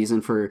whole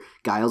reason for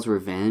Guile's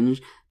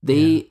revenge.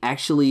 They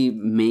actually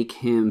make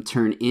him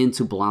turn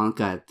into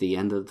Blanca at the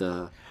end of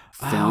the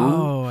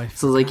film.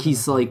 So like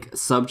he's like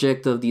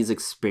subject of these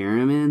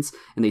experiments,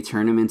 and they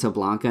turn him into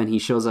Blanca, and he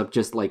shows up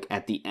just like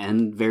at the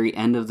end, very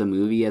end of the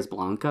movie as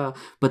Blanca.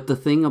 But the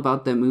thing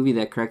about that movie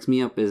that cracks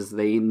me up is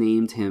they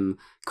named him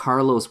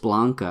Carlos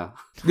Blanca.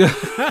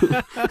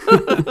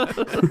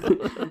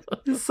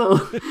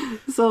 so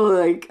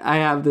like I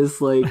have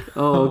this like,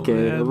 okay,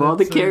 man, of all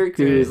the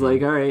characters, so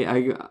like, all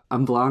right,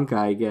 I'm Blanca,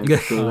 I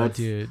guess. So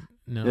dude.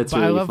 No, that's but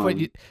really I love fun. what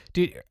you,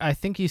 dude. I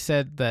think you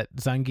said that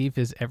Zangief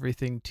is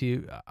everything to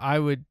you.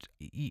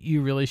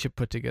 You really should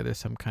put together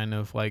some kind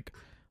of like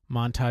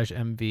montage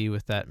MV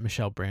with that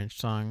Michelle Branch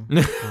song.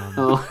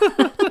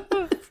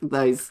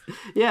 Nice.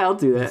 Yeah, I'll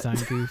do that.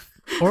 Zangief.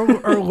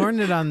 Or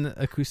learn it on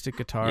the acoustic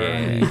guitar or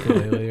the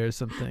ukulele or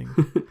something.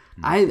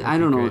 I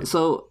don't know. Great.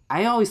 So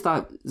I always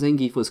thought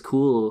Zangief was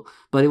cool,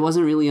 but it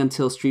wasn't really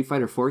until Street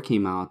Fighter 4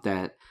 came out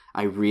that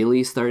I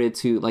really started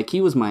to like.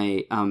 He was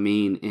my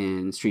main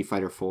in Street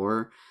Fighter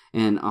 4,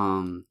 and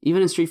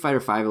even in Street Fighter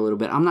 5 a little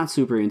bit. I'm not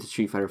super into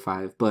Street Fighter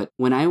 5, but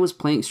when I was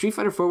playing Street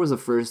Fighter 4 was the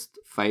first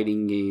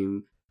fighting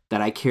game that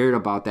I cared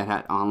about that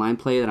had online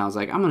play, that I was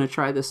like, I'm gonna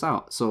try this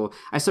out. So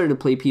I started to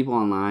play people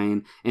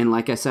online, and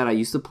like I said, I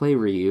used to play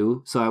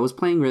Ryu, so I was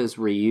playing as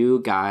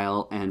Ryu,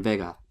 Guile, and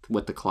Vega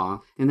with the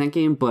claw in that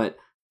game. But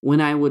when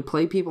I would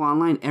play people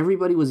online,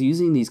 everybody was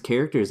using these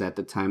characters at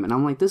the time, and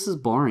I'm like, this is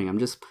boring. I'm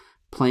just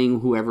playing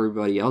who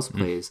everybody else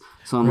plays.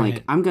 So I'm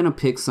like, I'm gonna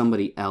pick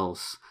somebody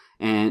else.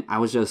 And I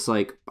was just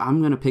like,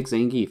 I'm gonna pick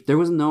Zangief. There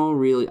was no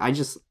really, I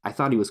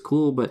thought he was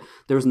cool, but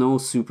there was no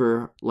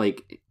super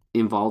like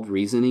involved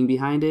reasoning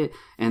behind it.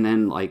 And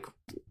then like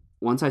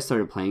once I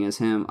started playing as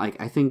him, like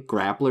I think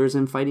grapplers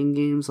in fighting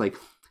games, like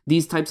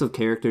these types of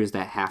characters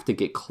that have to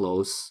get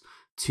close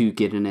to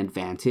get an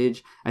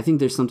advantage, I think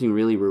there's something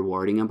really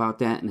rewarding about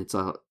that, and it's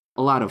a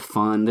lot of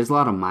fun. There's a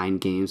lot of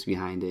mind games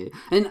behind it.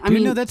 And I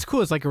mean, no, that's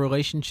cool. It's like a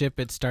relationship.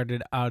 It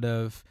started out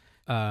of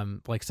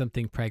like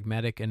something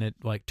pragmatic, and it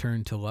like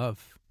turned to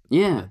love.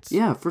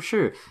 Yeah, for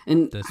sure.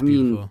 And I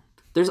mean,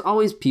 there's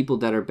always people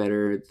that are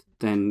better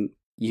than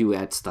you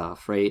at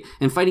stuff, right?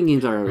 And fighting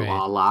games are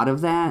a lot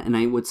of that. And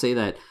I would say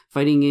that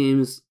fighting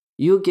games,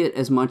 you'll get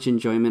as much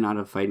enjoyment out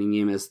of a fighting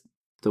game as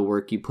the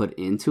work you put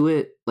into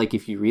it. Like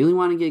if you really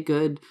want to get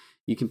good,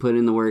 you can put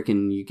in the work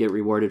and you get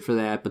rewarded for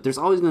that. But there's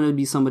always going to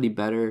be somebody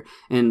better.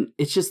 And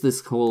it's just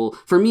this whole,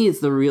 for me, it's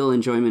the real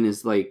enjoyment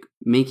is like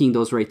making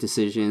those right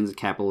decisions,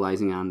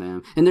 capitalizing on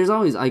them. And there's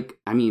always like,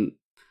 I mean,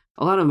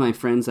 a lot of my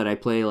friends that I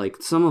play, like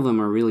some of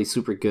them are really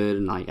super good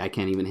and like I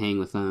can't even hang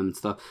with them and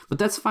stuff. But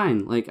that's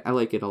fine. Like I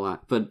like it a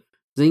lot. But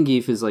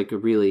Zangief is like a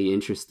really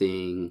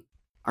interesting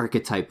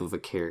archetype of a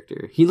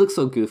character. He looks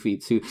so goofy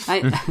too.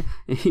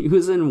 He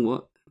was in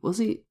what? Was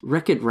he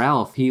Wreck-It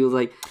Ralph? He was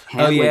like,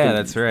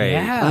 that's right.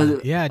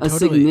 Yeah, a totally.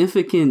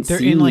 significant They're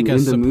scene in like a in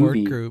the support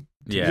movie. group.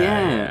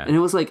 Yeah, and it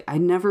was like I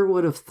never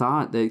would have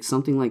thought that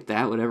something like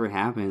that would ever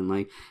happen.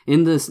 Like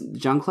in this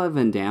Jean-Claude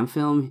Van Damme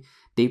film,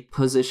 they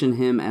position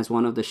him as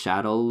one of the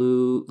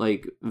Shadowloo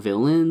like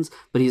villains,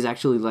 but he's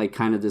actually like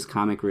kind of this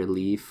comic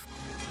relief.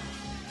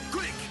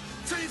 Quick,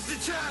 change the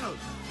channel.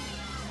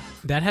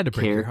 That had to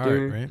break your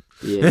heart, right?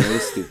 Yeah, that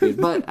was stupid.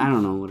 But I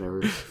don't know,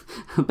 whatever.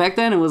 Back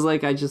then it was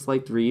like I just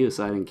liked Ryu,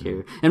 so I didn't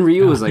care. And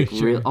Ryu was like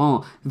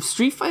real.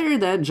 Street Fighter,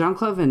 that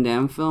Jean-Claude Van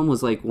Damme film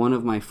was like one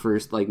of my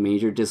first like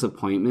major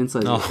disappointments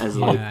as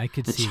like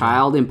a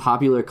child in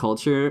popular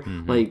culture.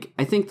 Mm-hmm. Like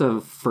I think the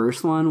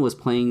first one was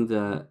playing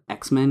the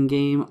X-Men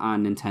game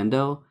on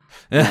Nintendo.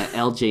 That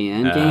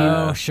LJN game.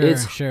 Oh, sure,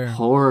 it's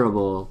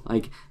horrible.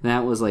 Like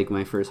that was like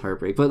my first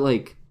heartbreak. But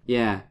like,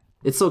 yeah.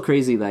 It's so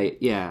crazy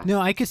that,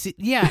 No, I could see,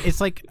 it's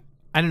like,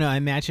 I don't know, I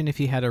imagine if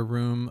you had a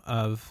room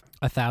of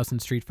 1,000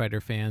 Street Fighter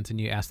fans and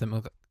you asked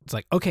them, it's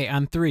like, okay,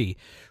 on 3,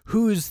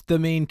 who's the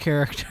main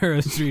character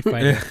of Street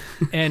Fighter?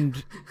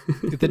 And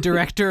the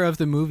director of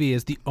the movie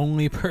is the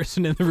only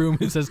person in the room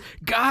who says,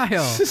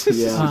 Guile!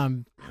 Yeah.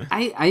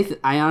 I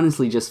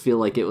honestly just feel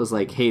like it was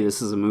like, hey,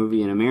 this is a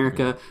movie in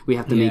America. We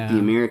have to make the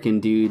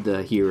American dude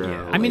the hero.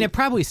 Yeah. I mean, it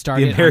probably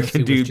started... The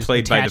American dude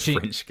played by the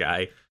French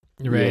guy.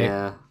 Right.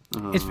 Yeah.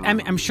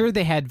 I'm sure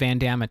they had Van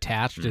Damme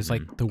attached as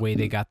like the way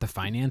they got the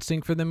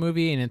financing for the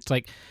movie, and it's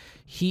like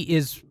he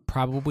is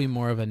probably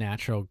more of a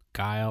natural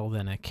Guile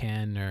than a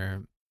Ken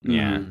or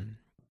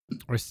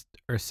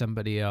or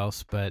somebody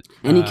else, but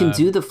and he can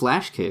do the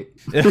flash kick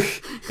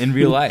in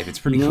real life. It's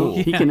pretty cool.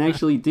 He can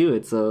actually do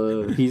it,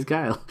 so he's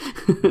Guile.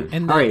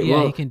 And all right,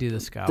 well, he can do the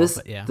scowl.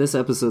 This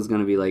episode's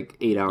gonna be like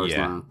 8 hours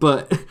long.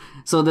 But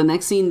so the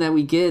next scene that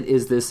we get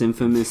is this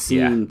infamous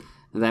scene.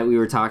 That we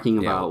were talking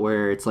about,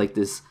 where it's like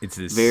this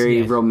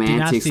very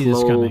romantic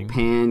slow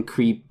pan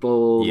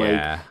creepo,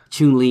 like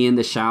Chun-Li in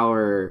the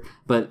shower.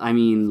 But I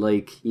mean,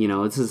 like, you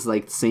know, it's just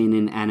like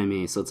seinen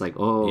anime, so it's like,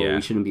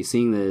 we shouldn't be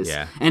seeing this.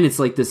 Yeah. And it's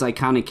like this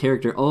iconic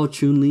character,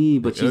 Chun-Li,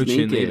 but she's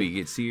naked. Chun-Li, we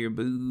get to see your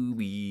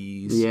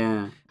boobies.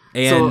 Yeah.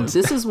 And so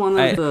this is one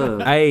of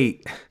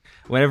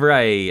whenever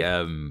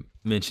I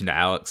mentioned to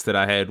Alex that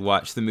I had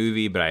watched the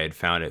movie, but I had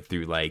found it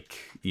through like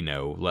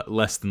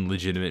less than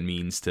legitimate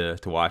means to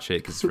watch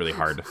it, because it's really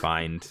hard to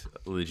find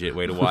a legit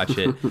way to watch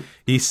it.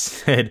 He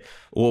said,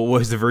 well,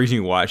 was the version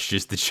you watched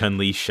just the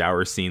Chun-Li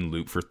shower scene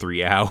loop for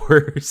 3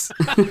 hours?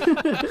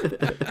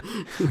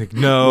 Like,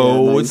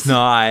 no, yeah, nice. It's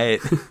not.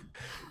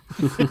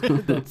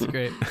 That's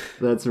great.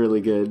 That's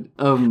really good.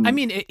 I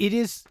mean, it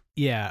is.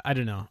 Yeah, I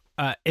don't know.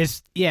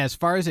 As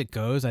far as it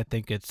goes, I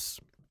think it's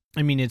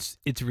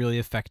really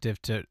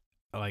effective to,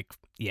 like,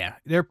 yeah,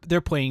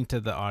 they're playing to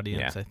the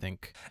audience, I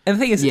think. And the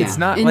thing is, it's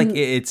not like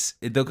it's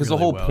because the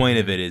whole point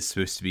of it is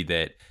supposed to be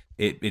that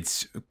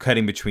it's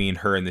cutting between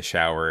her in the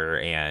shower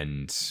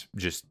and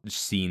just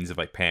scenes of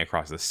like panning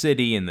across the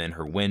city and then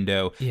her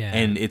window. Yeah.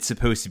 And it's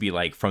supposed to be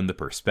like from the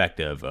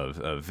perspective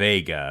of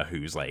Vega,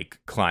 who's like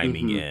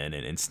climbing in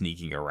and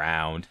sneaking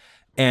around.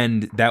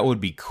 And that would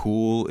be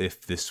cool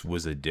if this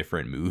was a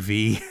different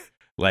movie.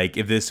 Like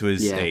if this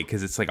was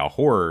because it's like a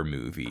horror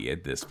movie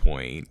at this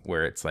point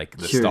where it's like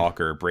the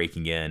stalker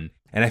breaking in.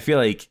 And I feel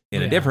like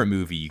in a different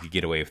movie, you could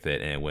get away with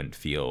it and it wouldn't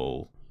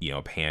feel,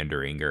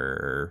 pandering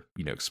or,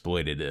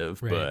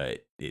 exploitative,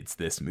 but it's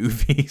this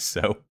movie.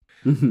 So,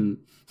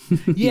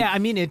 yeah, I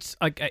mean, it's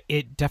like,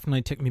 it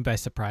definitely took me by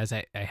surprise.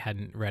 I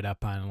hadn't read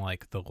up on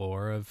like the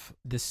lore of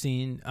this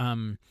scene.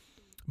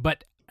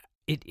 But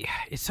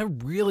it's a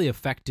really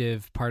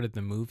effective part of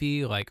the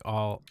movie, like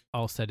all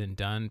said and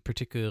done,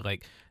 particularly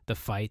like the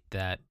fight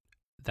that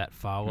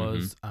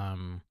follows.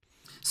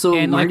 So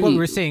and Marty, like what we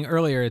were saying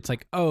earlier, it's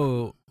like,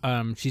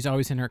 she's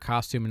always in her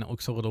costume and it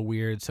looks a little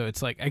weird. So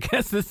it's like, I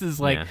guess this is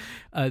like,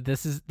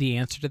 this is the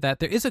answer to that.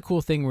 There is a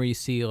cool thing where you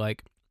see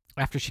like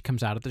after she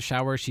comes out of the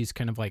shower, she's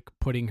kind of like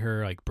putting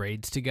her like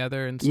braids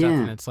together and stuff.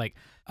 And it's like,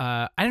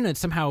 I don't know, it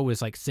somehow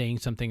was like saying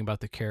something about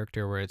the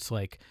character where it's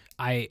like,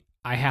 I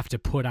have to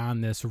put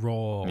on this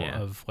role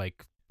of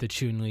like the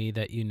Chun-Li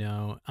that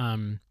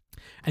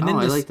and then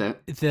I like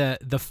that.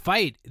 The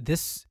fight,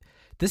 this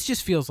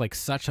just feels like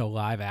such a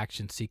live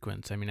action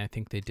sequence. I mean, I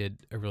think they did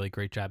a really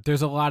great job.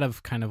 There's a lot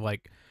of kind of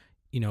like,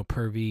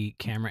 pervy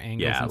camera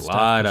angles and stuff. Yeah,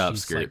 a lot of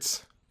skirts.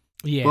 Like,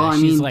 yeah, well, I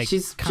mean, like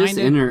she's just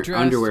in her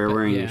underwear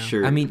wearing a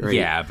shirt. I mean,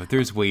 right? but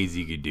there's ways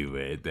you could do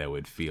it that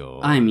would feel.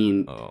 I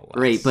mean,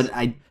 right? But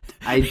I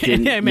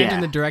didn't. I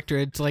imagine the director.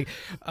 It's like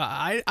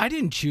I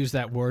didn't choose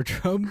that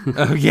wardrobe.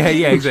 Oh yeah,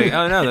 exactly.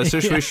 Oh no, that's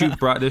just what she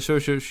brought. That's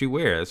what she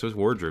wear. That's what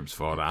wardrobe's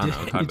fault. I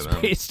don't know. It's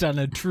based on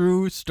a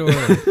true story.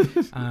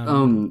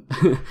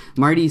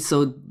 Marty.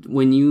 So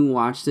when you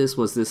watched this,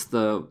 was this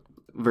the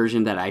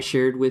version that I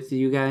shared with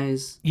you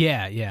guys?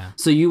 Yeah.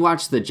 So you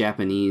watched the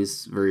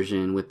Japanese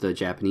version with the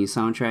Japanese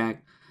soundtrack,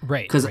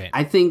 right? Because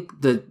I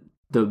think the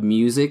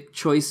music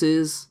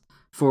choices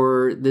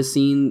for this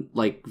scene,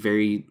 like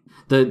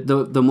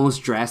the most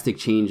drastic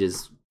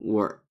changes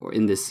were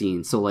in this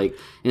scene. So like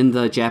in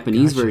the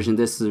Japanese version,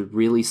 this is a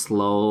really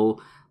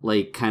slow,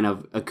 like kind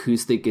of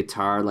acoustic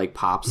guitar, like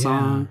pop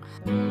song.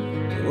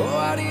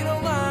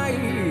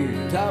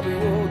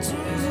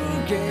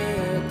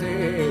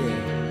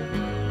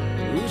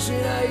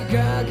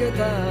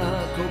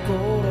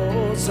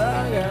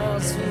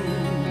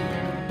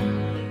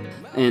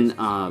 And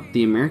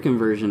the American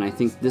version, I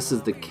think this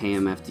is the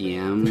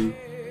KMFDM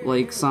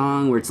like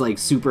song where it's like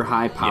super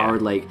high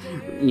powered, like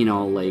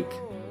like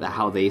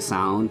how they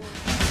sound.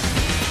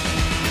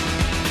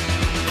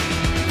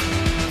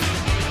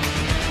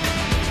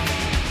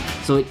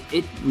 So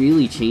it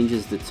really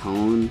changes the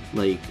tone,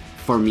 like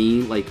for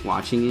me, like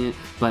watching it.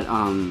 But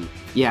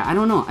I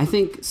don't know. I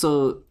think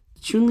so.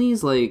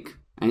 Chun-Li's like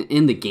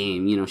in the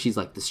game, she's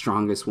like the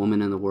strongest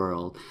woman in the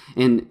world,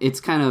 and it's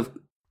kind of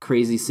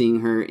crazy seeing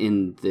her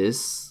in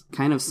this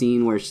kind of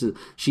scene where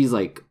she's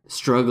like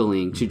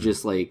struggling to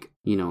just like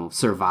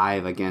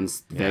survive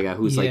against Vega,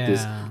 who's like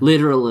this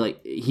literally,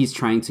 like he's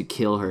trying to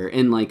kill her,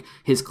 and like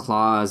his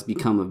claws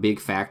become a big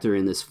factor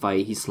in this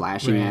fight. He's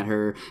slashing at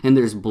her, and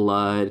there's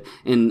blood,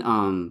 and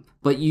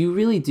but you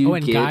really do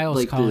and get Guile's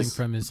like calling this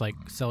from his like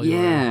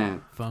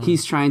cellular phone.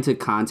 He's trying to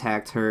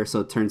contact her, so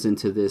it turns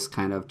into this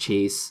kind of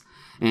chase.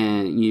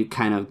 And you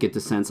kind of get the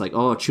sense like,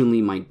 oh,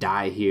 Chun-Li might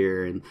die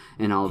here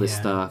and all this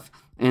stuff.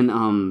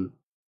 And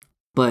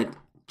but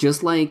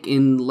just like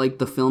in like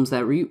the films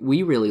that we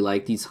really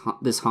like,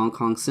 this Hong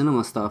Kong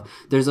cinema stuff,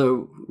 there's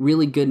a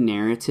really good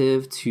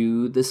narrative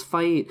to this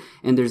fight,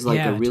 and there's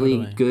like a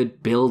really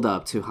good build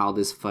up to how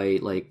this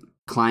fight like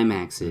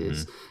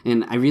climaxes.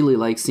 And I really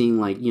like seeing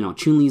like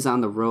Chun-Li's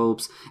on the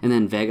ropes, and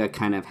then Vega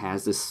kind of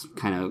has this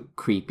kind of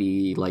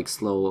creepy like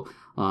slow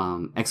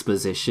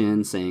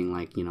exposition saying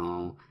like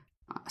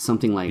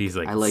something like, these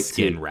like I like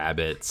skin to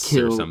rabbits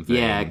or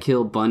something.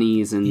 Kill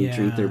bunnies and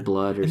drink their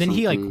blood or something. And then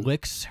he like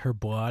licks her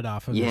blood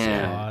off of his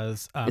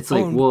claws. It's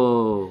like,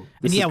 whoa,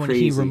 this is when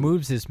crazy. he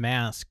removes his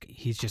mask,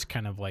 he's just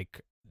kind of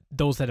like,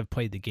 those that have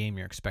played the game,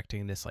 you're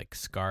expecting this like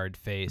scarred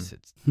face.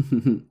 It's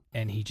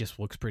and he just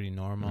looks pretty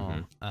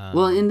normal.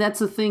 Well, and that's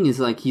the thing, is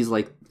like he's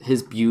like,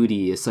 his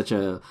beauty is such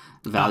a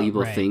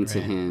valuable thing to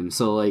him.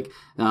 So like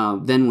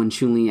then when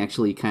Chun-Li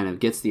actually kind of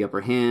gets the upper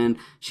hand,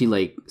 she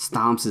like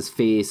stomps his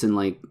face and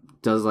like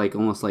does like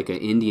almost like an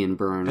Indian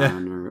burn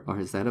on her, or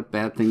is that a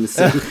bad thing to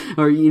say?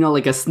 Or,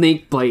 like a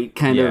snake bite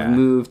kind of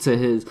move to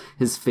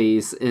his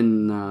face,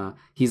 and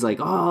he's like,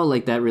 oh,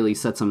 like that really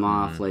sets him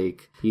off,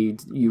 like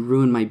you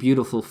ruined my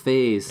beautiful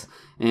face.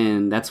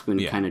 And that's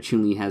when kind of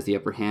Chun-Li has the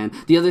upper hand.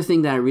 The other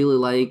thing that I really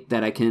like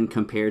that I can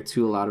compare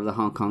to a lot of the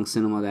Hong Kong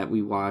cinema that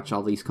we watch,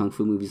 all these kung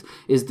fu movies,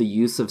 is the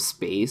use of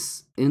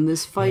space in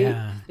this fight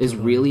is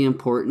really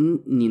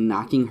important.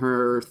 Knocking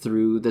her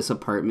through this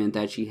apartment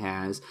that she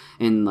has,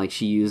 and like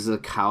she uses a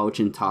couch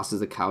and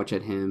tosses a couch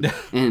at him.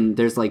 And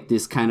there's like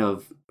this kind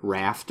of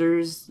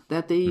rafters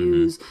that they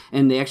use,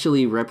 and they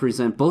actually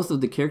represent both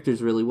of the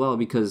characters really well,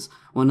 because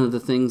one of the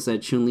things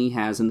that Chun-Li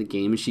has in the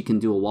game is she can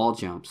do a wall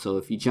jump. So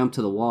if you jump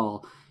to the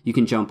wall, you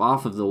can jump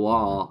off of the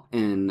wall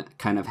and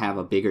kind of have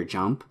a bigger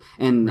jump.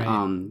 And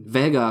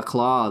Vega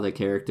Claw, the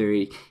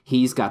character,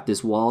 he's got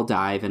this wall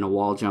dive and a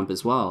wall jump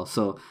as well.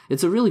 So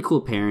it's a really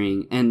cool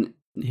pairing. And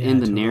in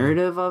the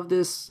narrative of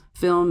this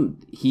film,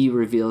 he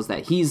reveals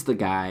that he's the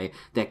guy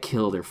that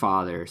killed her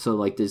father. So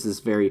like there's this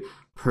very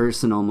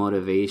personal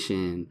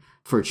motivation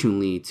for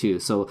Chun-Li too.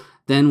 So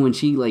then when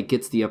she like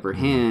gets the upper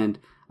hand,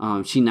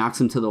 she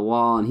knocks him to the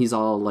wall, and he's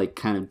all like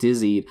kind of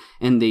dizzied,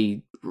 and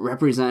they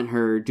represent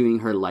her doing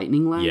her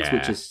lightning lance,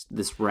 which is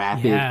this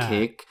rapid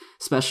kick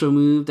special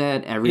move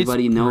that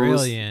everybody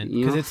knows. Brilliant,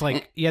 because it's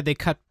like they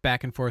cut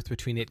back and forth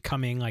between it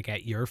coming like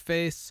at your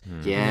face,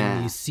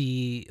 and you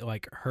see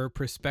like her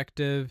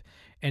perspective,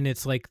 and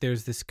it's like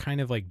there's this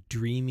kind of like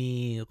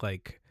dreamy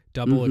like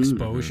double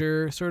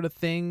exposure sort of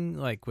thing,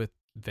 like with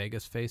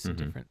Vega's face in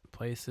different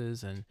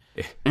places, and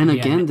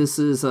again, this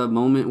is a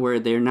moment where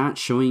they're not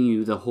showing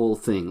you the whole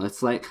thing.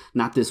 It's like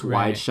not this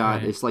wide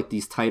shot. It's like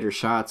these tighter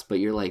shots, but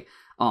you're like,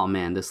 oh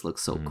man, this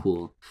looks so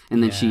cool.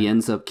 And then she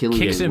ends up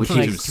killing him, which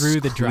like is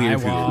through the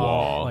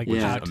drywall, like which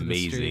is out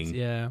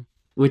amazing.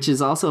 Which is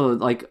also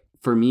like,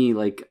 for me,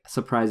 like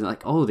surprising,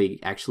 like, oh, they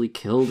actually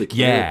killed a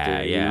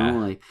character. You know,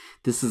 like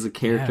this is a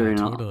character in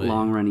a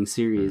long running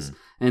series.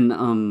 And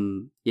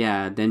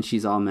then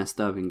she's all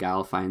messed up, and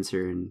Guile finds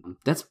her, and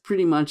that's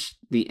pretty much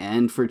the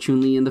end for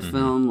Chun-Li in the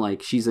film.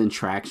 Like she's in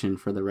traction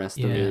for the rest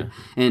of it,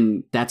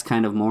 and that's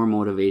kind of more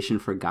motivation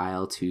for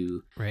Guile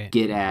to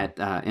get at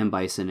M.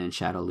 Bison and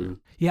Shadaloo.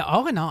 Yeah,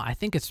 all in all, I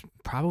think it's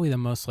probably the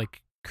most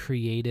like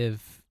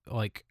creative,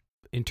 like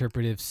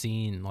interpretive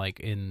scene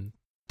like in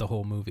the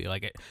whole movie.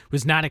 Like it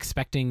was not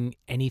expecting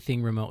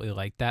anything remotely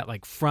like that,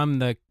 like from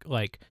the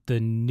like the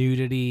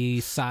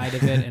nudity side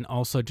of it and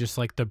also just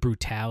like the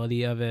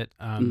brutality of it.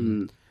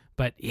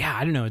 But yeah,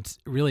 I don't know, it's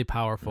really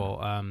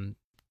powerful.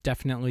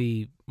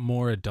 Definitely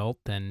more adult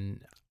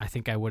than I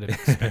think I would have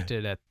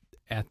expected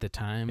at the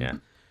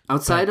time.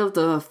 Outside of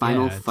the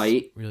final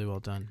fight, really well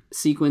done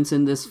sequence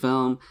in this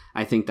film,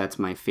 I think that's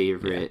my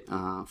favorite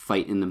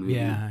fight in the movie.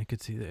 Yeah, I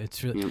could see that.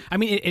 It's really. I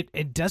mean,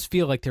 it does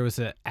feel like there was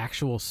an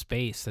actual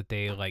space that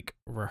they like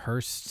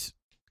rehearsed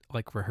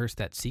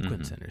that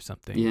sequence in or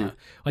something. Yeah,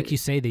 like you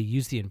say, they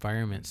use the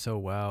environment so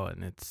well,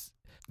 and it's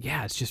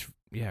just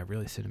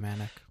really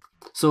cinematic.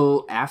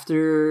 So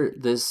after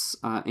this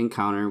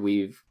encounter,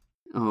 we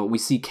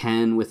see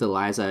Ken with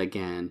Eliza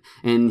again,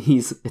 and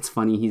it's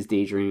funny, he's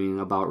daydreaming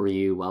about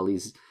Ryu while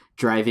he's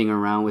driving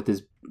around with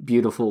his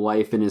beautiful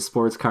wife in his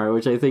sports car,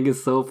 which I think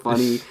is so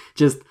funny.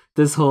 Just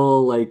this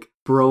whole like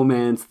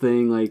bromance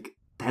thing, like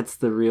that's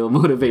the real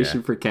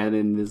motivation for Ken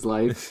in his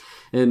life.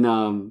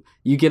 And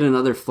you get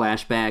another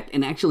flashback,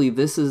 and actually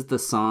this is the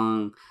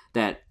song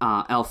that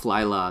Elf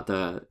Lyla,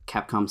 the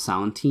Capcom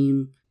sound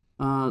team,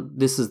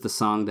 this is the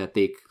song that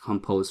they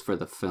composed for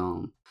the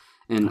film.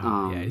 And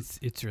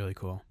it's really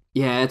cool.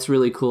 Yeah, it's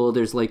really cool.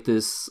 There's like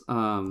this,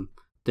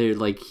 they're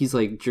like, he's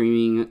like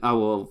dreaming,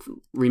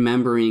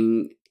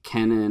 remembering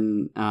Ken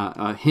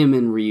and him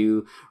and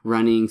Ryu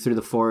running through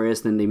the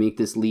forest, and they make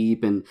this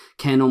leap, and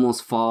Ken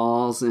almost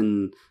falls,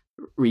 and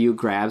Ryu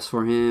grabs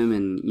for him,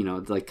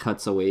 and like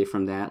cuts away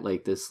from that,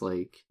 like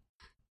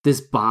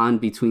this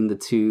bond between the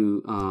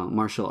two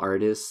martial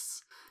artists.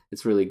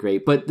 It's really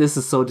great, but this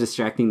is so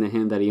distracting to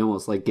him that he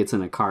almost like gets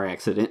in a car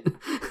accident.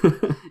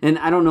 And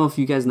I don't know if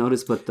you guys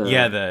noticed, but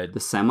the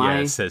semi,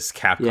 it says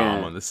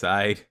Capcom on the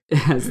side.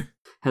 It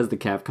has the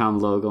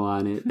Capcom logo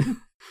on it.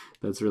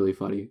 That's really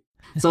funny.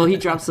 So he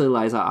drops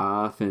Eliza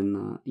off,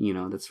 and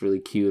that's really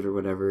cute or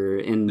whatever.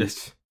 And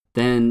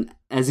then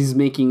as he's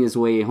making his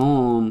way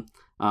home,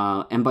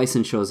 M.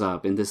 Bison shows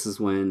up, and this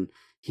is when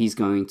he's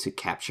going to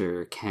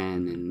capture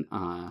Ken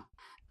and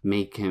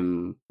make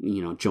him,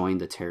 join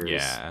the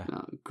terrorist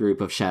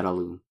group of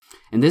Shadaloo.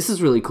 And this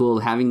is really cool,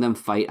 having them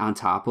fight on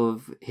top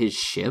of his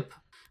ship,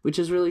 which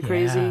is really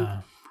crazy.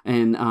 Yeah.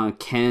 And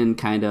Ken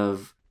kind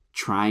of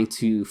trying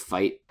to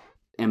fight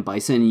M.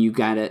 Bison.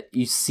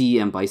 You see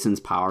M. Bison's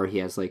power. He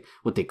has like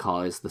what they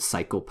call is the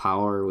psycho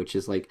power, which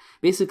is like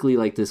basically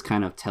like this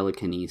kind of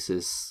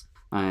telekinesis.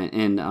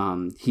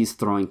 And he's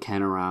throwing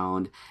Ken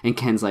around, and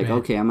Ken's like,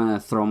 okay, I'm gonna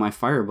throw my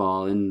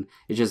fireball, and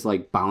it just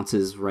like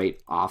bounces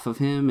right off of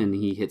him, and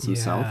he hits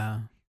himself.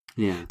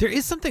 Yeah. There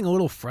is something a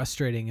little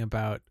frustrating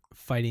about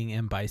fighting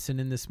M. Bison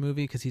in this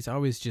movie, because he's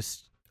always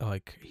just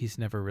like he's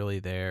never really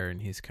there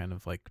and he's kind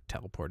of like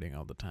teleporting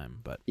all the time.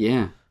 But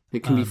yeah,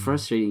 it can be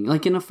frustrating,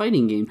 like in a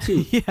fighting game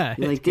too. Yeah,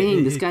 you're like,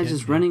 dang, this guy's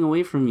just running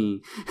away from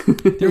me.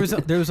 there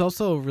was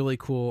also a really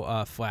cool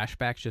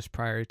flashback just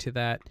prior to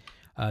that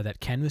that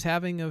Ken was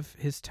having of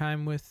his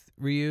time with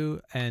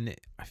Ryu, and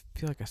I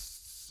feel like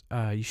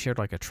you shared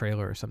like a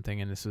trailer or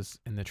something, and this was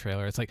in the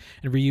trailer. It's like,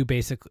 and Ryu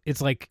basically,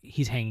 it's like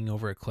he's hanging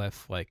over a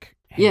cliff, like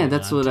yeah,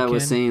 that's what I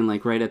was saying,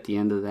 like right at the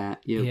end of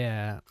that. Yep.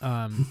 Yeah.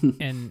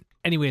 And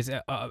anyways,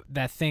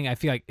 that thing, I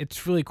feel like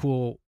it's really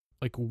cool,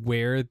 like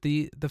where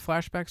the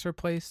flashbacks are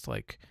placed,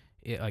 like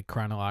like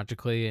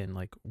chronologically, and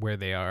like where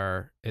they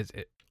are is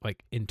it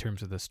like in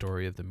terms of the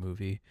story of the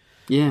movie.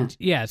 Yeah.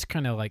 Yeah, it's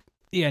kind of like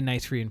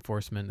nice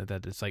reinforcement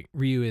that it's like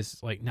Ryu is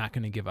like not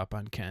going to give up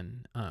on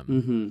Ken.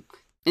 And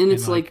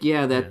it's like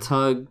that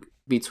tug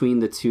between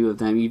the two of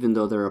them, even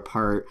though they're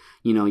apart,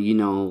 you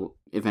know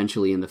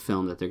eventually in the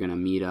film that they're going to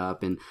meet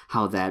up, and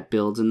how that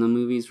builds in the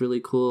movie is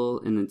really cool.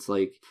 And it's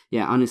like,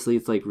 yeah, honestly,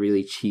 it's like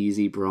really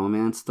cheesy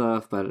bromance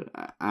stuff, but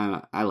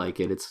I like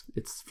it.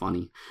 It's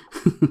funny.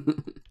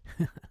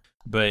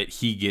 But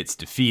he gets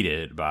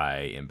defeated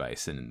by M.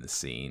 Bison in the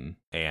scene,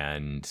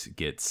 and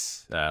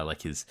gets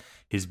like his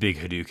big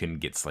Hadouken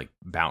gets like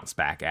bounced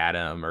back at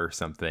him or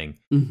something.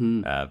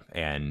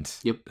 And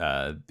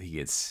he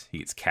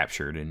gets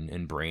captured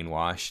and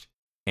brainwashed.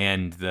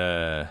 And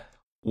the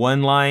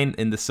one line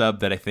in the sub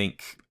that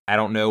I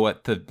don't know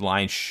what the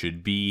line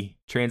should be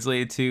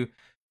translated to,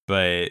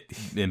 but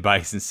M.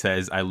 Bison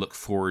says, "I look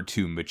forward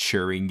to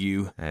maturing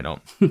you."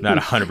 Not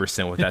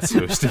 100% what that's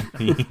supposed to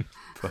mean.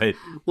 But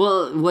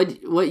well,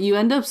 what you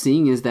end up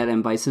seeing is that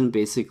M. Bison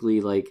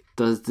basically like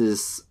does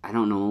this, I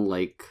don't know,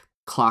 like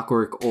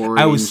Clockwork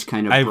Orange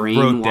kind of brainwash.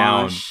 I wrote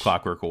down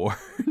Clockwork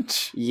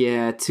Orange.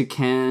 Yeah, to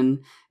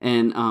Ken,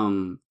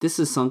 and this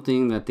is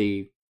something that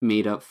they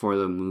made up for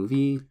the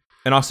movie.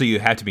 And also, you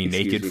had to be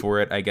naked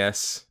for it, I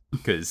guess,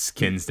 because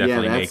Ken's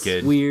definitely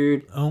naked.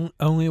 Weird.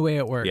 Only way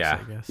it works,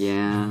 I guess.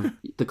 Yeah,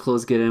 the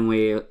clothes get in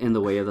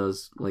the way of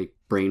those like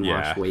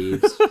brainwash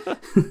waves.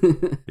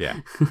 Yeah.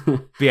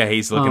 But yeah,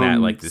 he's looking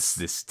at like this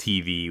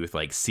TV with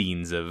like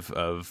scenes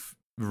of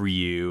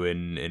Ryu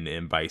and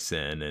M.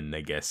 Bison, and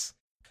I guess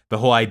the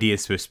whole idea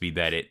is supposed to be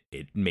that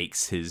it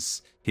makes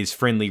his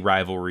friendly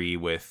rivalry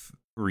with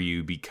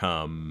Ryu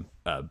become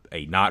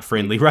a not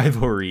friendly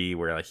rivalry,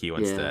 where like he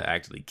wants to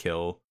actually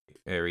kill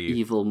Ryu.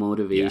 Evil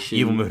motivation.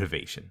 Yeah, evil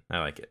motivation. I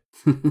like it.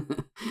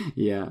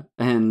 Yeah.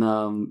 And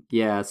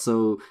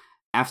so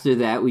after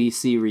that, we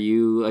see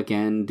Ryu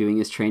again doing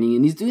his training,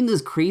 and he's doing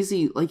this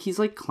crazy, like he's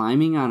like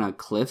climbing on a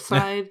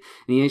cliffside,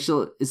 and he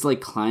actually is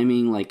like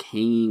climbing, like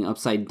hanging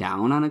upside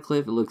down on a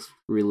cliff. It looks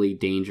really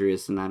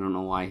dangerous, and I don't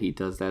know why he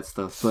does that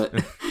stuff, but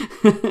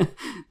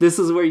this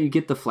is where you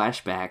get the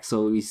flashback.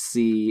 So we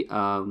see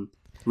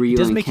Ryu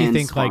does and make Ken you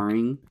think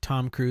sparring. Like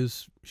Tom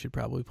Cruise should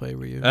probably play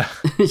Ryu.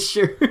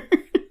 Sure.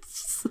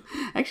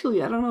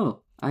 Actually, I don't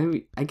know.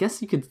 I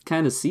guess you could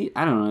kind of see.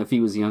 I don't know if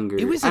he was younger.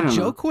 It was a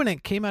joke when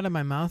it came out of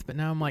my mouth, but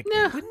now I'm like,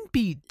 it wouldn't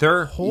be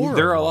horrible.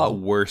 There are a lot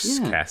worse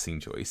casting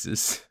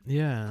choices.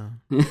 Yeah.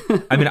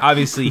 I mean,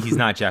 obviously he's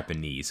not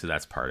Japanese, so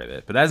that's part of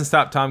it. But that hasn't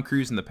stopped Tom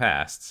Cruise in the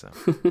past. So.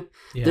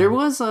 There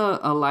was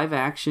a live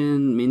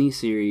action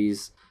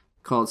miniseries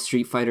called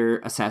Street Fighter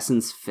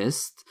Assassin's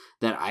Fist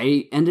that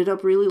I ended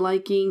up really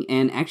liking,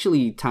 and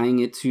actually tying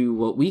it to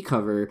what we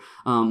cover.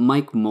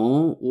 Mike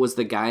Moll was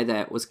the guy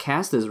that was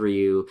cast as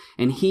Ryu,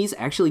 and he's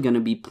actually going to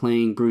be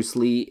playing Bruce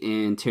Lee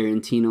in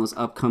Tarantino's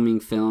upcoming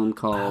film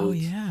called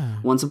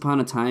Once Upon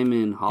a Time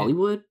in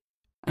Hollywood,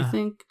 I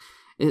think.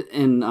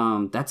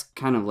 And that's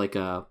kind of like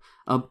a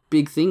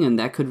big thing, and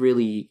that could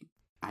really,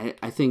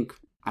 I think,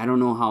 I don't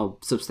know how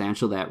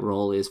substantial that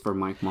role is for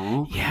Mike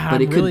Moll,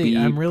 but it could be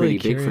I'm really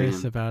pretty big for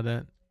curious him. about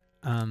it.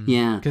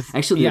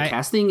 Actually, the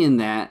casting in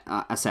that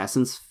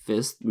Assassin's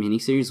Fist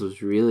miniseries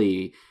was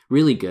really,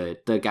 really good.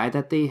 The guy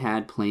that they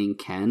had playing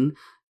Ken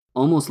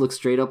almost looks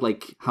straight up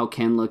like how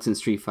Ken looks in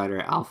Street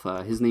Fighter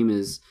Alpha. His name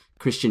is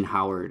Christian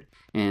Howard,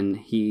 and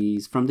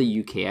he's from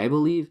the UK, I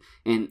believe,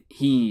 and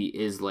he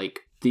is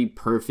like the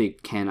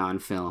perfect Ken on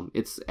film.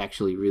 It's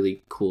actually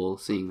really cool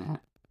seeing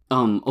that.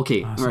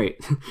 Okay, awesome. All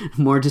right.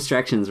 More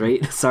distractions,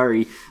 right?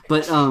 Sorry.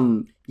 But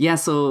so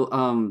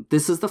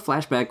this is the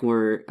flashback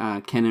where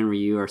Ken and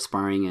Ryu are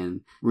sparring,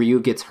 and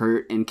Ryu gets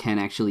hurt, and Ken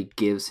actually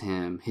gives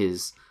him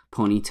his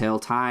ponytail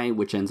tie,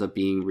 which ends up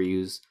being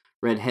Ryu's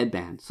red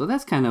headband. So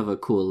that's kind of a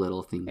cool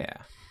little thing. Yeah.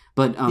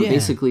 But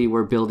basically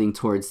we're building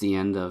towards the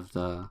end of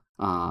the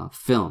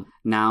film.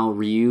 Now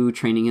Ryu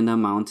training in the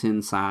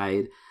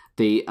mountainside.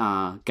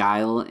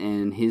 Guile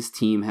and his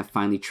team have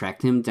finally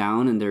tracked him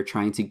down, and they're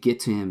trying to get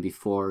to him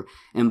before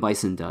M.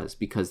 Bison does,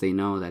 because they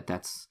know that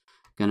that's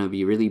gonna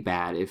be really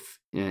bad if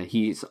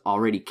he's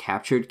already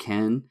captured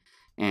Ken,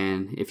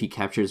 and if he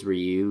captures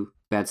Ryu,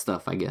 bad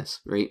stuff, I guess,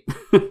 right?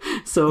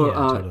 So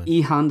totally.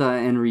 E Honda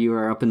and Ryu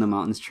are up in the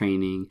mountains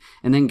training,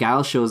 and then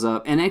Guile shows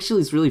up, and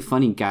actually it's really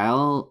funny.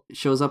 Guile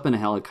shows up in a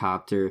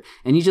helicopter,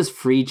 and he just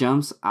free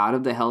jumps out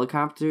of the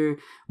helicopter,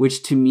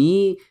 which to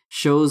me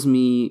shows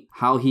me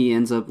how he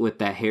ends up with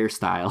that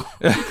hairstyle.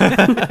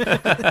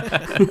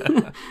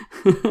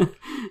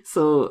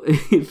 So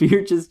if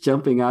you're just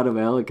jumping out of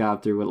a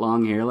helicopter with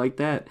long hair like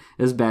that,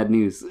 that's bad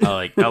news. I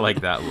like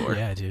that lore.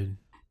 Yeah, dude.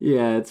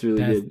 Yeah, it's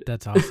really good.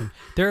 That's awesome.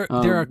 There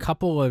are a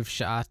couple of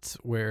shots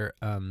where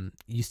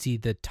you see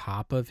the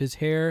top of his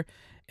hair,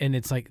 and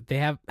it's like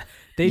they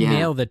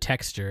nail the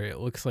texture. It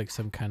looks like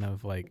some kind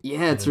of like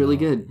it's really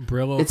good.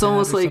 Brillo. It's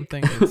almost like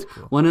it's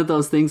cool. one of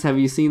those things. Have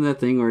you seen that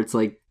thing where it's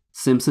like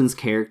Simpsons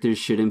characters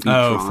shouldn't be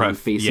drawn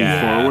facing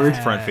forward?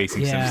 Front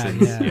facing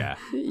Simpsons.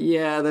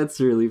 Yeah, that's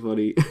really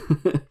funny.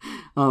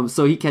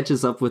 So he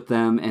catches up with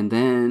them, and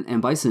then M.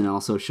 Bison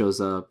also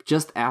shows up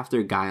just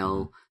after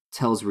Guile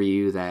tells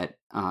Ryu that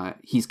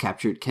he's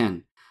captured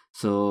Ken.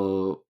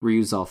 So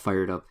Ryu's all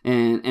fired up,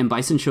 and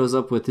Bison shows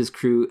up with his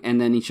crew,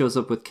 and then he shows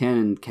up with Ken,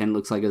 and Ken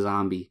looks like a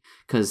zombie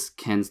because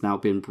Ken's now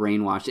been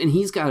brainwashed, and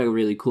he's got a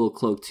really cool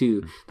cloak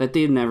too that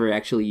they've never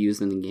actually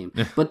used in the game.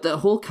 But the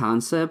whole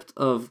concept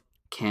of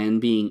Ken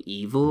being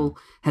evil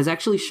has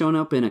actually shown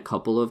up in a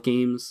couple of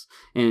games,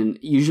 and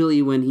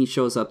usually when he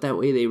shows up that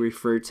way, they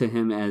refer to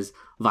him as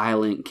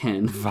Violent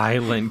Ken.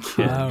 Violent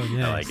Ken. Oh,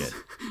 nice. I like it.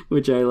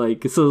 Which I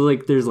like. So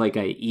like there's like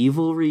a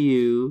evil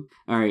Ryu.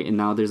 All right, and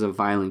now there's a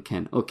Violent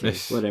Ken. Okay,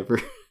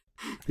 whatever.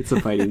 It's a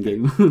fighting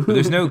game. But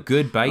there's no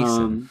good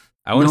Bison.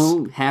 I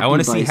want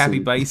to see Happy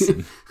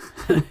Bison.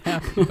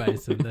 Happy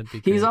Bison. That'd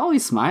be great. He's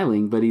always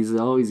smiling, but he's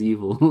always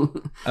evil.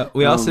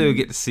 We also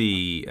get to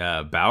see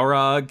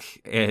Balrog,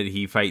 and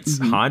he fights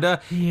Honda,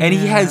 and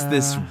he has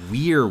this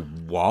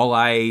weird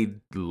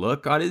wall-eyed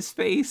look on his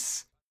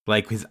face.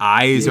 Like his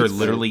eyes are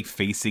literally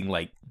facing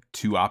like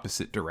two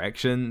opposite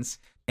directions,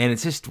 and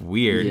it's just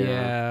weird.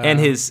 Yeah. And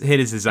his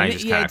design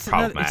is kind of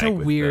problematic. It's a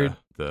weird.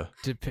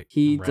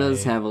 He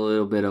does have a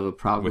little bit of a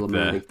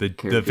problematic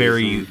the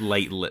very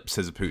light lips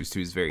as opposed to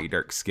his very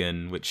dark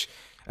skin, which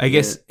I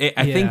guess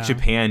I think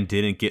Japan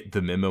didn't get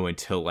the memo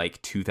until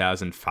like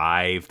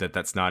 2005 that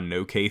that's not an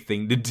okay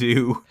thing to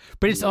do.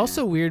 But it's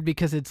also weird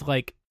because it's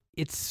like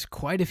it's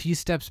quite a few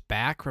steps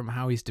back from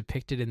how he's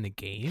depicted in the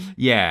game.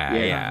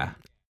 Yeah.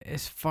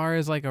 As far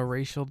as like a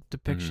racial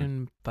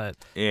depiction, but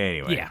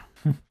anyway,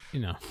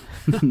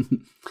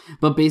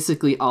 But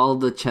basically, all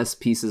the chess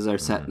pieces are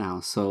set now.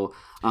 So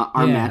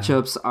our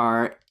matchups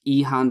are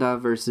E Honda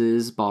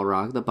versus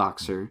Balrog, the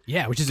boxer.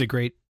 Yeah, which is a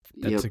great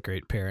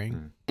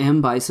pairing.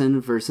 M. Bison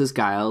versus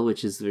Guile,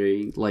 which is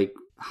very like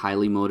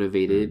highly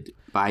motivated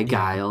by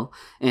Guile,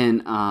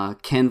 and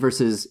Ken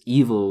versus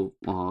evil.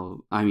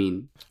 Violent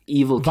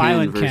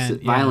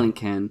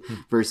Ken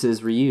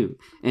versus Ryu,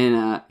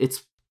 and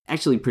it's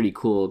actually pretty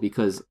cool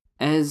because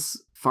as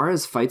far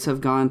as fights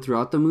have gone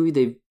throughout the movie,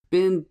 they've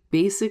been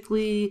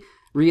basically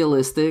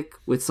realistic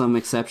with some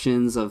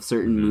exceptions of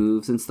certain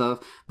moves and stuff.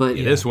 But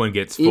this one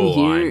gets full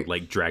on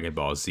like Dragon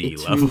Ball Z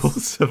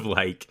levels of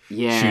like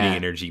shooting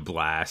energy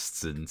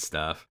blasts and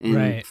stuff,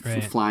 and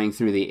flying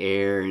through the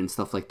air and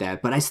stuff like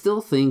that. But I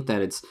still think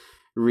that it's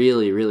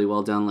really, really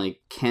well done. Like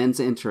Ken's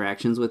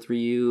interactions with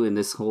Ryu and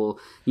this whole,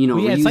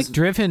 it's like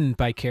driven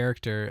by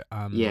character.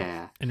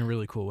 In a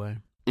really cool way.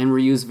 And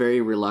Ryu's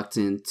very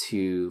reluctant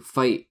to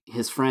fight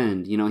his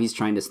friend. He's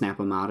trying to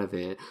snap him out of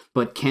it.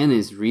 But Ken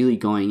is really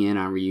going in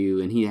on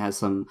Ryu, and he has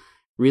some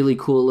really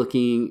cool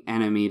looking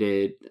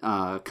animated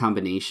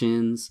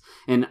combinations.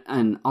 And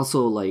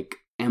also like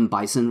M.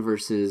 Bison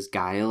versus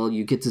Guile,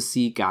 you get to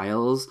see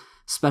Guile's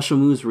special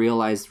moves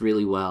realized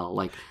really well.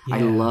 Like I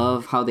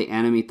love how they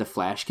animate the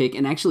flash kick,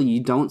 and actually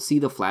you don't see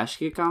the flash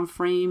kick on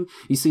frame.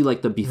 You see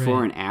like the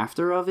before and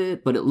after of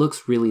it, but it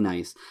looks really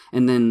nice.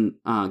 And then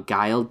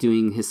Guile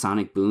doing his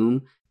sonic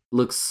boom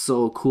looks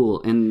so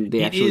cool, and they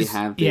have this.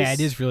 Yeah,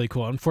 it is really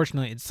cool.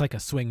 Unfortunately, it's like a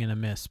swing and a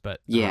miss, but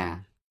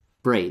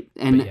Right.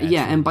 And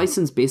and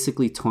Bison's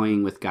basically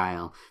toying with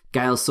Guile.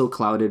 Guile's so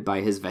clouded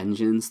by his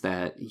vengeance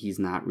that he's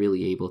not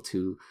really able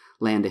to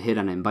land a hit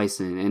on M.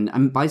 Bison. And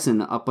M.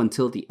 Bison, up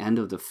until the end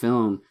of the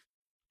film,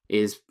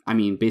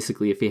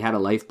 basically if he had a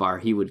life bar,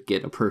 he would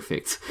get a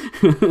perfect.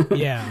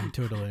 Yeah,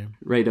 totally.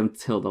 Right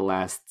until the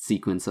last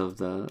sequence of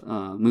the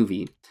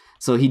movie.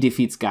 So he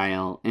defeats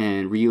Guile,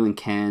 and Ryu and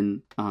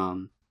Ken.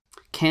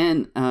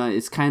 Ken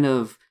is kind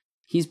of...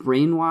 He's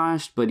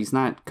brainwashed, but he's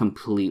not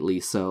completely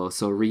so.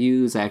 So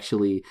Ryu's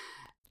actually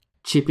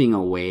chipping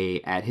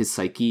away at his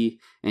psyche,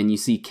 and you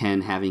see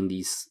Ken having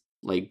these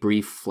like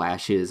brief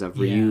flashes of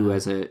Ryu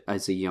as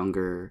a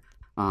younger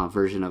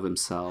version of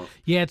himself.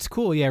 Yeah, it's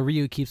cool. Yeah,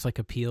 Ryu keeps like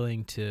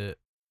appealing to,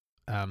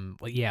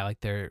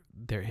 their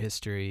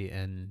history,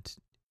 and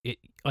it,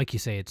 like you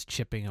say, it's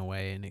chipping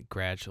away, and it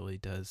gradually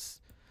does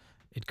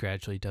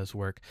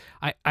work.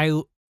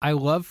 I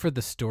love for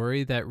the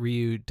story that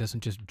Ryu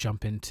doesn't just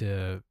jump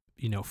into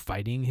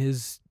fighting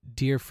his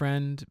dear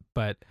friend,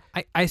 but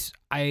I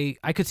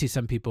could see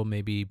some people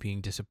maybe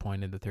being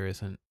disappointed that there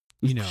isn't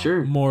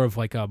more of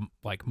like a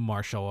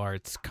martial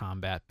arts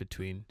combat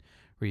between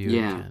Ryu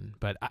and Ken.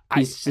 But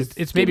it's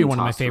getting maybe one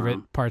of my tossed favorite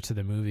around. parts of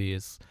the movie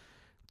is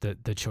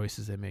the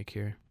choices they make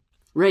here.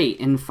 Right,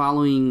 and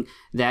following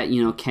that,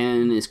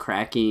 Ken is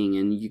cracking,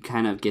 and you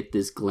kind of get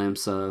this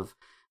glimpse of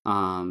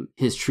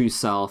his true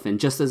self. And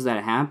just as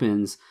that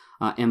happens,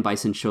 M.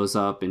 Bison shows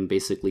up and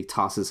basically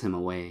tosses him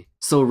away.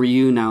 So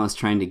Ryu now is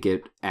trying to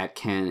get at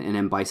Ken, and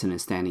M. Bison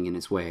is standing in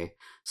his way.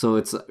 So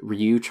it's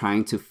Ryu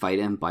trying to fight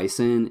M.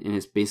 Bison, and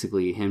it's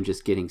basically him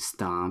just getting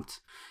stomped.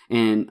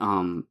 And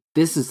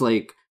this is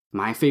like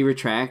my favorite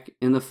track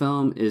in the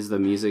film is the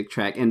music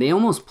track, and they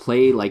almost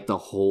play like the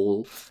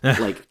whole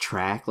like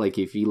track. Like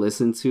if you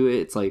listen to it,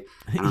 it's like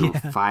I don't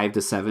know 5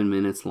 to 7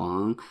 minutes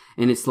long,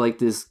 and it's like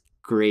this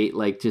great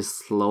like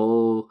just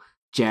slow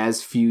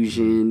jazz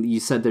fusion. You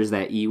said there's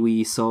that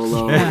Iwi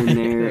solo in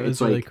there. It was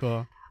it's really like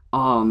cool.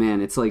 Oh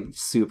man, it's like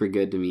super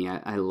good to me.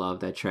 I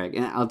love that track,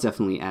 and I'll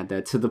definitely add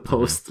that to the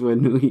post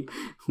when we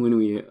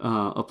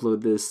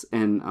upload this.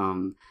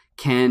 And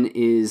Ken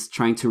is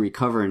trying to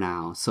recover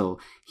now, so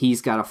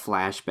he's got a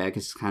flashback.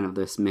 It's kind of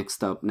this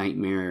mixed up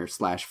nightmare /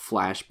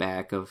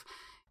 flashback of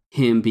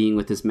him being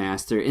with his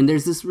master. And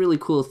there's this really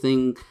cool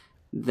thing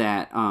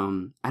that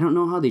I don't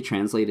know how they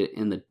translate it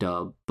in the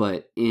dub,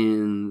 but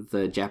in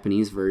the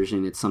Japanese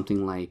version, it's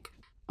something like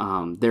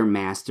their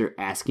master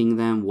asking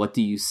them, "What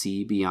do you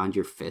see beyond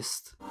your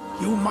fist?"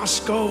 You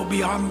must go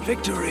beyond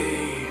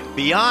victory.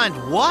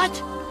 Beyond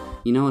what?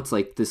 It's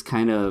like this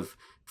kind of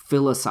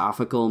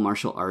philosophical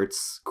martial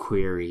arts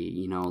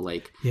query,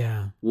 like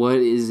what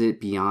is it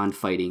beyond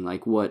fighting?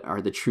 Like what are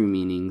the true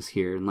meanings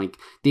here? And like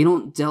they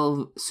don't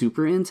delve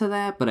super into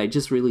that, but I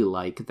just really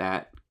like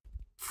that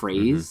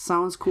phrase.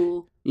 Sounds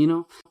cool,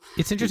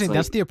 It's interesting. It's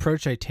That's the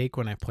approach I take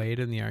when I play it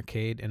in the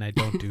arcade, and I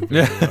don't do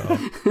very well.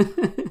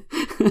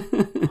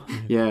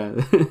 Yeah.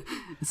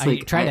 It's I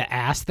try to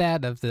ask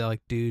that of the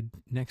like dude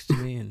next to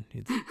me, and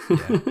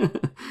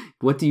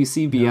what do you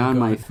see beyond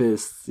my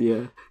fists?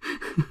 Yeah.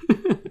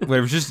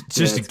 Whatever, it's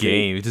just a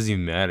game. It doesn't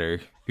even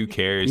matter. Who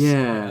cares?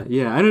 Yeah,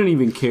 I don't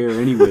even care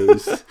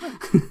anyways.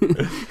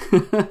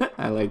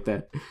 I like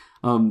that.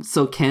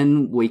 So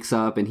Ken wakes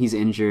up and he's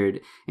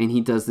injured, and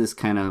he does this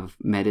kind of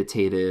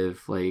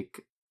meditative,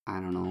 like, I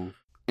don't know.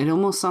 It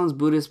almost sounds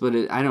Buddhist, but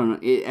I don't know.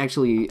 It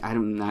actually,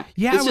 I'm not.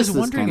 Yeah, it's I was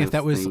wondering if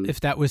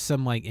that was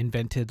some like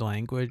invented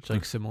language,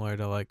 like similar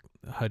to like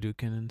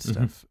Hadouken and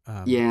stuff.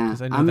 Yeah,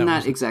 I'm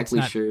not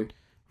exactly sure.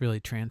 Really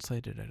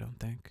translated, I don't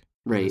think.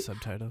 Right. The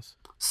subtitles.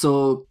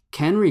 So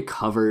Ken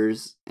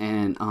recovers,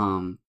 and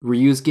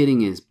Ryu's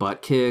getting his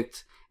butt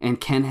kicked, and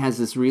Ken has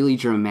this really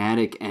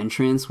dramatic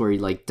entrance where he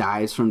like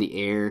dives from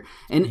the air,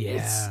 and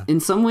it's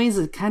in some ways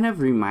it kind of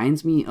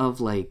reminds me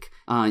of like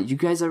you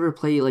guys ever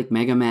play like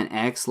Mega Man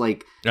X,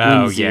 like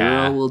when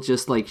Zero will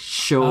just like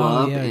show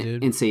up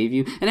and save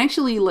you. And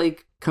actually,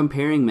 like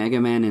comparing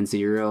Mega Man and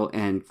Zero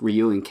and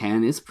Ryu and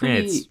Ken is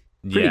pretty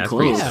close.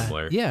 Pretty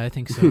similar. Yeah, I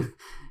think so.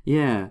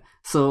 Yeah.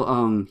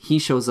 So he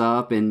shows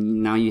up,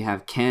 and now you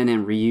have Ken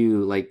and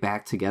Ryu like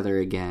back together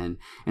again,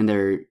 and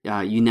they're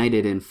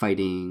united in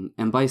fighting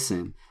M.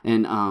 Bison.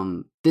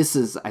 And this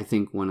is, I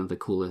think, one of the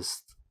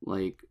coolest.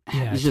 Like,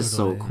 it's just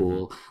so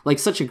cool. Like,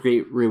 such a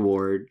great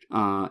reward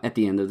at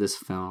the end of this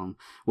film,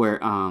 where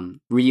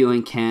Ryu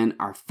and Ken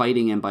are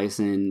fighting M.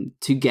 Bison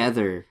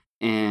together.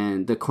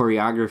 And the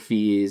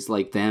choreography is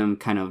like them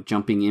kind of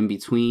jumping in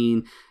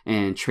between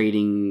and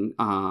trading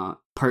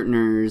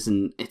partners,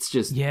 and it's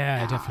just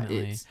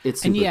definitely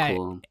it's super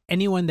cool.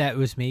 Anyone that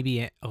was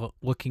maybe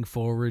looking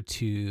forward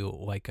to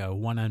like a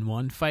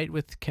one-on-one fight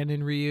with Ken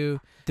and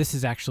Ryu, this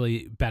is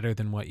actually better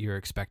than what you're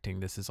expecting.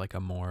 This is like a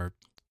more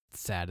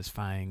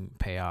satisfying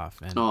payoff,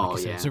 and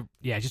it's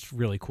just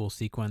really cool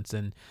sequence,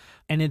 and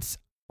it's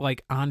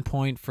like on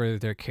point for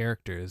their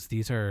characters.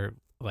 These are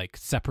like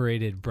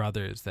separated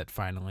brothers that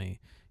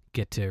finally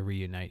get to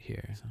reunite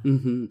here. So.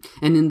 Mm-hmm.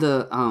 And in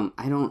the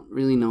I don't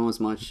really know as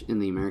much in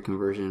the American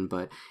version,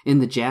 but in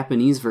the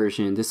Japanese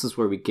version, this is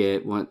where we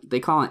get what they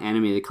call an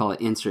anime. They call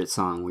it insert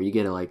song, where you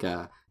get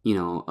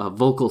a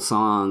vocal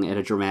song at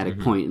a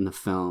dramatic point in the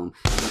film.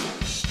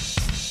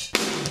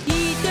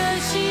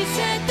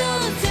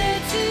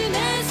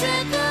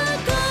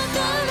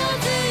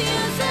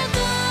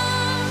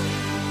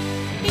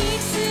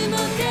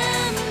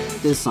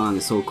 This song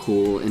is so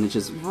cool, and it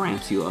just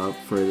ramps you up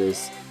for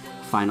this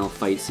final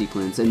fight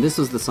sequence. And this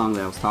was the song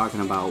that I was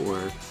talking about,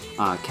 where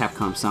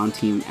Capcom Sound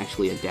Team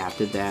actually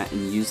adapted that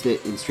and used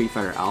it in Street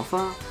Fighter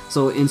Alpha.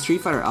 So in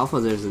Street Fighter Alpha,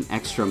 there's an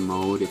extra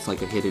mode. It's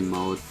like a hidden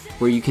mode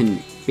where you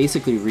can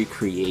basically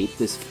recreate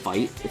this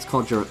fight. It's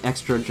called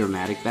Extra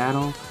Dramatic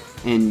Battle,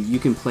 and you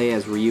can play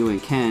as Ryu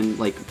and Ken.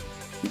 Like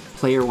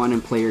player 1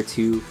 and player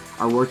 2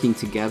 are working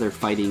together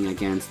fighting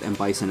against M.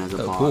 Bison as a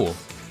boss. Cool.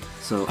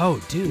 So,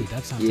 dude,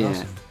 that sounds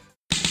awesome.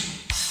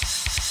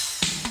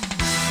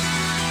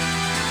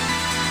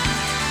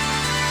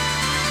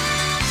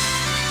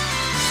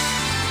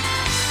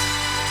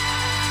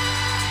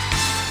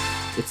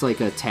 It's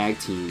like a tag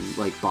team,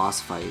 like boss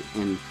fight,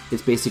 and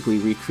it's basically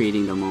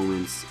recreating the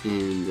moments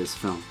in this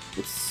film.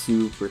 It's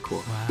super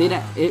cool. Wow.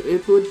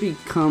 It would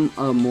become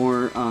a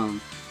more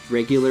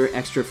regular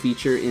extra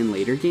feature in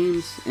later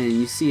games, and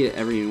you see it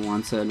every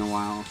once in a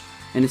while,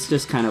 and it's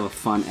just kind of a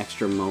fun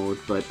extra mode.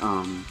 But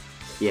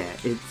yeah,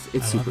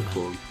 it's super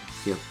cool.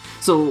 Yep.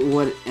 So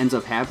what ends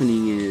up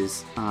happening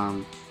is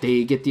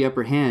they get the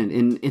upper hand,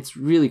 and it's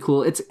really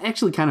cool. It's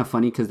actually kind of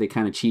funny because they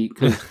kind of cheat,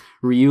 because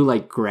Ryu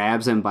like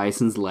grabs M.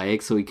 Bison's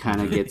leg, so he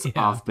kind of gets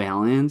off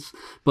balance.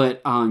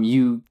 But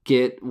you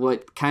get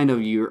what kind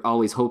of you're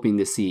always hoping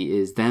to see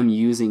is them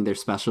using their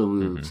special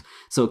moves.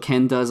 So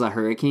Ken does a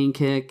hurricane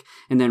kick,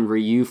 and then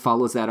Ryu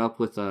follows that up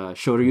with a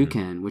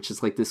Shoryuken, which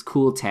is like this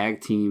cool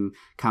tag team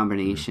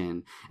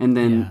combination. And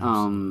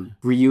then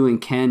Ryu and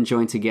Ken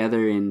join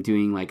together in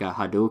doing like a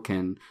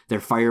Hadouken, their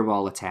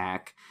fireball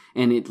attack.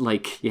 And it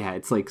like,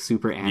 it's like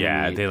super animated.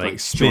 Yeah, they like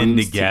spin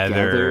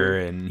together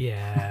and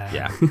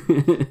yeah.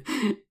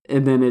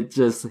 And then it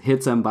just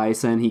hits M.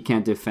 Bison. He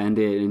can't defend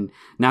it, and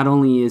not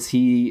only is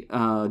he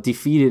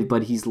defeated,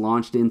 but he's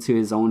launched into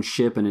his own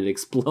ship and it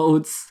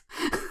explodes.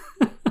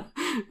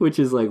 Which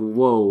is like,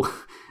 whoa,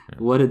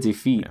 what a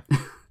defeat.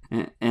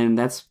 And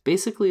that's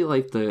basically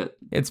like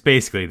it's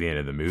basically the end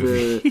of the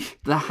movie.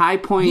 The high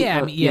point.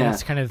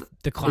 It's kind of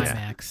the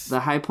climax.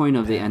 The high point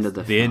of the end of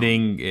the film. The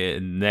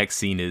ending, next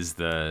scene is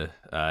the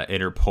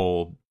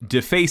Interpol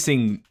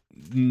defacing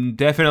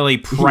definitely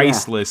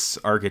priceless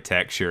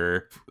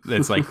architecture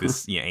that's like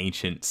this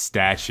ancient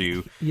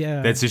statue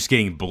that's just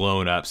getting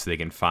blown up so they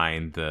can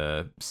find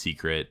the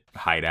secret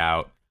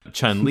hideout.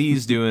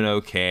 Chun-Li's doing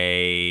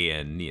okay,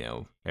 and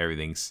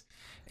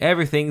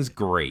everything's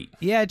great.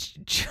 Yeah,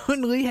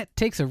 Chun-Li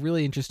takes a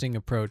really interesting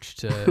approach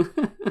to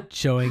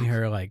showing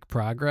her like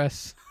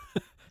progress.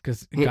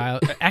 Because Guile,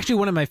 actually,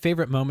 one of my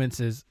favorite moments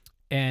is,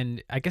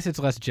 and I guess it's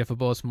less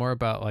GIFable, it's more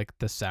about like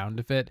the sound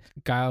of it.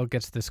 Guile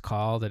gets this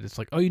call that it's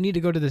like, oh, you need to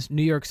go to this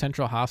New York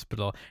Central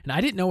Hospital, and I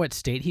didn't know what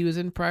state he was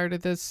in prior to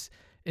this.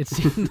 It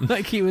seemed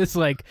like he was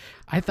like,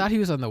 I thought he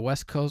was on the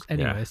West Coast.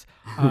 Anyways,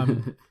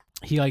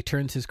 he like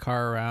turns his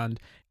car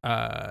around.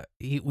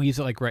 He's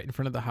like right in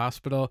front of the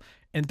hospital,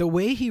 and the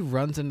way he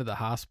runs into the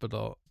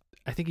hospital,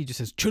 I think he just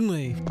says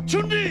Chun-Li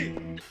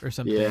or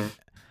something. Yeah,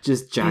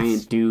 just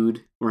giant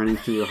dude running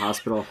through the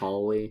hospital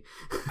hallway.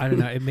 I don't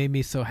know, it made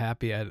me so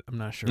happy. I'm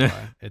not sure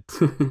why. It's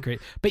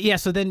great. But yeah,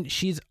 so then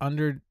she's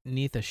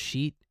underneath a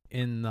sheet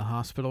in the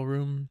hospital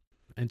room,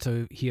 and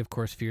so he of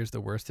course fears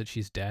the worst, that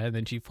she's dead, and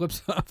then she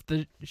flips off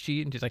the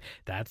sheet and she's like,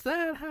 that's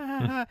that, ha,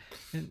 ha, ha.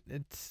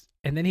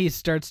 And then he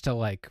starts to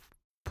like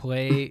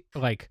play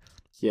like,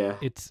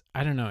 it's,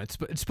 I don't know, it's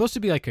supposed to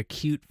be like a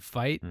cute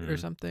fight or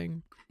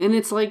something, and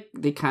it's like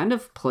they kind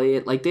of play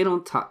it like they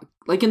don't talk.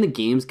 Like in the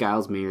games,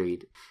 Guile's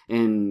married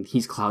and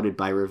he's clouded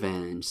by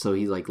revenge, so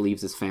he like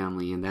leaves his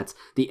family, and that's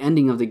the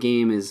ending of the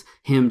game, is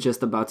him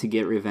just about to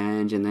get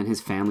revenge, and then his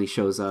family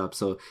shows up,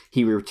 so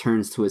he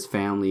returns to his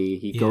family.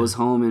 He goes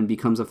home and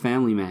becomes a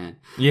family man.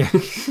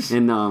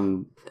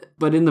 And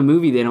but in the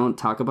movie they don't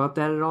talk about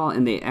that at all,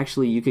 and they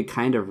actually, you could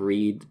kind of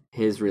read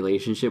his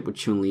relationship with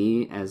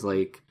Chun-Li as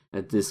like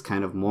this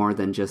kind of more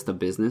than just a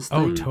business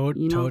thing.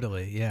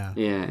 Totally, yeah,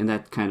 and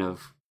that kind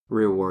of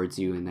rewards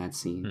you in that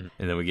scene.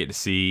 And then we get to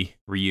see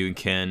Ryu and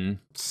Ken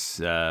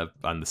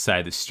on the side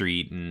of the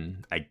street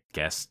in, I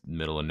guess,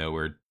 middle of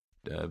nowhere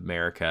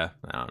America.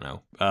 I don't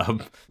know.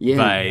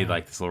 By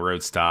like this little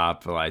road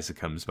stop, Eliza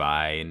comes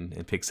by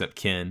and picks up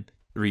Ken.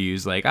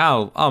 Ryu's like,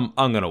 I'm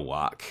gonna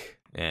walk,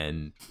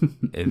 and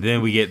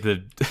then we get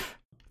the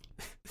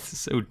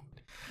so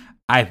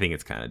I think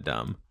it's kind of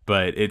dumb,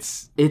 but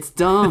it's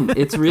dumb.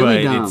 It's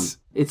really dumb.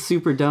 It's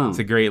super dumb. It's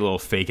a great little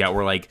fake out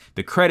where like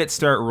the credits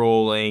start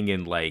rolling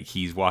and like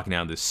he's walking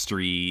down the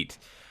street,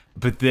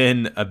 but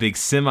then a big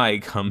semi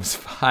comes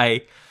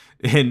by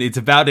and it's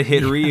about to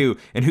hit Ryu,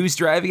 and who's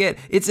driving it?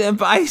 It's M.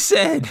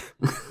 Bison.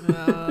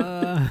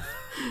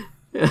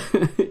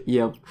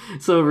 Yep.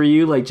 So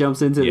Ryu like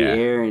jumps into the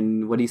air,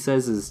 and what he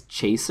says is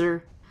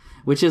chaser,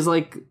 which is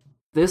like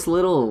this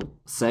little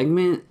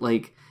segment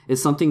like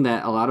is something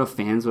that a lot of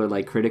fans were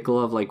like critical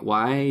of, like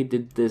why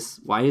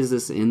is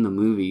this in the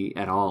movie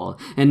at all?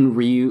 And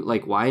Ryu,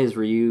 like why is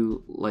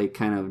Ryu like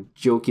kind of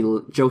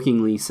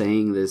jokingly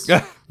saying this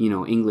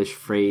English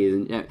phrase,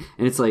 and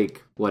it's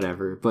like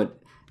whatever, but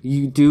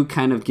you do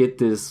kind of get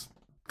this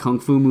kung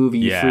fu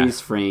movie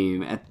freeze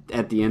frame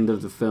at the end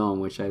of the film,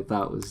 which I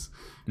thought was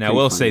now. I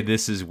will say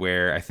this is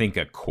where I think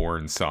a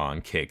Korn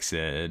song kicks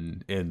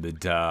in the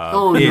dub.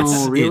 Oh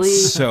no, really?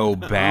 It's so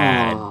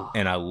bad,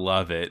 and I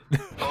love it.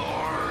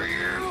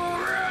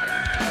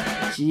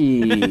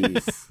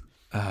 Jeez.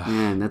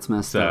 Man, that's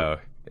messed up.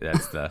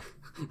 So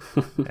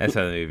that's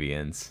how the movie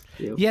ends.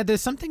 Yep. Yeah,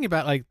 there's something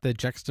about like the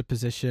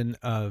juxtaposition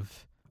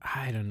of,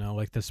 I don't know,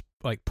 like this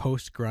like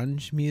post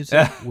grunge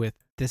music with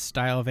this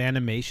style of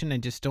animation,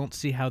 and just don't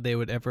see how they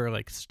would ever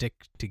like stick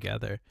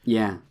together.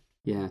 Yeah,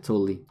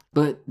 totally.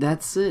 But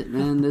that's it,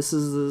 man. This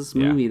is this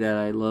movie that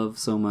I love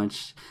so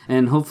much,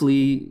 and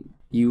hopefully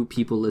you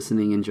people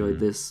listening enjoyed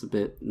this a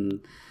bit.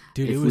 And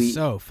Dude, it was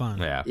so fun.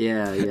 Yeah.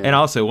 Yeah. And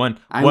also one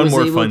was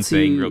more able fun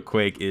thing to- real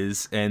quick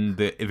is, and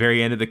the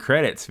very end of the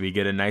credits, we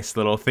get a nice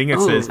little thing that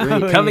Oh, says,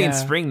 right. coming in Yeah.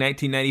 spring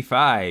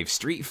 1995,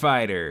 Street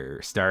Fighter,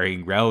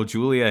 starring Raul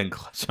Julia and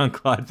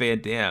Jean-Claude Van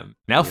Damme.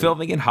 Now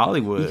filming in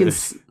Hollywood. You can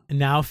s-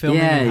 Now filming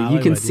in yeah, you can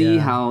Hollywood, see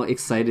yeah. how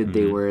excited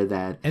they were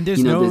that. And there's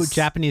you know, no this,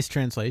 Japanese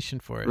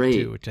translation for it, right,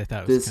 too, which I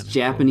thought was this kind of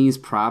Japanese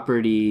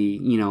property.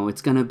 You know,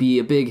 it's gonna be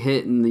a big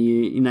hit in the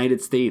United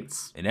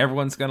States. and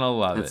everyone's going to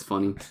love That's it.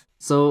 funny.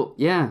 So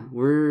yeah,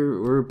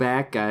 we're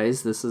back,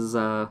 guys. This is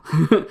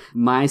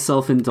my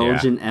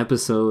self-indulgent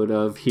episode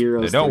of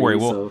Heroes. No, don't worry,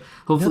 3, we'll- so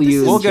hopefully this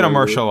you is- We'll get a enjoy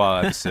martial it. law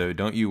episode,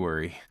 don't you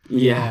worry.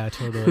 Yeah,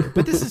 totally.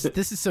 But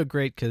this is so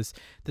great because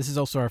this is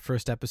also our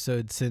first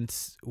episode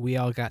since we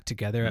all got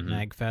together at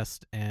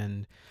MagFest,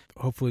 and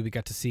hopefully we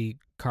got to see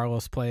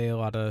Carlos play a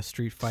lot of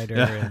Street Fighter,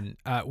 and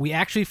we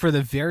actually, for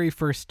the very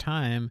first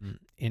time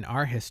in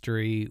our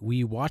history,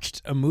 we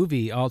watched a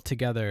movie all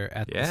together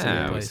at the same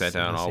Yeah, we place sat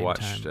down at and the all same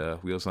watched time.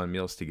 Wheels on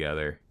Meals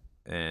together.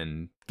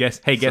 And guess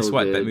So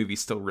what? That good.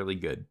 movie's still really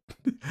good.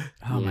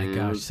 Oh my Yeah, it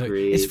gosh! was So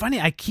great. it's funny.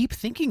 I keep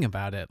thinking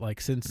about it, like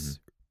since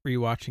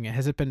rewatching it.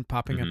 Has it been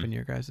popping up Mhm. in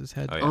your guys'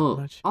 head Oh, yeah. Oh,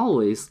 much?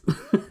 always.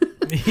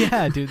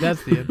 Yeah, dude,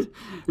 that's the end.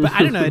 But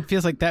I don't know. It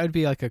feels like that would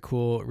be like a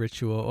cool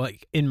ritual.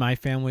 Like in my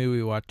family,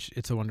 we watch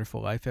 "It's a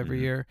Wonderful Life" every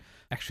year.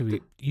 Actually,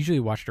 we usually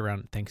watch it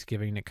around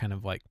Thanksgiving to kind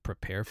of like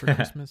prepare for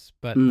Christmas.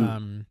 But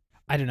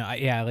I don't know.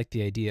 I like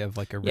the idea of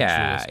like a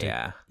ritualistic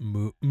Yeah.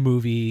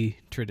 movie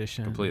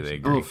tradition. Completely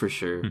agree. Oh, for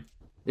sure.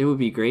 It would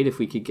be great if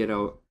we could get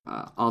out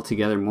all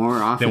together more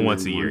often Than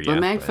once a year, But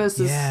yeah, MagFest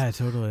is Yeah,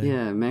 totally.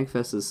 yeah,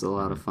 MagFest is a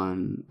lot of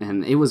fun,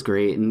 and it was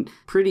great and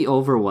pretty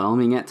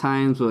overwhelming at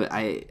times. But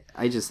I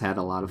just had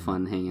a lot of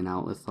fun hanging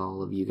out with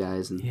all of you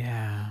guys, and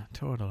Yeah,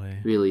 totally.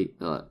 really,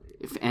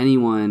 if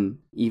anyone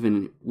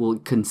even will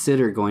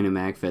consider going to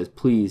MagFest,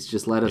 please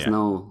just let us Yeah.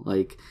 know.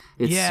 Like,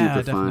 it's Yeah,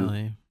 super fun.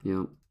 definitely.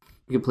 Yep.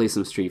 We could play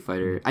some Street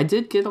Fighter. I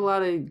did get a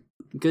lot of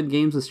good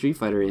games of Street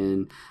Fighter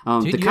in. Dude, The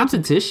you have some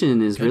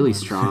competition is good really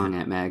ones. strong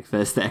at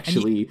MagFest,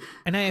 actually.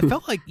 And I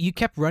felt like you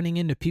kept running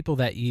into people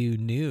that you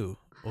knew.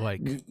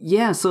 Like,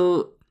 Yeah,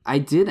 so I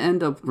did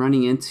end up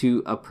running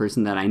into a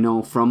person that I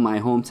know from my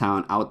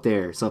hometown out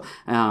there. So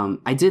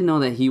I did know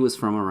that he was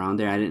from around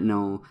there. I didn't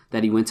know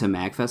that he went to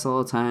MagFest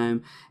all the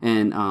time.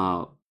 And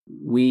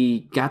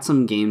we got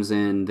some games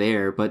in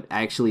there, but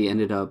I actually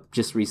ended up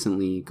just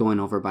recently going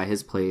over by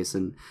his place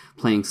and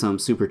playing some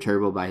Super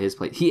Turbo by his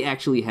place. He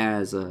actually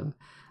has a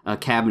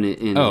cabinet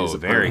in his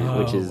very apartment,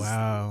 cool. which is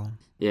wow.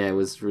 yeah, it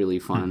was really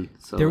fun.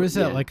 So There was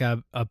yeah.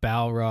 a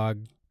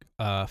Balrog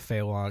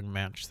Fei Long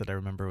match that I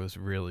remember was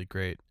really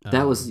great.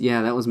 that was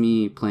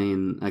me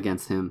playing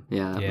against him.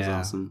 Yeah, that was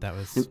awesome. That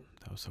was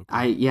so cool.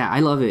 I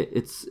love it.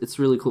 It's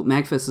really cool.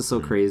 MagFest is so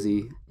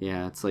crazy.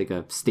 Yeah, it's like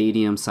a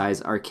stadium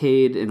size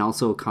arcade and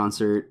also a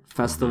concert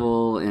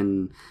festival.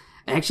 And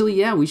actually,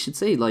 yeah, we should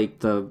say like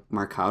the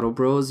Mercado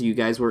Bros, you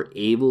guys were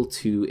able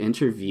to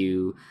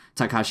interview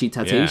Takashi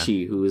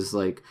Tateishi, who is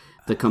like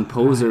the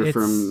composer It's-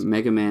 from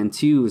Mega Man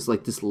 2, is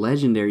like this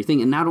legendary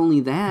thing. And not only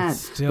that,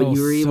 Still but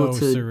you were able so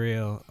to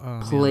surreal. Oh,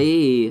 man.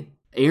 play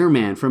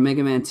Airman from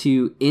Mega Man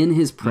 2 in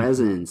his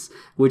presence,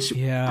 which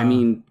Yeah. I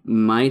mean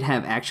might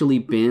have actually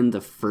been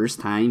the first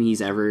time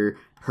he's ever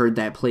heard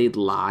that played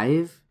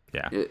live.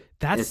 Yeah.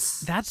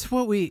 That's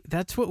what we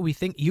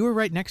think. You were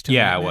right next to him.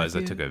 Yeah, I right, was.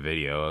 I Matthew? took a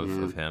video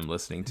of him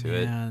listening to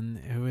it.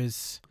 Man, it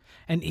was,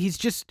 and he's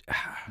just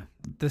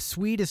the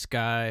sweetest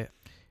guy.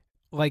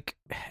 Like,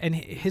 and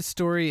his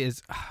story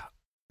is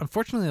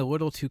unfortunately a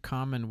little too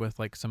common with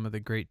like some of the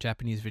great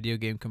Japanese video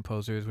game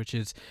composers, which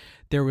is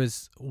there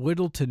was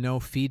little to no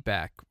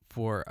feedback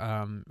for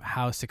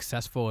how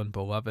successful and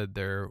beloved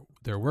their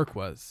work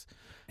was.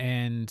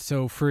 And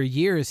so for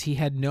years he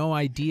had no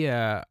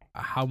idea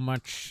how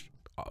much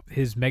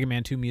his Mega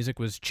Man 2 music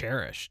was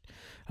cherished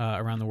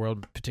around the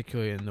world,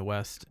 particularly in the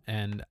West.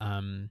 And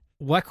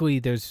luckily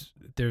there's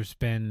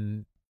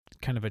been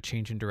kind of a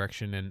change in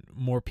direction and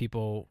more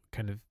people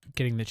kind of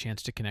getting the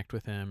chance to connect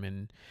with him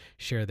and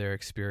share their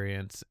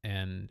experience.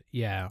 And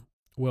yeah,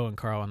 Will and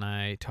Carl and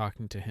I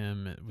talking to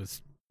him, it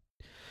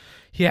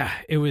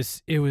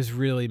was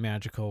really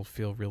magical.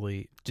 Feel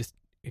really just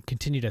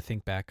continue to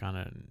think back on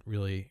it and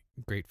really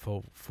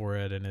grateful for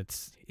it. And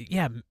it's,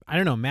 I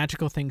don't know,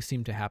 magical things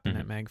seem to happen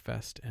at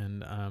MagFest.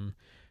 And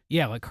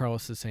like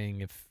Carlos is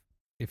saying,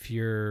 if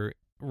you're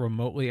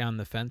remotely on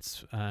the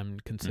fence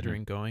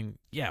considering going,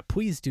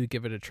 please do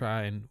give it a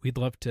try, and we'd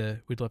love to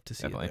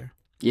see you there.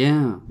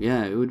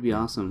 Yeah, it would be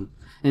awesome.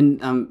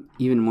 And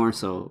even more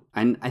so,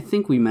 I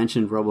think we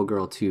mentioned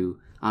RoboGirl 2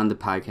 on the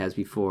podcast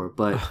before,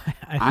 but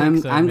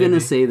I'm gonna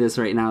say this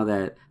right now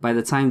that by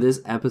the time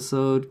this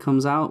episode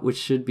comes out, which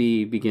should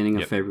be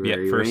beginning of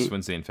February, first right?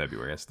 Wednesday in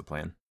February, that's the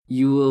plan.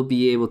 You will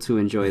be able to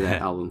enjoy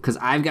that album because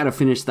I've got to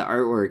finish the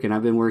artwork and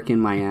I've been working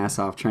my ass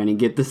off trying to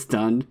get this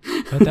done.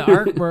 But the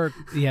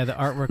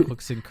artwork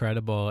looks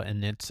incredible,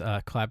 and it's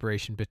a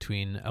collaboration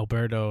between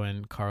Alberto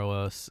and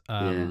Carlos.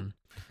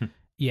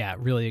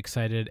 Really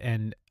excited,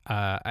 and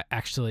I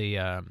actually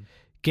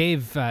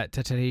gave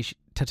Tateishi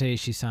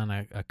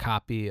Tateishi-san a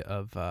copy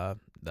of a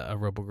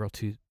RoboGirl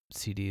 2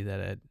 CD that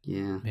I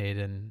made,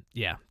 and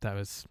that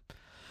was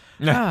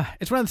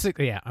it's one of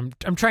the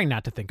I'm trying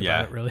not to think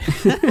about it really.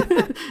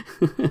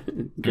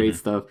 Great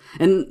stuff.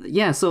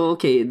 And so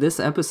this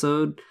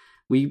episode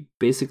we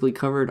basically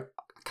covered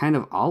kind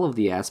of all of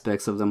the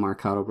aspects of the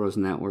Marcato Bros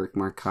network.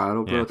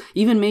 Marcato Bros,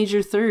 even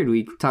Major Third,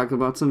 we talked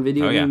about some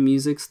video game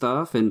music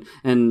stuff, and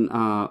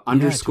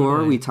Underscore,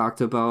 totally. We talked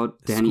about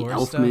Danny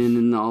Elfman stuff.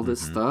 And all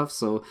this stuff.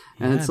 So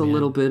and it's a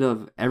little bit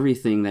of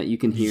everything that you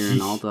can hear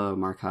in all the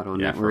Marcato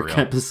network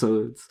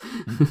episodes.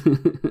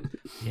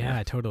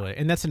 Yeah, totally.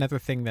 And that's another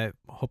thing that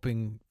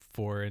hoping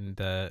for in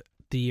the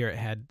year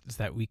ahead is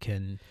that we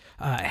can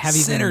have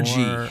even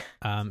synergy,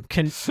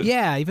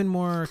 more, even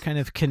more kind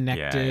of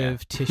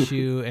connective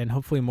tissue, and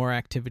hopefully more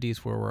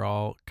activities where we're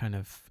all kind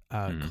of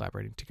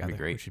collaborating together.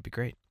 Which would be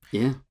great.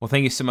 Yeah. Well,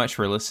 thank you so much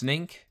for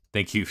listening.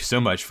 Thank you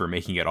so much for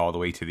making it all the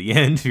way to the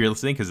end if you're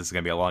listening, because this is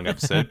going to be a long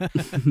episode.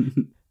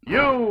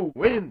 You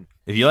win!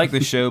 If you like the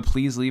show,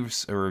 please leave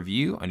us a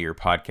review on your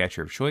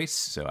podcatcher of choice,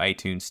 so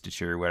iTunes,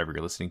 Stitcher, whatever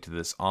you're listening to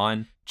this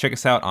on. Check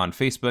us out on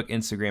Facebook,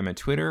 Instagram, and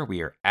Twitter.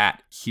 We are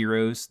at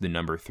Heroes, 3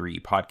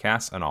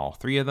 podcasts on all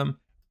 3 of them.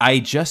 I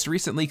just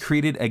recently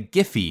created a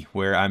Giphy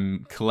where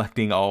I'm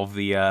collecting all of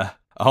the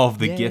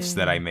GIFs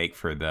that I make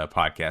for the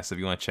podcast. So if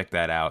you want to check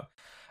that out,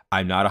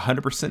 I'm not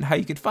 100% how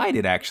you could find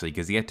it, actually,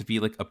 because you have to be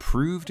like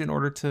approved in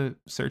order to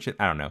search it.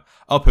 I don't know.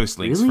 I'll post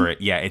links for it.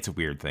 Yeah, it's a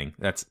weird thing.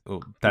 That's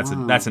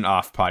an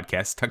off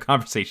podcast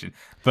conversation.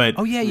 But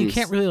you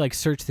can't really like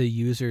search the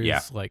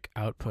user's like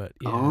output.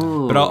 Yeah.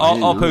 Oh, but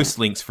I'll post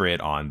links for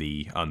it on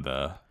the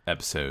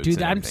episodes.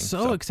 Dude, I'm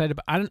so excited.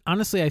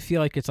 Honestly, I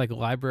feel like it's like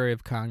Library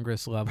of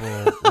Congress level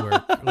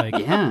work. Like,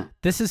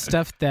 this is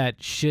stuff that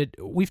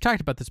we've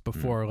talked about this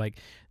before. Like,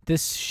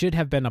 this should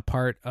have been a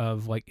part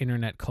of like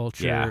internet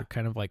culture,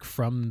 kind of like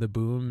from the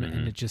boom,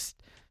 and it just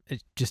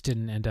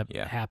didn't end up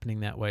happening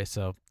that way.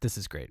 So this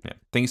is great. Yeah.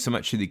 Thanks so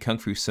much to the Kung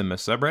Fu Cinema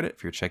subreddit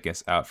if you're checking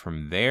us out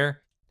from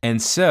there.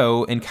 And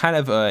so, in kind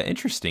of an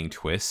interesting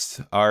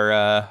twist,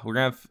 we're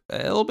gonna have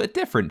a little bit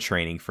different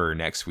training for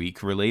next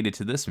week related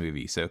to this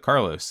movie. So,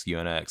 Carlos, you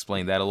wanna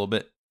explain that a little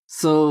bit?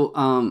 So,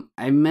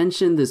 I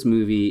mentioned this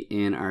movie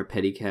in our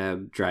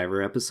Pedicab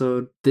Driver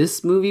episode.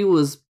 This movie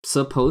was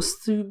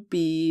supposed to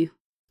be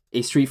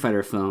a Street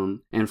Fighter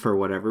film, and for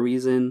whatever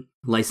reason,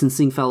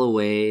 licensing fell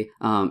away.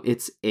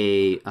 It's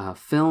a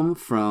film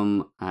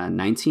from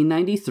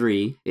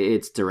 1993.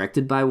 It's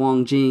directed by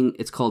Wong Jing.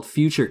 It's called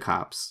Future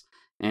Cops,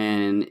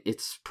 and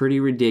it's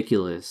pretty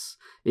ridiculous.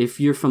 If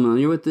you're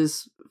familiar with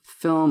this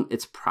film,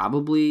 it's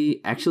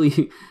probably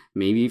actually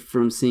maybe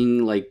from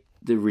seeing like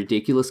the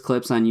ridiculous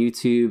clips on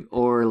YouTube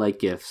or like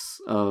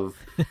GIFs of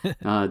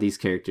these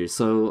characters.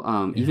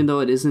 So even though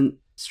it isn't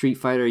Street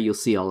Fighter, you'll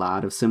see a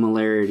lot of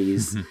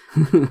similarities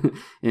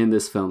in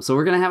this film. So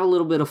we're going to have a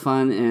little bit of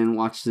fun and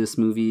watch this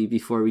movie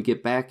before we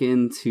get back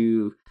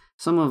into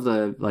some of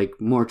the like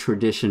more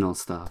traditional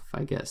stuff,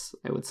 I guess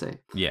I would say.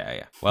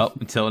 Yeah. Well,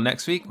 until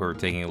next week, we're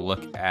taking a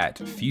look at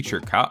Future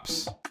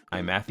Cops.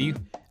 I'm Matthew.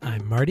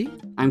 I'm Marty.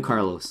 I'm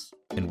Carlos.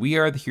 And we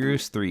are the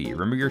Heroes 3.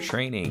 Remember your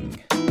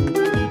training.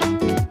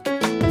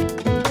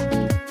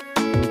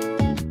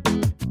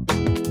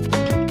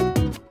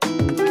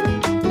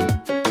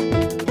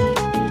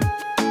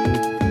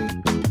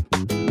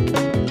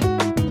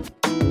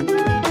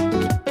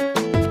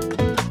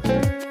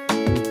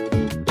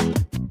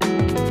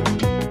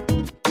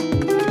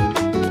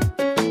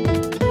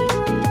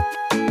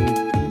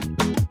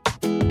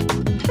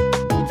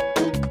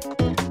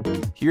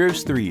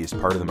 Heroes 3 is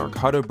part of the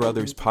Marcato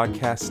Brothers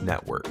Podcast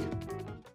Network.